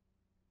 one,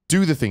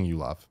 do the thing you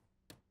love.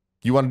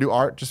 You want to do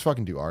art? Just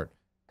fucking do art.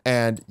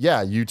 And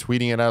yeah, you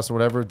tweeting at us or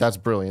whatever, that's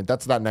brilliant.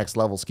 That's that next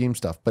level scheme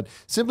stuff. But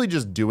simply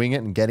just doing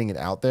it and getting it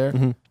out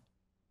there,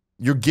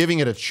 you're giving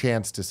it a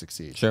chance to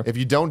succeed. Sure. If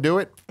you don't do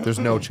it, there's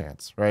no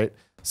chance, right?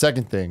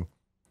 Second thing,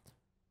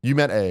 you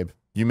met Abe,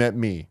 you met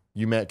me,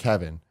 you met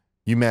Kevin,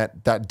 you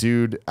met that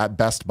dude at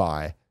Best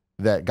Buy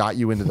that got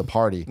you into the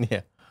party.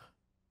 Yeah.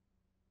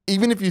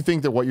 Even if you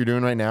think that what you're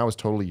doing right now is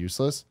totally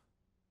useless,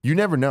 you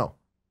never know.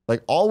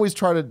 Like always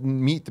try to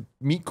meet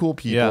cool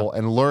people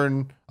and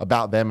learn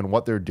about them and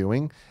what they're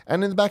doing.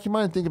 And in the back of your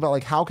mind, think about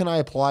like, how can I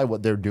apply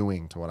what they're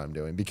doing to what I'm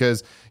doing?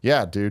 Because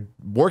yeah, dude,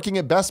 working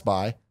at Best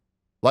Buy,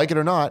 like it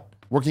or not,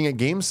 working at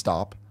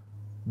GameStop,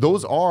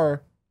 those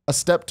are a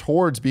step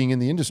towards being in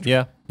the industry.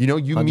 Yeah. You know,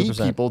 you 100%. meet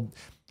people.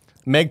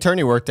 Meg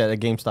Turney worked at a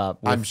GameStop.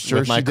 I'm sure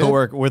with my she did.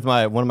 coworker, with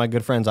one of my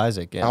good friends,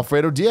 Isaac. Yeah.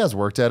 Alfredo Diaz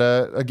worked at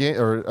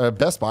a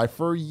Best Buy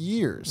for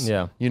years.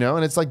 Yeah. You know,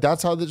 and it's like,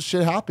 that's how this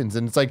shit happens.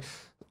 And it's like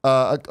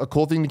a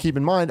cool thing to keep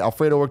in mind.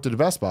 Alfredo worked at a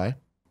Best Buy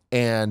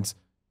and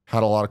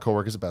had a lot of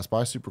coworkers at Best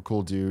Buy, super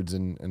cool dudes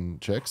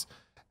and chicks.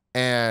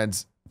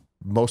 And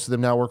most of them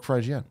now work for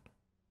IGN.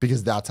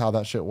 Because that's how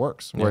that shit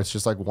works. Where it's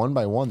just like one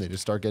by one, they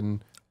just start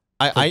getting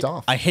picked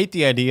off. I hate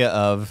the idea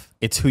of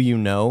it's who you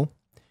know.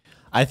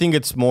 I think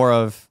it's more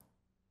of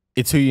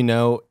it's who you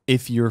know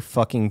if you're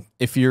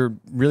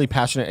really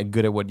passionate and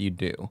good at what you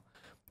do.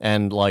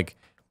 And like,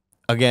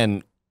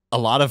 again, a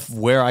lot of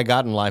where I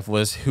got in life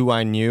was who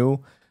I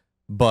knew,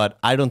 but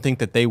I don't think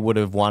that they would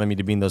have wanted me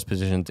to be in those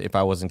positions if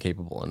I wasn't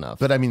capable enough.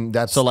 But I mean,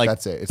 that's it.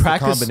 It's the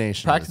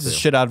combination. Practice the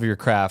shit out of your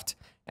craft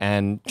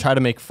and try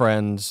to make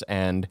friends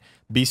and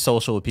be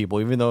social with people,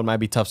 even though it might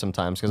be tough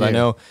sometimes. Because I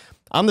know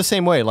I'm the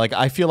same way. Like,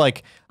 I feel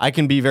like I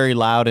can be very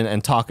loud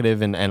and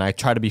talkative and I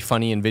try to be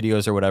funny in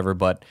videos or whatever.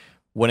 But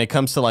when it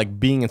comes to like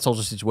being in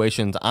social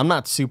situations, it's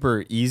not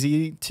super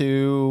easy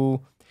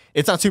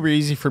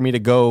for me to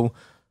go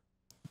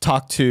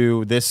talk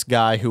to this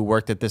guy who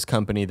worked at this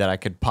company that I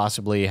could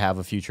possibly have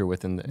a future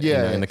with in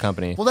the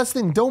company. Well, that's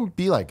the thing. Don't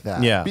be like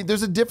that. Yeah.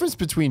 There's a difference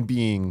between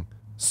being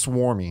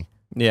swarmy.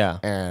 Yeah.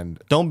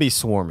 And don't be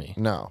swarmy.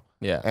 No.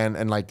 Yeah.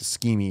 And like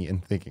schemey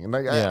and thinking. And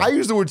like I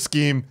use the word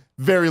scheme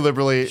very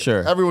liberally.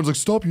 Sure. Everyone's like,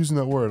 stop using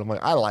that word. I'm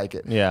like, I like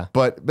it. Yeah.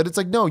 But it's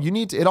like, no,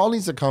 it all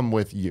needs to come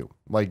with you.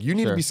 Like you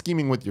need to be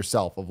scheming with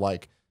yourself of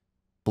like,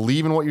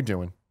 believe in what you're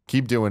doing.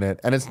 Keep doing it.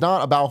 And it's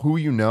not about who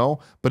you know,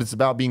 but it's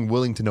about being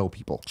willing to know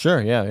people.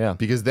 Sure, yeah.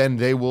 Because then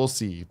they will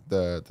see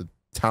the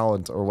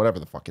talent or whatever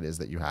the fuck it is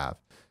that you have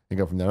and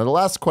go from there. Now, the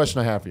last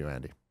question I have for you,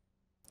 Andy.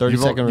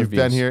 30-second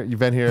reviews. You've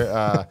been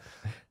here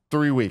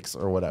 3 weeks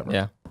or whatever.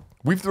 Yeah.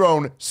 We've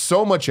thrown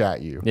so much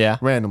at you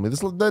randomly.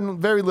 There's been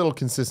very little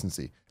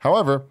consistency.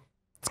 However,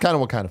 it's kind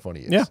of what Kind of Funny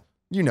is. Yeah.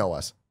 You know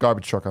us.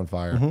 Garbage Truck on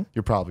Fire.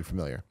 You're probably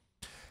familiar.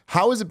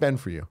 How has it been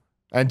for you?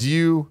 And do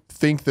you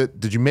think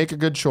did you make a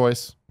good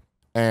choice?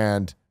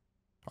 And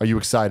are you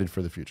excited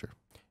for the future?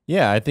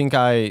 Yeah, I think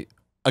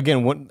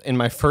in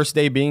my first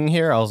day being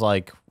here, I was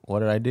like, what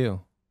did I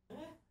do?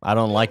 I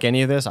don't like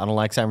any of this. I don't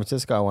like San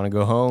Francisco. I want to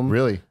go home.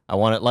 Really? I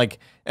want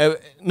to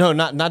no,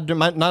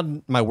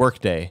 not my work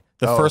day.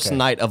 The first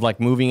night of like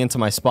moving into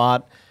my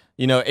spot,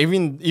 you know,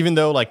 even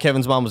though like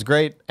Kevin's mom was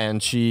great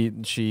and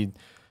she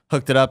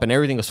hooked it up and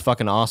everything was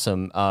fucking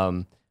awesome.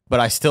 But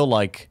I still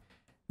like,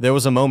 there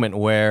was a moment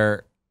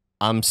where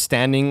I'm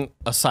standing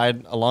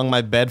aside along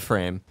my bed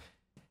frame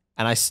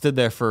and I stood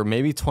there for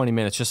maybe 20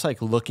 minutes, just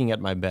like looking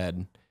at my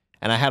bed,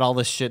 and I had all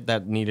this shit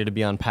that needed to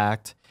be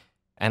unpacked.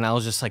 And I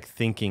was just like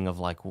thinking of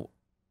like,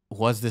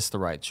 was this the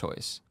right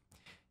choice?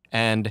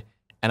 And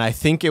I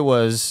think it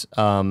was,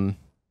 I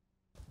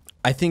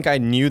think I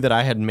knew that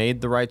I had made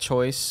the right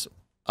choice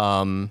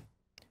when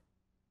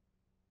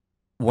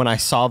I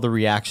saw the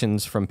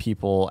reactions from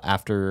people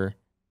after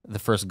the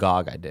first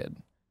GOG I did,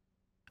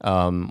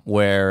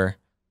 where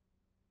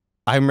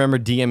I remember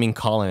DMing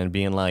Colin and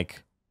being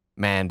like,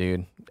 man,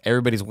 dude,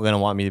 everybody's going to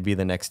want me to be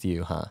the next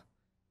you, huh?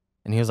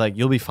 And he was like,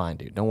 you'll be fine,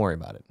 dude. Don't worry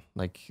about it.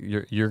 Like,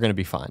 you're going to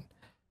be fine.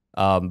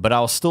 But I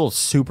was still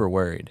super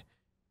worried.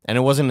 And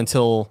it wasn't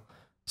until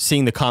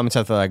seeing the comments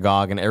after that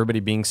GOG and everybody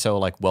being so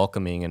like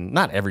welcoming, and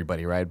not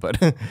everybody, right?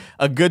 But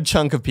a good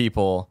chunk of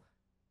people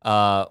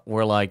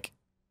were like,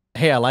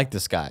 hey, I like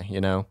this guy,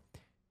 you know?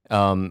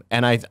 And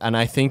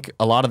I think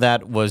a lot of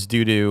that was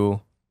due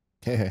to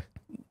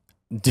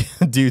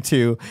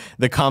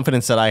the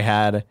confidence that I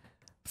had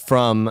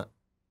from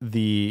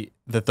the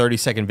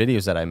 30-second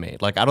videos that I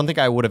made. Like, I don't think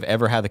I would have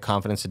ever had the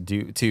confidence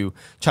to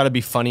try to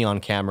be funny on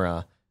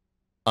camera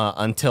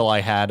until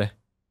I had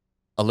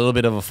a little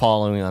bit of a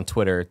following on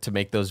Twitter to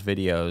make those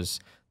videos,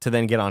 to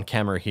then get on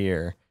camera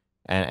here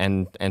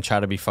and try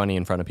to be funny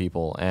in front of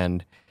people.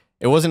 And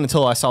it wasn't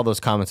until I saw those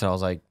comments that I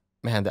was like,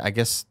 man, I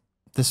guess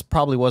this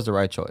probably was the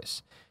right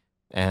choice.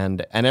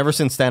 And ever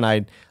since then,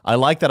 I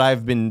like that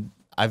I've been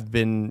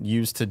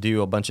used to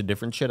do a bunch of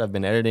different shit. I've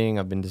been editing,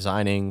 I've been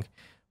designing,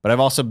 but I've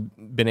also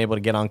been able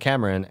to get on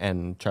camera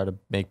and try to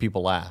make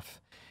people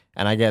laugh.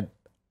 And I get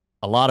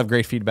a lot of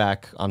great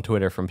feedback on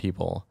Twitter from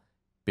people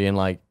being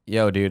like,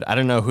 yo, dude, I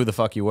don't know who the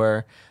fuck you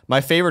were.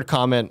 My favorite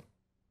comment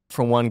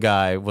from one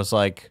guy was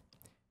like,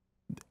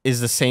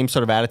 is the same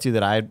sort of attitude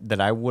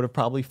that I would have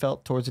probably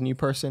felt towards a new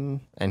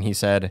person. And he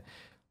said,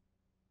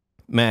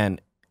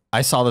 man,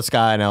 I saw this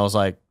guy and I was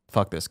like,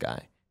 fuck this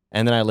guy.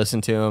 And then I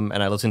listened to him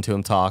and I listened to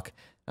him talk.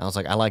 And I was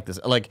like, I like this.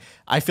 Like,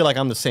 I feel like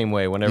I'm the same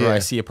way whenever I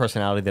see a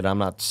personality that I'm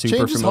not super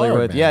Change is familiar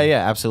hard, with. man.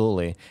 Yeah,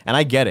 absolutely. And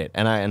I get it.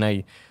 And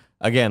I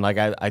again, like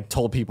I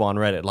told people on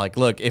Reddit, like,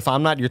 look, if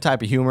I'm not your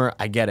type of humor,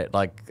 I get it.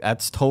 Like,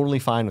 that's totally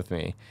fine with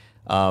me.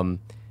 But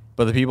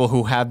the people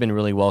who have been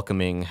really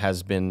welcoming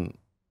has been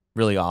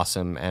really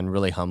awesome and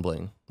really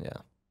humbling. Yeah.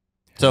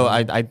 So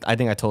I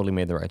think I totally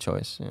made the right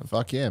choice. Yeah.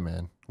 Fuck yeah,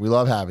 man. We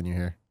love having you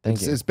here.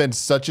 Thank you. It's been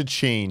such a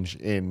change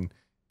in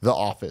the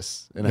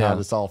office and how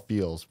this all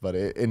feels, but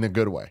in a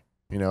good way.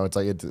 You know, it's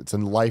like it's a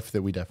life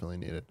that we definitely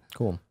needed.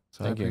 Cool.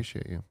 So Thank I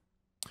appreciate you.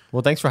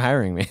 Well, thanks for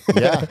hiring me.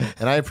 Yeah,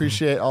 and I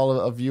appreciate all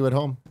of you at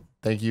home.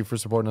 Thank you for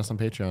supporting us on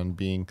Patreon,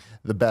 being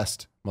the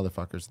best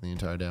motherfuckers in the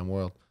entire damn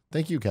world.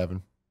 Thank you,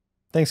 Kevin.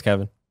 Thanks,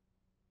 Kevin.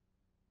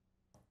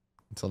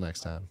 Until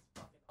next time.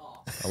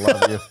 I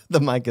love you. The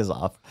mic is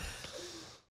off.